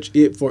pretty much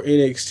it for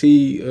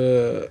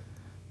NXT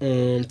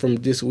from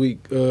this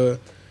week.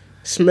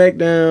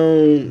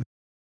 SmackDown,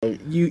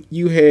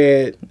 you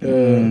had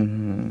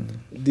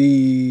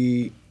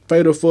the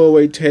Fatal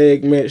 4-Way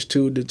Tag match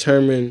to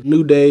determine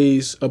New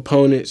Day's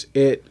opponents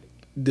at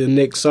the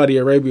next Saudi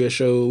Arabia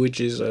show, which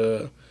is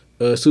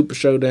Super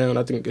Showdown.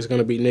 I think it's going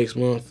to be next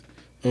month.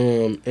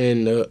 And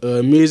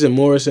Miz and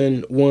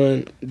Morrison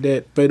won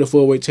that Fatal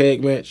 4-Way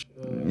Tag match.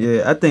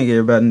 Yeah, I think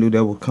everybody knew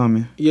that was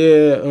coming.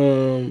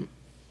 Yeah,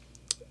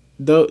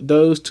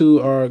 those two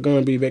are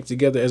gonna be back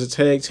together as a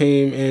tag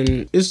team,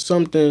 and it's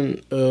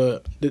something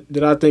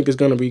that I think is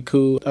gonna be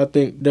cool. I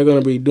think they're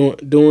gonna be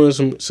doing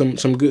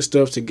some good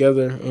stuff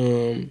together.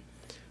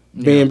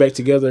 Being back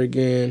together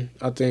again,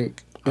 I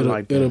think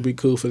it'll be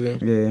cool for them.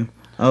 Yeah.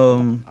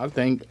 I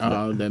think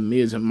that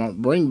Miz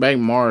and bring back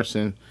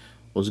Morrison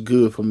was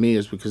good for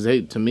Miz because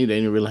to me they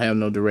didn't really have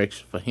no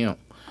direction for him.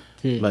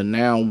 But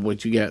now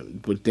what you got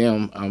with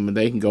them,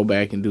 they can go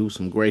back and do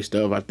some great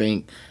stuff. I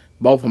think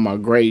both of them are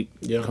great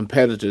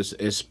competitors,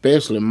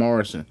 especially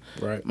Morrison.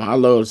 Right. I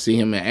love to see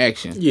him in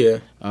action. Yeah.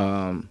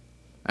 And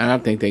I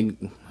think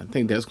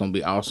that's gonna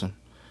be awesome.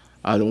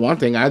 The one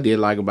thing I did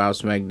like about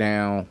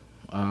SmackDown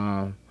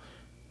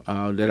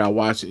that I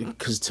watched,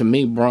 because to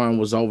me Braun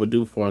was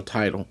overdue for a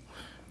title.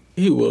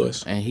 He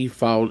was. And he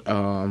fought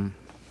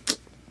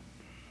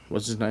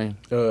what's his name?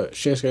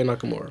 Shinsuke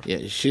Nakamura.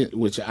 Yeah,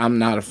 which I'm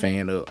not a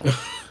fan of.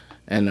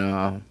 And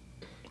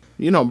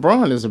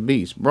Braun is a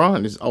beast.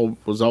 Braun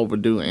was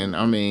overdue, and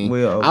I mean,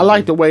 I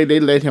like the way they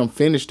let him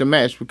finish the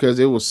match because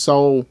it was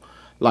so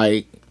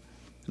like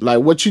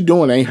what you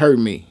doing ain't hurt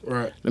me.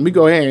 Right. Let me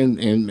go ahead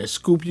and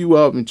scoop you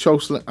up and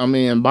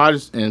body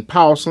and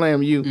power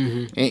slam you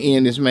and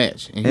end this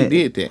match, and he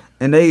did that.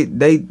 And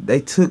they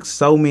took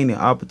so many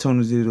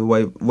opportunities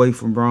away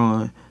from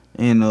Braun,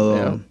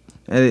 and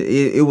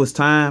it was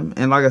time.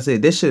 And like I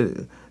said, this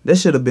should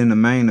have been the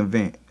main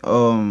event.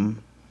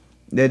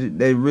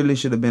 They really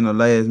should have been the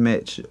last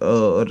match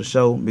of the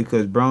show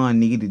because Braun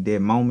needed that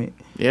moment.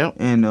 Yeah.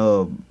 And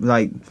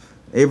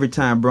every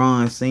time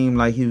Braun seemed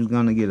like he was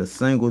gonna get a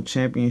single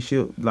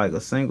championship, like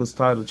a singles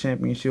title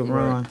championship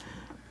run,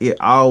 it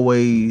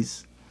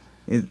always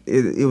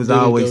it was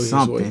always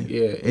something.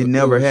 Yeah. It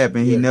never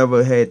happened. Yeah. He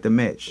never had the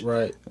match.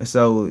 Right.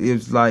 So it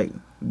was like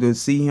to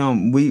see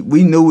him. We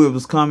knew it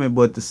was coming,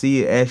 but to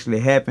see it actually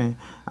happen,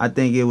 I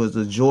think it was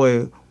a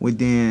joy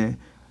within.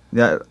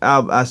 That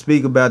I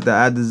speak about the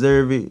I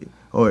deserve it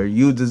or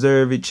you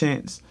deserve it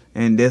chance,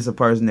 and that's a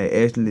person that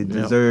actually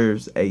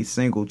deserves a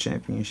single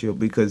championship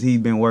because he's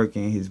been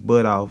working his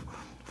butt off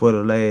for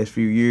the last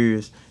few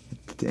years,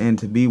 and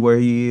to be where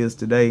he is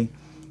today,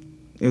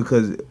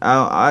 because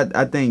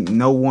I think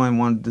no one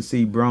wanted to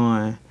see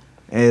Braun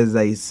as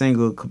a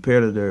single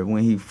competitor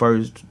when he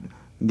first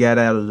got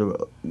out of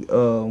the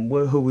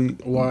who we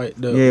Why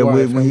the yeah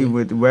Wyatt when he family.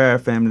 with the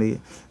Wyatt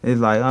family. It's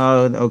like,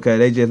 oh, okay,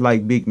 they just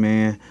like big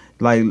man,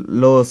 like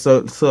Lord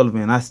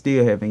Sullivan. I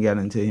still haven't got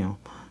into him,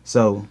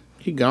 so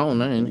He gone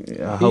now, ain't he?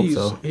 I hope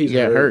so. He He's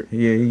got hurt.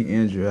 Yeah, he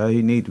injured.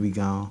 He need to be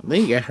gone.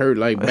 Then he got hurt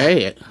like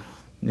bad.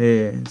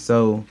 Yeah,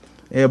 so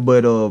yeah,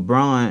 but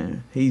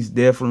Braun, he's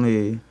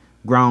definitely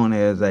grown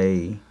as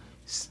a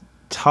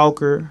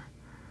talker,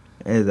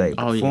 as a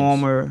Oh, yes.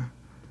 performer.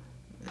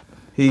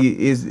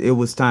 He is. It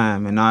was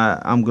time, and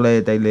I'm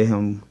glad they let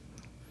him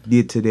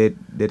get to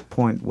that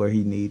point where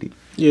he needed.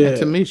 Yeah, And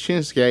to me,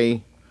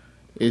 Shinsuke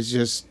is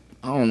just,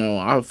 I don't know.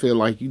 I feel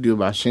like you do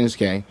about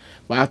Shinsuke,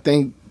 but I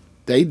think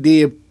they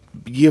did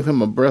give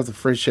him a breath of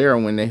fresh air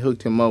when they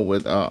hooked him up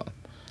with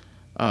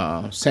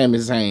Sami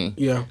Zayn.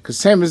 yeah, Because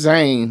Sami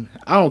Zayn,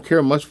 I don't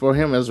care much for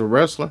him as a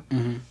wrestler,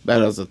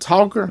 but as a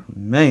talker,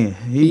 Man,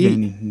 he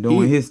been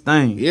doing his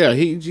thing. yeah,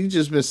 he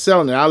just been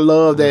selling it. I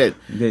love that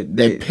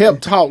That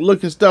pep talk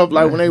looking stuff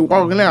like when they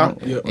walking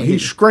out Yeah. and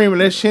he's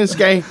screaming at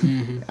Shinsuke.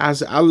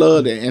 I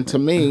love that. And to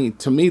me,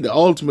 the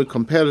ultimate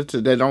competitor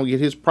that don't get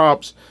his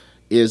props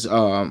is the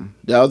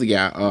other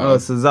guy,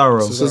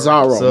 Cesaro.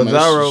 Cesaro. Man.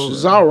 Cesaro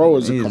Cesaro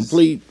is a is-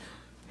 complete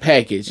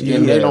package, Yeah,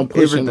 and they don't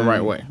push him the right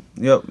everything. way.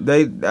 Yep,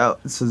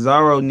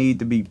 Cesaro need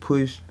to be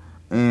pushed,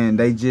 and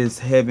they just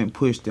haven't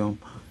pushed him.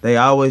 They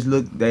always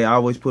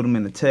put him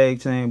in the tag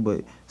team,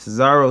 but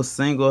Cesaro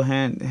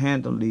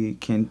handedly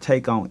can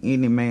take on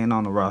any man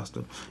on the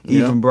roster,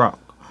 even Yeah. Brock.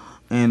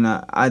 And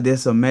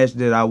that's a match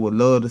that I would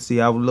love to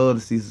see. I would love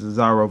to see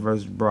Cesaro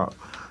versus Brock.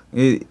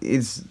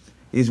 It's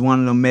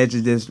one of the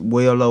matches that's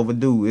well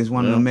overdue. It's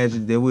one of the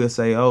matches that we'll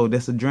say, oh,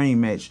 that's a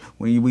dream match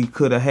when we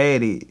could have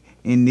had it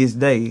in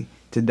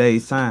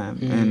today's time.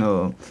 And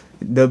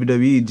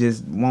WWE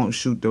just won't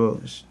shoot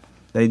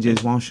they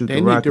just won't shoot They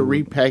the need rocket. to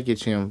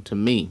repackage him to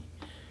me,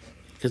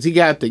 because he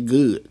got the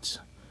goods.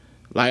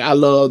 Like I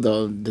love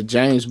the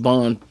James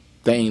Bond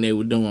thing they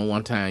were doing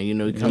one time. You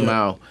know, he come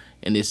out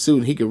in his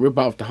suit, he could rip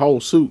off the whole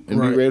suit and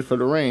Right. be ready for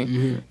the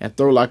ring, and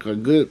throw like a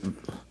good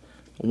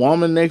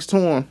woman next to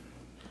him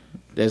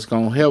that's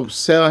gonna help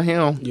sell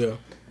him. yeah.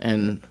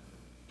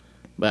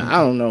 But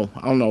I don't know.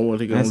 I don't know what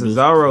they're gonna And do.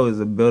 Cesaro is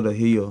a better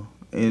heel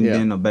Yeah.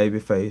 than a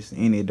babyface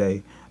any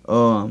day.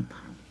 When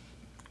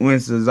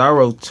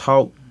Cesaro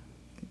talk,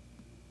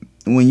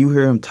 when you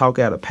hear him talk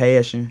out of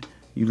passion,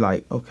 you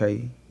like,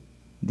 okay,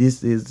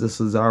 this is the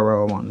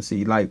Cesaro I want to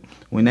see. Like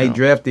when they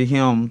drafted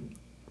him,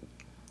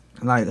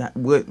 like in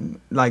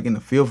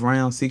the 5th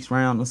round, 6th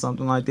round, or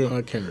something like that.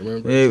 I can't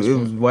remember. It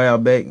was a while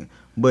back,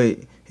 but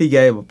he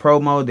gave a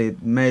promo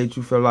that made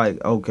you feel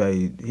like,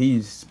 okay,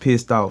 he's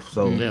pissed off.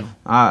 So Yeah.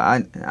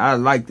 I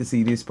like to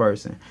see this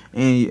person,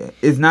 and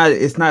it's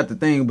not the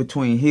thing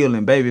between heel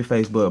and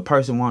babyface, but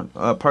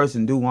a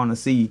person do want to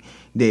see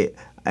that.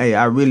 Hey,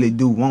 I really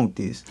do want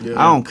this. Yeah.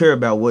 I don't care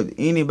about what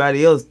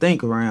anybody else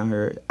think around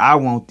here. I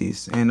want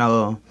this, and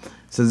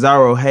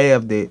Cesaro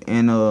have that,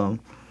 and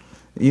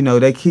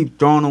they keep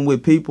throwing him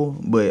with people,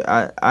 but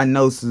I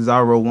know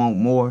Cesaro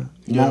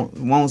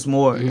wants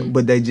more,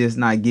 but they just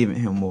not giving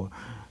him more.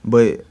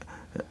 But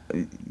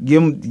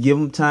give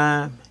him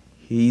time.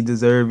 He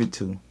deserve it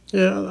too.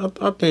 Yeah,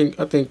 I think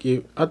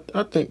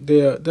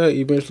they'll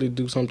eventually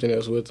do something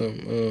else with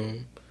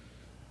him.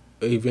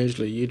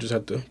 Eventually, you just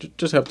have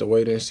to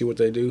wait and see what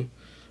they do.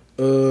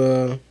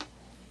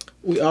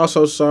 We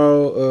also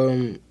saw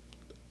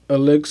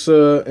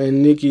Alexa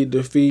and Nikki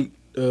defeat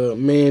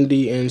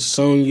Mandy and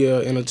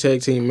Sonya in a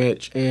tag team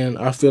match, and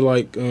I feel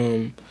like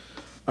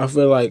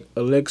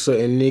Alexa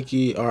and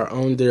Nikki are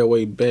on their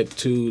way back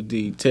to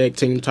the tag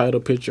team title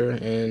picture,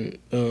 and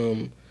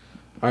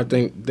I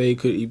think they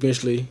could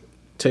eventually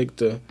take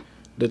the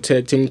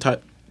tag team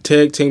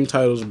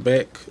titles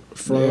back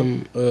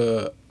from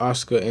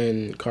Asuka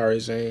and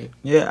Kairi Sane.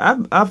 Yeah,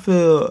 I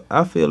feel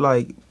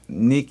like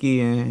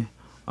Nikki and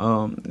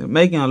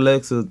making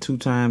Alexa a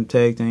 2-time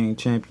tag team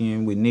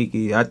champion with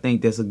Nikki, I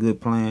think that's a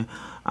good plan.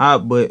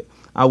 But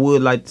I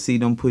would like to see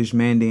them push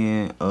Mandy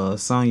and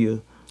Sonya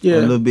a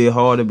little bit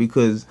harder,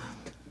 because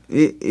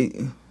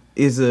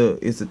it's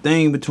a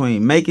thing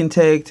between making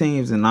tag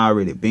teams and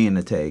already being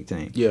a tag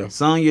team. Yeah.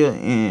 Sonya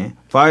and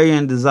Fire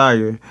and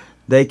Desire,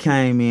 they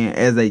came in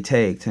as a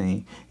tag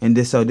team, and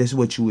this is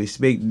what you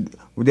expect.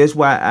 That's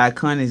why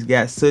Iconics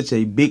got such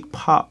a big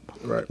pop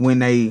Right.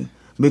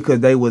 because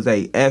they was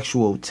a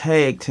actual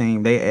tag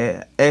team.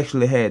 They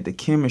actually had the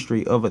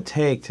chemistry of a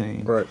tag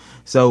team. Right.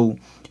 So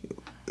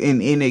in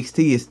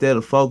NXT, instead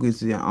of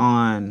focusing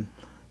on,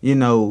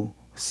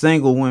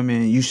 single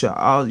women, you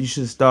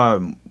should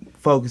start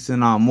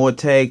focusing on more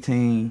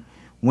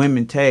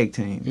women tag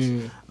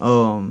teams.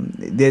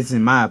 That's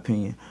in my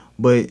opinion.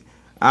 But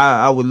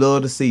I would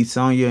love to see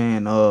Sonya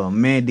and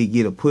Mandy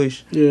get a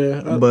push.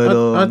 Yeah,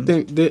 I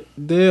think that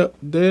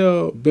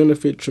they'll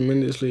benefit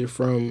tremendously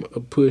from a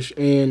push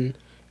and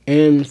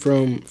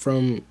from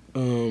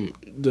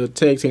the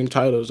tag team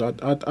titles.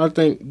 I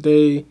think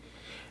they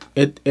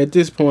at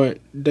this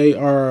point they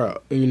are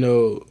in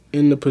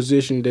the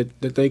position that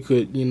they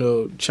could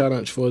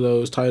challenge for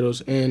those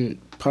titles and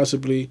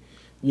possibly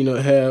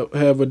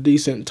have a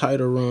decent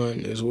title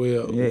run as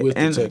well Yeah, with the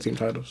and tag team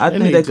titles. I They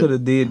think need they to- could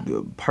have did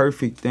the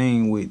perfect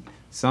thing with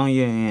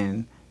Sonya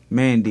and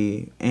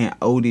Mandy and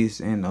Otis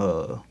and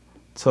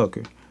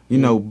Tucker. You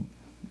know,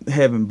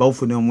 having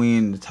both of them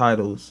win the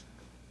titles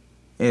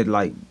at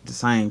like the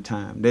same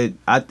time. That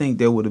I think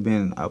that would have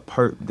been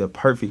the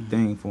perfect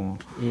thing for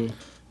them.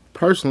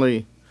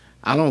 Personally,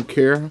 I don't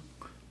care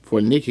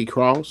for Nikki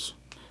Cross.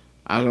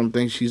 I don't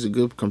think she's a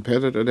good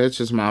competitor. That's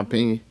just my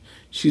opinion.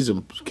 She's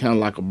a kind of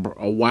like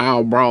a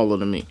wild brawler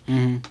to me.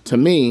 To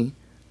me,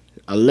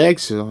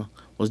 Alexa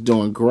was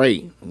doing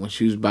great when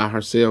she was by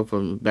herself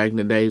from back in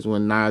the days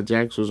when Nia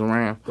Jax was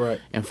around. Right.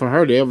 And for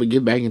her to ever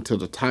get back into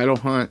the title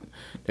hunt,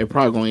 they're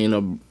probably going to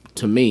end up,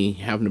 to me,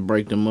 having to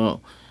break them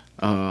up.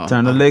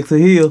 Turn Alexa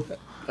heel.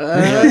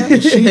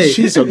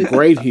 She's a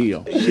great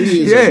heel.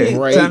 She is a Yeah,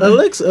 great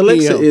Alexa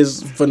heel.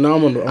 is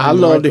phenomenal. I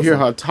love to hear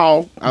her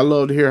talk. I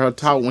love to hear her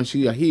talk when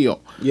she a heel.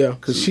 Yeah,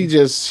 Cause she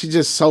just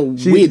so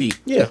witty,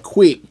 yeah.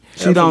 quick.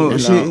 She don't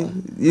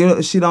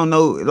And, she don't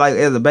know, like,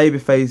 as a baby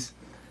face,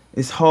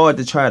 it's hard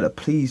to try to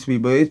please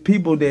people. It's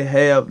people that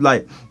have,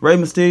 like, Rey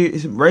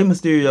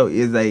Mysterio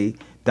is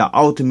the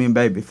ultimate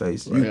baby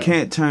face. You Yeah.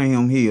 can't turn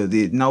him heel.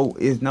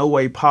 It's no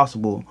way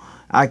possible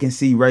I can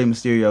see Rey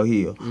Mysterio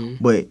heel.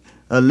 But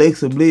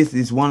Alexa Bliss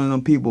is one of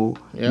them people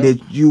Yeah.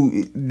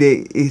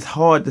 that it's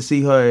hard to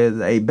see her as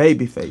a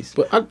baby face.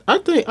 But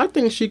I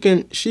think she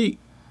can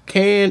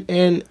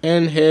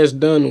and has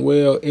done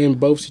well in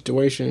both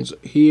situations,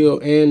 heel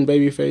and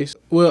babyface.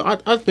 Well,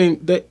 I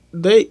think that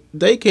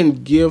they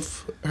can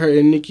give her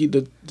and Nikki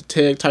the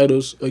tag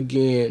titles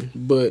again,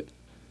 but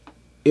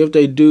if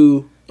they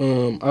do,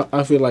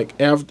 I feel like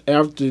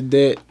after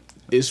that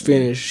is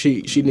finished,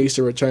 she needs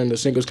to return to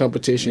singles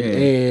competition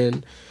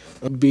and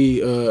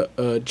be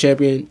a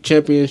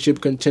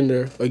championship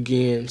contender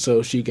again,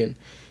 so she can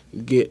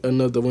get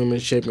another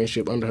women's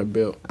championship under her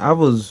belt. I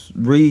was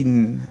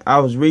reading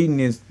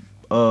this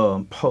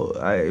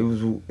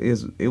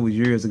it was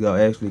years ago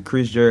actually.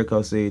 Chris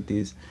Jericho said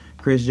this.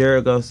 Chris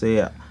Jericho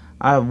said,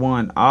 "I've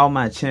won all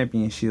my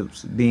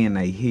championships being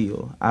a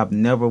heel. I've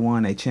never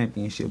won a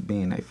championship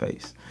being a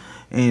face."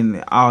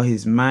 And all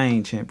his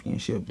main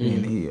championship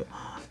being a heel.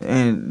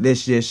 And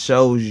this just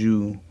shows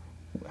you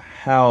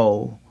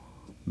how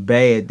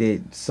bad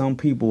that some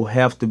people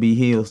have to be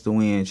heels to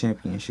win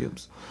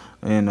championships.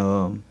 And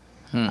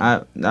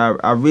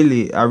I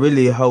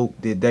really hope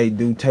that they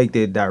do take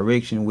that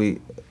direction with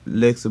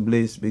Alexa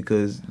Bliss,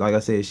 because, like I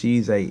said,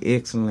 she's a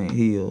excellent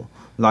heel.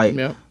 Like,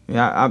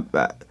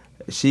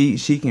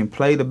 she can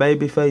play the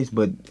baby face,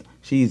 but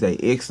she's a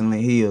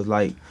excellent heel.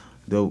 Like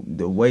the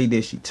way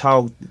that she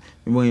talks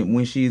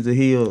when she's a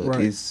heel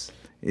is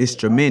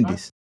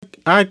tremendous.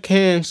 I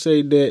can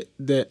say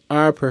that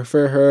I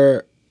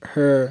prefer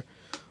her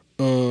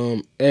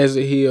as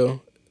a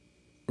heel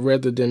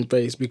rather than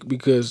face,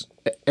 because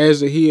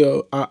as a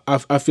heel,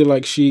 I feel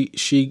like she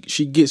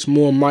gets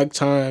more mic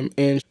time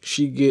and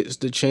she gets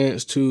the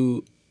chance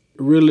to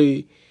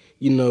really,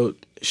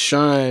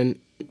 shine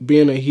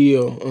being a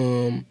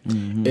heel,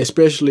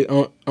 especially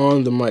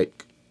on the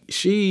mic.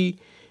 She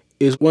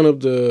is one of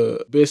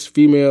the best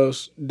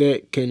females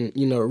that can,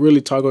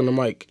 really talk on the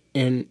mic,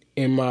 in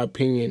my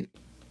opinion.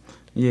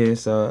 Yeah,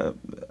 so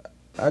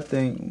I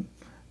think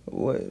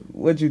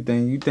what you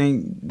think? You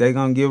think they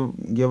gonna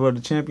give her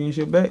the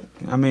championship back?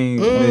 I mean,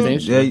 you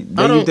think they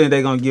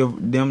gonna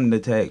give them the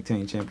tag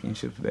team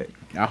championships back?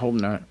 I hope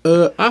not.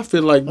 I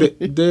feel like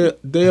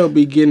they'll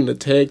be getting the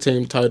tag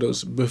team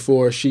titles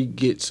before she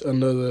gets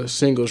another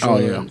singles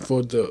run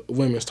for the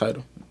women's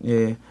title.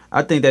 Yeah,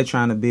 I think they're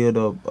trying to build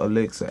up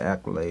Alexa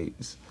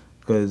accolades,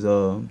 because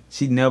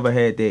she never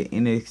had that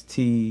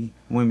NXT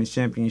Women's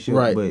Championship.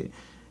 Right. But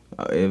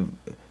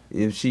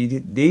if she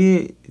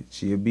did,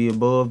 she'll be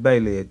above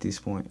Bayley at this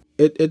point.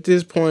 At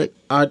this point,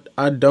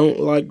 I don't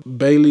like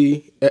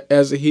Bayley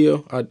as a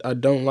heel. I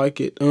don't like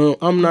it.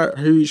 I'm not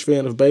a huge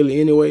fan of Bayley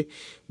anyway,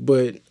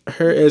 but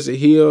her as a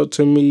heel,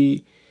 to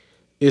me,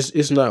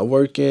 it's not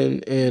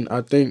working, and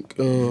I think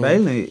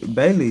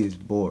Bayley is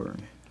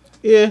boring.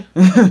 Yeah.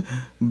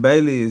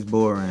 Bayley is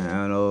boring,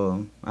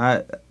 and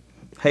I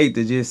hate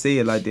to just say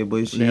it like that,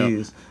 but she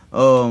is.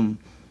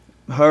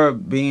 Her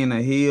being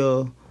a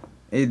heel,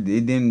 it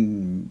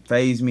didn't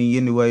phase me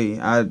anyway.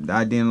 I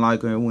didn't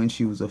like her when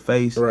she was a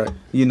face. Right.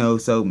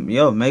 So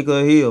make her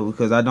a heel,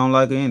 because I don't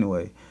like her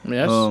anyway.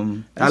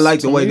 I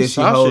like the way that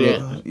she hold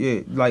her. Yeah,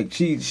 like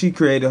she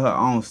created her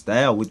own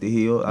style with the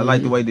heel. I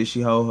like the way that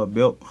she hold her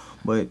belt,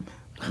 but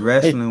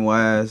wrestling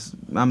wise,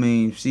 I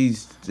mean,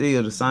 she's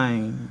still the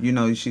same.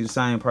 She's the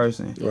same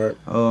person. Right.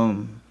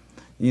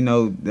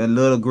 The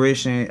little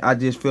aggression, I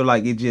just feel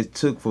like it just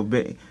took for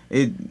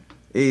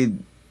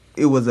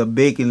it was a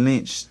Becky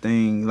Lynch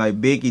thing. Like,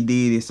 Becky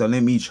did it, so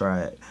let me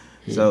try it.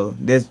 Yeah. So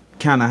that's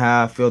kind of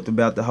how I felt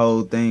about the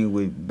whole thing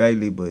with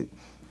Bayley. But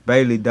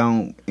Bayley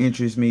don't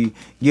interest me.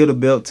 Give the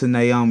belt to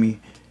Naomi.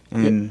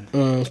 And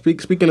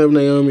speaking of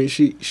Naomi,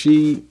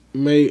 she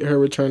made her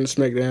return to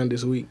SmackDown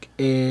this week,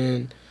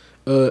 and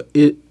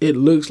it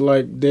looks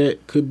like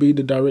that could be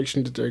the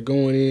direction that they're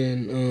going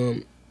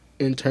in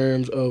in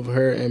terms of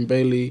her and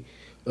Bailey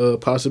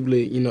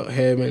possibly,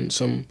 having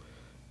some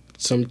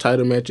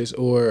title matches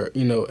or,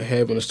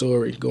 having a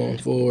story going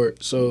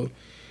forward. So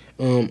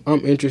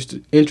I'm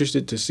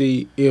interested to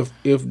see if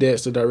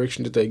that's the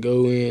direction that they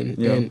go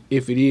in, and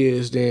if it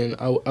is, then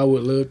I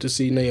would love to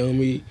see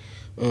Naomi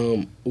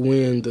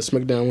win the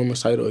SmackDown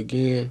Women's title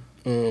again,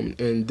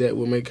 and that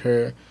will make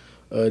her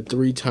a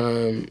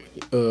 3-time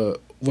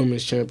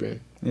women's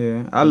champion.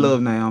 Yeah, I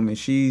love Naomi.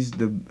 She's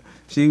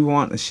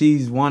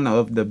one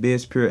of the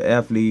best pure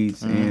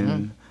athletes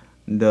in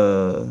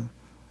the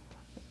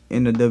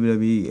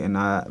WWE, and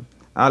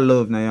I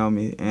love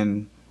Naomi,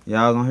 and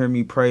y'all gonna hear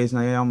me praise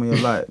Naomi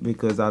a lot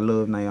because I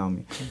love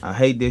Naomi. I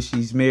hate that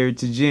she's married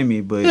to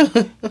Jimmy,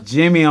 but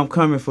Jimmy, I'm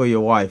coming for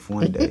your wife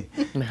one day.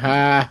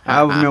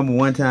 I remember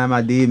one time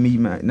I did meet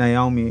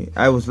Naomi.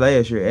 I was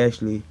last year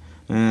actually,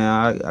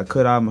 and I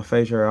cut all my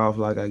facial hair off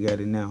like I got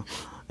it now.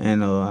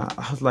 And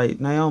I was like,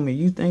 Naomi,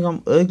 you think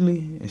I'm ugly?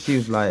 And she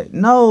was like,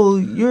 no,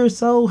 you're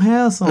so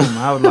handsome.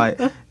 I was like,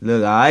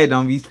 look, I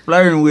don't be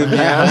flirting with me.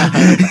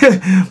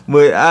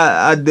 But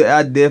I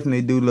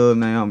definitely do love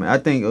Naomi. I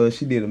think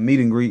she did a meet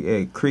and greet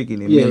at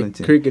Cricket in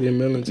Millington. Cricket in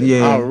Millington.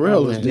 Yeah. Oh,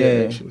 really?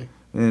 Yeah, actually.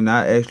 And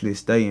I actually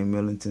stay in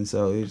Millington,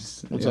 so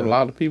it's... There's a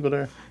lot of people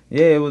there.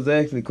 Yeah, it was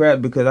actually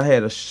crap because I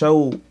had a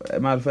show.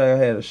 Matter of fact,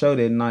 I had a show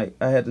that night.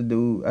 I had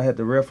to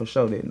ref a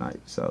show that night.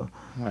 So,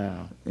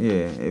 wow.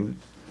 Yeah,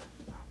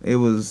 it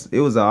was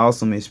an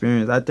awesome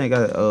experience. I think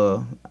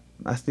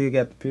I still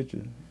got the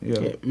picture.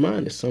 Yeah,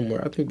 mine is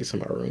somewhere. I think it's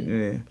in my room.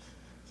 Yeah.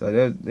 So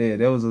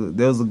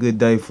that was a good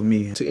day for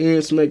me. To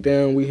end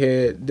SmackDown, we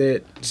had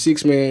that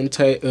 6-man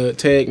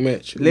tag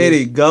match. Let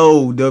it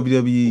go,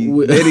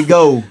 WWE. Let it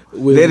go.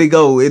 Let it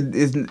go.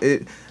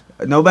 It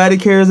nobody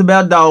cares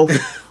about Dolph.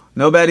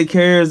 Nobody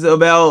cares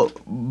about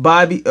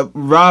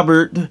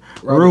Robert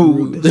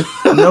Roode.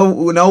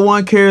 No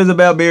one cares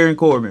about Baron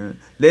Corbin.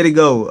 Let it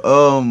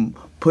go.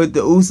 Put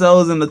the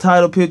Usos in the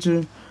title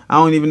picture. I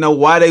don't even know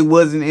why they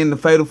wasn't in the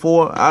Fatal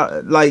 4.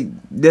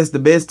 That's the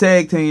best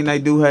tag team they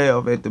do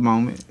have at the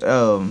moment.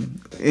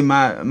 In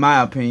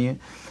my opinion,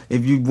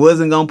 if you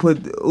wasn't gonna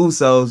put the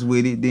Usos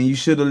with it, then you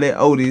should have let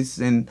Otis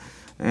and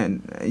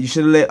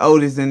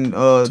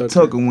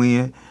Tucker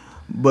win.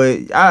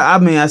 But I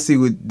mean, I see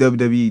what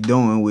WWE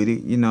doing with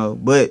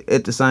it, But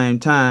at the same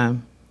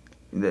time,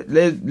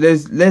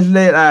 let's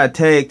let our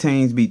tag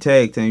teams be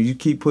tag teams. You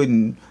keep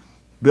putting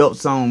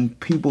belts on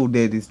people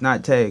that is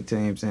not tag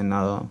teams, and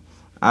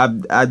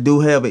I do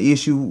have an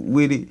issue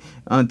with it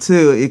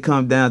until it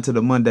comes down to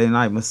the Monday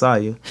Night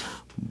Messiah.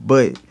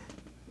 But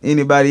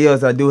anybody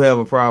else, I do have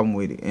a problem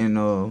with it,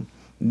 and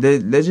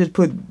let's just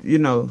put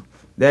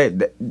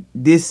that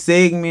this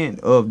segment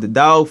of the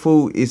dog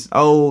food is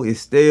old,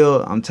 it's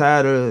stale. I'm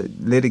tired of it.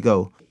 Let it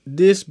go.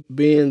 This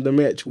being the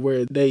match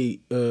where they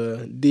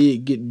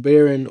did get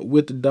Baron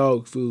with the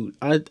dog food,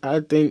 I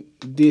think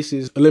this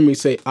is,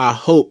 I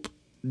hope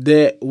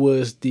that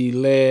was the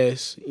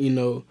last,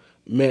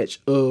 match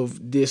of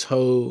this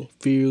whole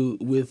feud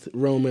with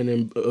Roman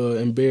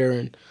and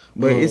Baron.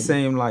 But it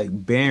seemed like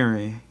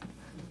Baron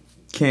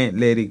can't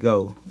let it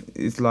go.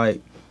 It's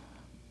like,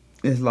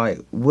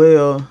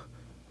 well,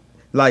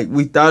 like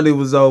we thought it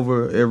was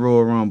over at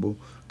Royal Rumble,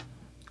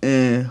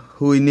 and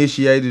who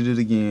initiated it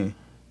again?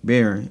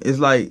 Baron. It's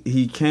like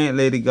he can't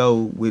let it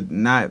go with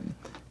not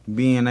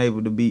being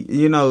able to be.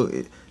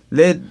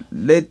 Let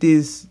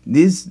this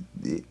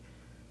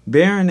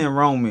Baron and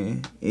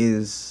Roman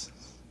is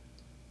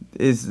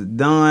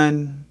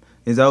done.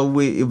 It's over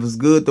with. It was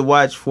good to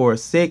watch for a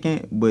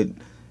second, but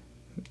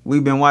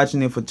we've been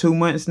watching it for 2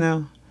 months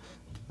now.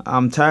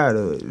 I'm tired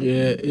of it.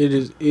 Yeah, it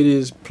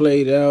is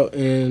played out,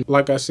 and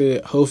like I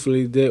said,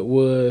 hopefully that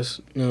was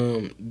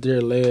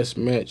their last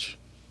match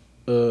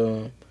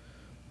for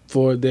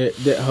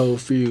that whole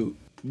feud.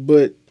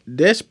 But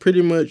that's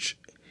pretty much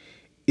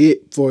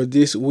it for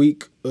this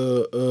week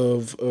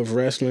of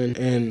wrestling,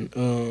 and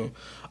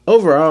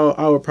overall,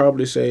 I would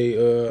probably say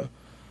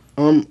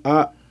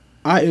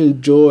I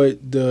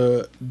enjoyed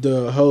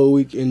the whole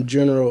week in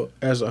general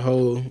as a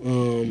whole.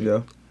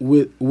 Yeah.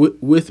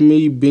 With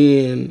me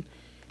being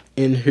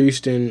in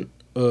Houston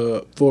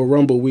for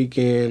Rumble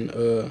weekend,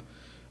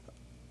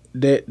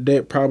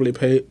 that probably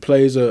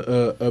plays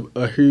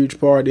a huge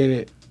part in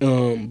it.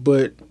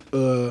 But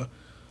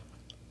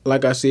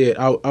like I said,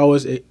 I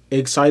was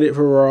excited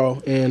for Raw,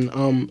 and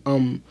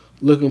I'm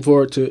looking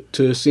forward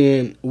to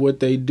seeing what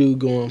they do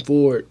going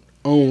forward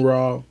on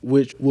Raw,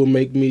 which will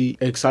make me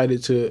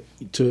excited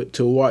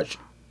to watch.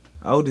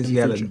 Otis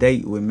got a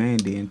date with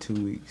Mandy in 2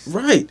 weeks.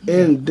 Right,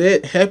 and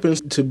that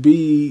happens to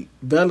be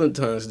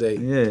Valentine's Day.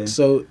 Yeah.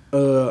 So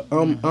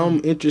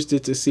I'm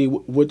interested to see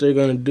what they're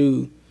gonna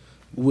do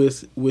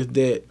with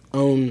that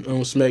on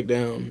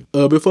SmackDown.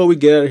 Before we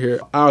get out of here,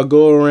 I'll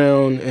go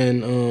around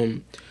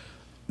and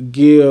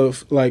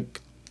give like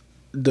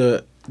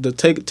the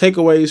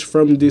takeaways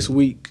from this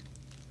week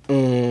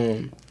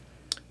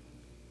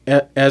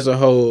as a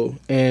whole,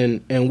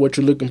 and what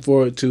you're looking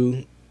forward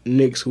to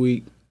next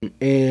week,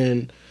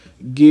 and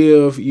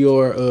give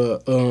your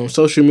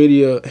social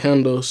media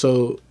handle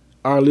so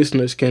our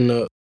listeners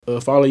can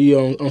follow you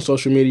on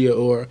social media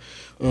or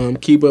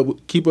keep up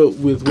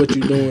with what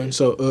you're doing.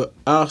 So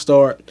I'll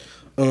start.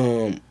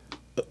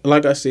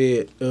 Like I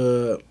said,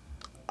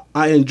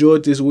 I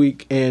enjoyed this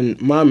week,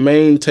 and my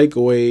main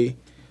takeaway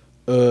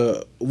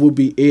would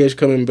be Edge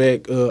coming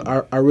back.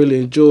 I really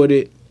enjoyed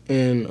it,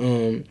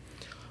 and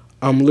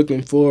I'm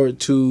looking forward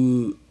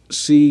to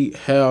see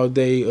how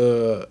they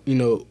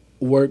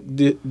work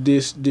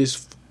this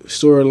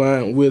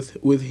storyline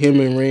with him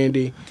and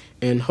Randy,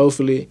 and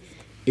hopefully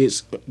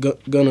it's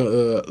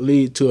gonna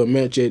lead to a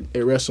match at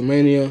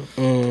WrestleMania.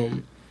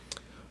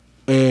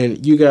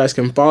 And you guys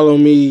can follow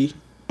me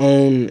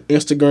on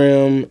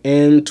Instagram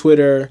and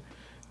Twitter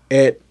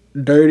at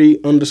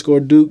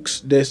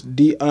dirty_dukes. That's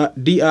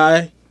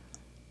DI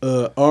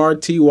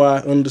RTY_DUKES.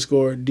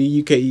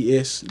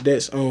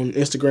 That's on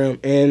Instagram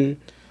and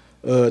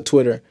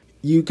Twitter.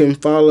 You can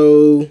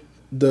follow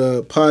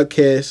the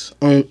podcast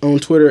on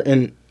Twitter,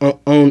 and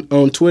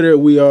on Twitter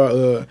we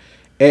are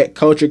at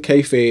Culture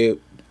Kayfabe,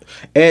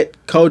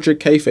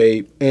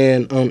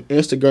 and on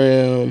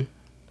Instagram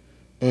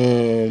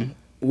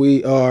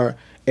we are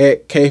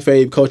at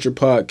Kayfabe Culture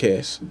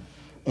Podcast.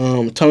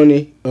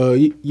 Tony,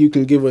 you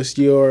can give us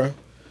your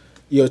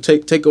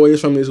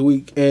takeaways from this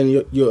week and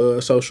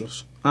your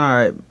socials. All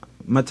right,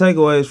 my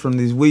takeaways from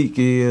this week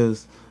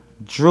is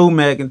Drew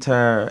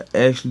McIntyre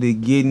actually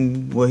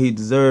getting what he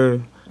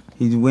deserved.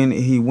 He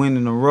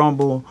winning the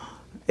Rumble.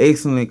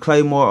 Excellent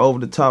Claymore over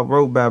the top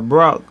rope by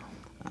Brock.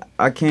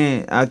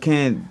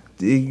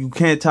 You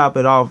can't top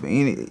it off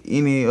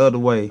any other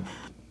way.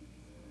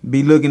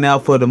 Be looking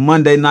out for the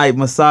Monday Night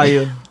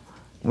Messiah.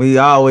 We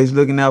always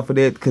looking out for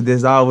that because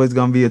there's always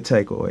gonna be a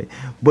takeaway.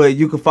 But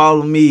you can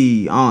follow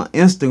me on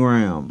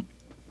Instagram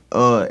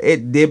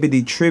at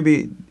Deputy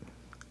Tribute.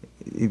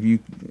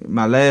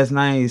 My last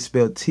name is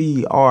spelled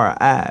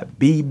TRIBBITT,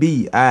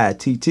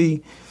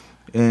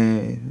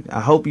 and I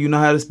hope you know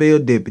how to spell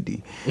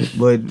deputy.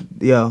 But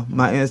yeah,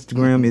 my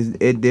Instagram is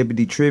at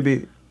Deputy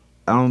Tribute.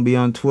 I don't be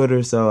on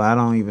Twitter, so I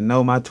don't even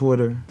know my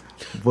Twitter.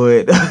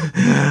 But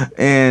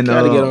and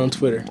gotta get on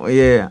Twitter.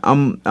 Yeah,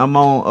 I'm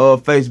on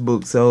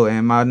Facebook. So,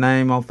 and my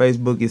name on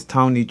Facebook is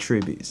Tony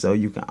Tribute. So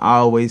you can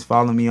always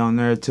follow me on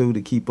there too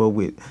to keep up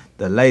with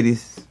the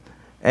latest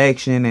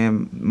action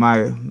and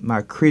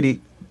my critic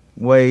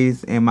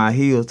ways and my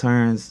heel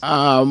turns.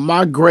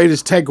 My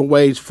greatest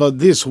takeaways for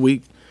this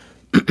week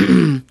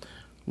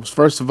was,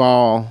 first of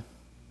all,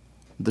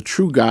 the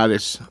true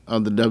goddess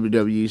of the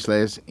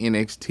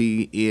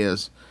WWE/NXT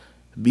is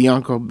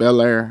Bianca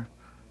Belair.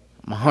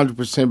 I'm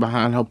 100%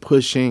 behind her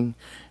pushing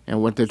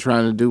and what they're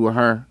trying to do with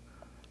her.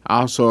 I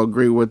also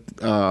agree with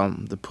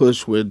the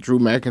push with Drew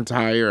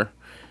McIntyre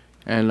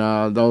and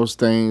those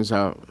things.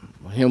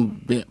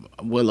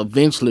 Will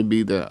eventually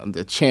be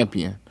the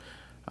champion.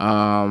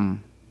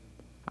 I'm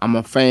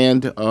a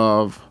fan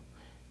of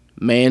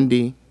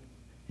Mandy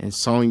and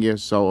Sonya,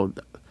 so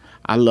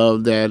I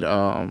love that.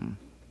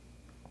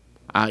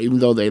 Even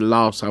though they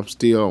lost, I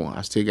still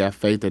got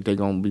faith that they're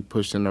gonna be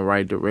pushed in the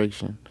right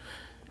direction.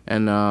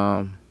 And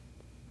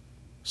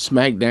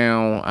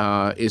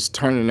SmackDown is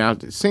turning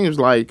out. It seems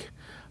like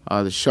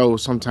the show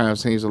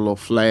sometimes seems a little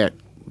flat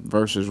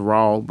versus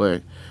Raw,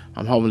 but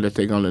I'm hoping that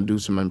they're gonna do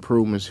some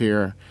improvements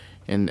here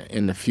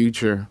in the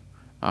future.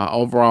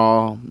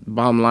 Overall,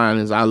 bottom line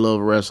is I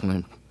love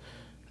wrestling.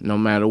 No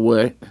matter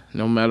what,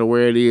 no matter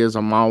where it is,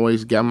 I'm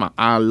always got my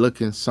eye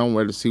looking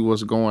somewhere to see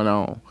what's going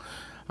on.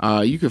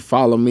 You can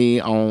follow me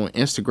on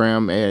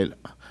Instagram at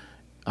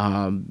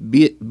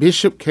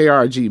Bishop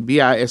KRG,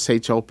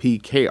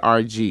 BISHOP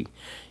KRG.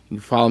 You can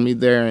follow me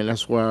there, and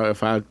that's where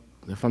if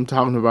I'm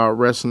talking about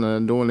wrestling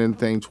and doing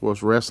anything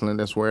towards wrestling,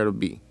 that's where it'll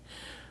be.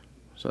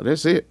 So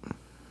that's it.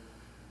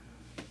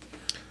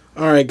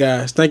 All right,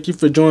 guys. Thank you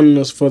for joining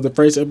us for the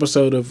first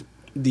episode of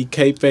the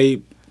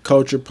Kayfabe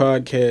Culture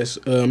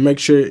Podcast. Make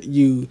sure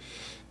you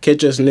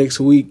catch us next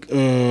week.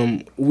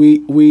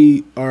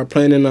 We are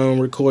planning on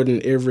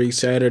recording every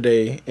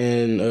Saturday,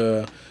 and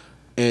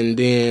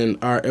then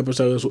our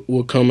episodes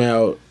will come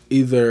out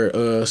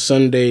either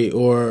Sunday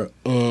or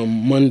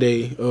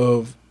Monday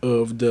of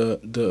the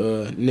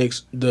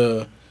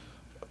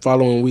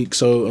following week.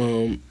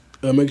 So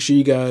make sure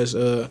you guys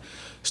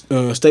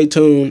stay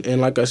tuned, and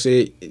like I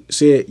said,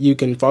 you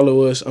can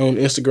follow us on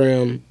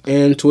Instagram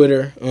and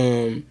Twitter.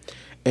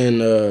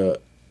 And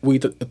we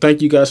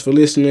thank you guys for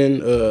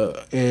listening.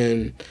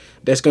 And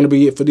that's gonna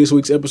be it for this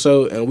week's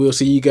episode. And we'll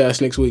see you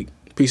guys next week.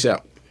 Peace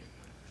out.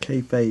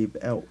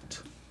 Kayfabe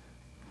out.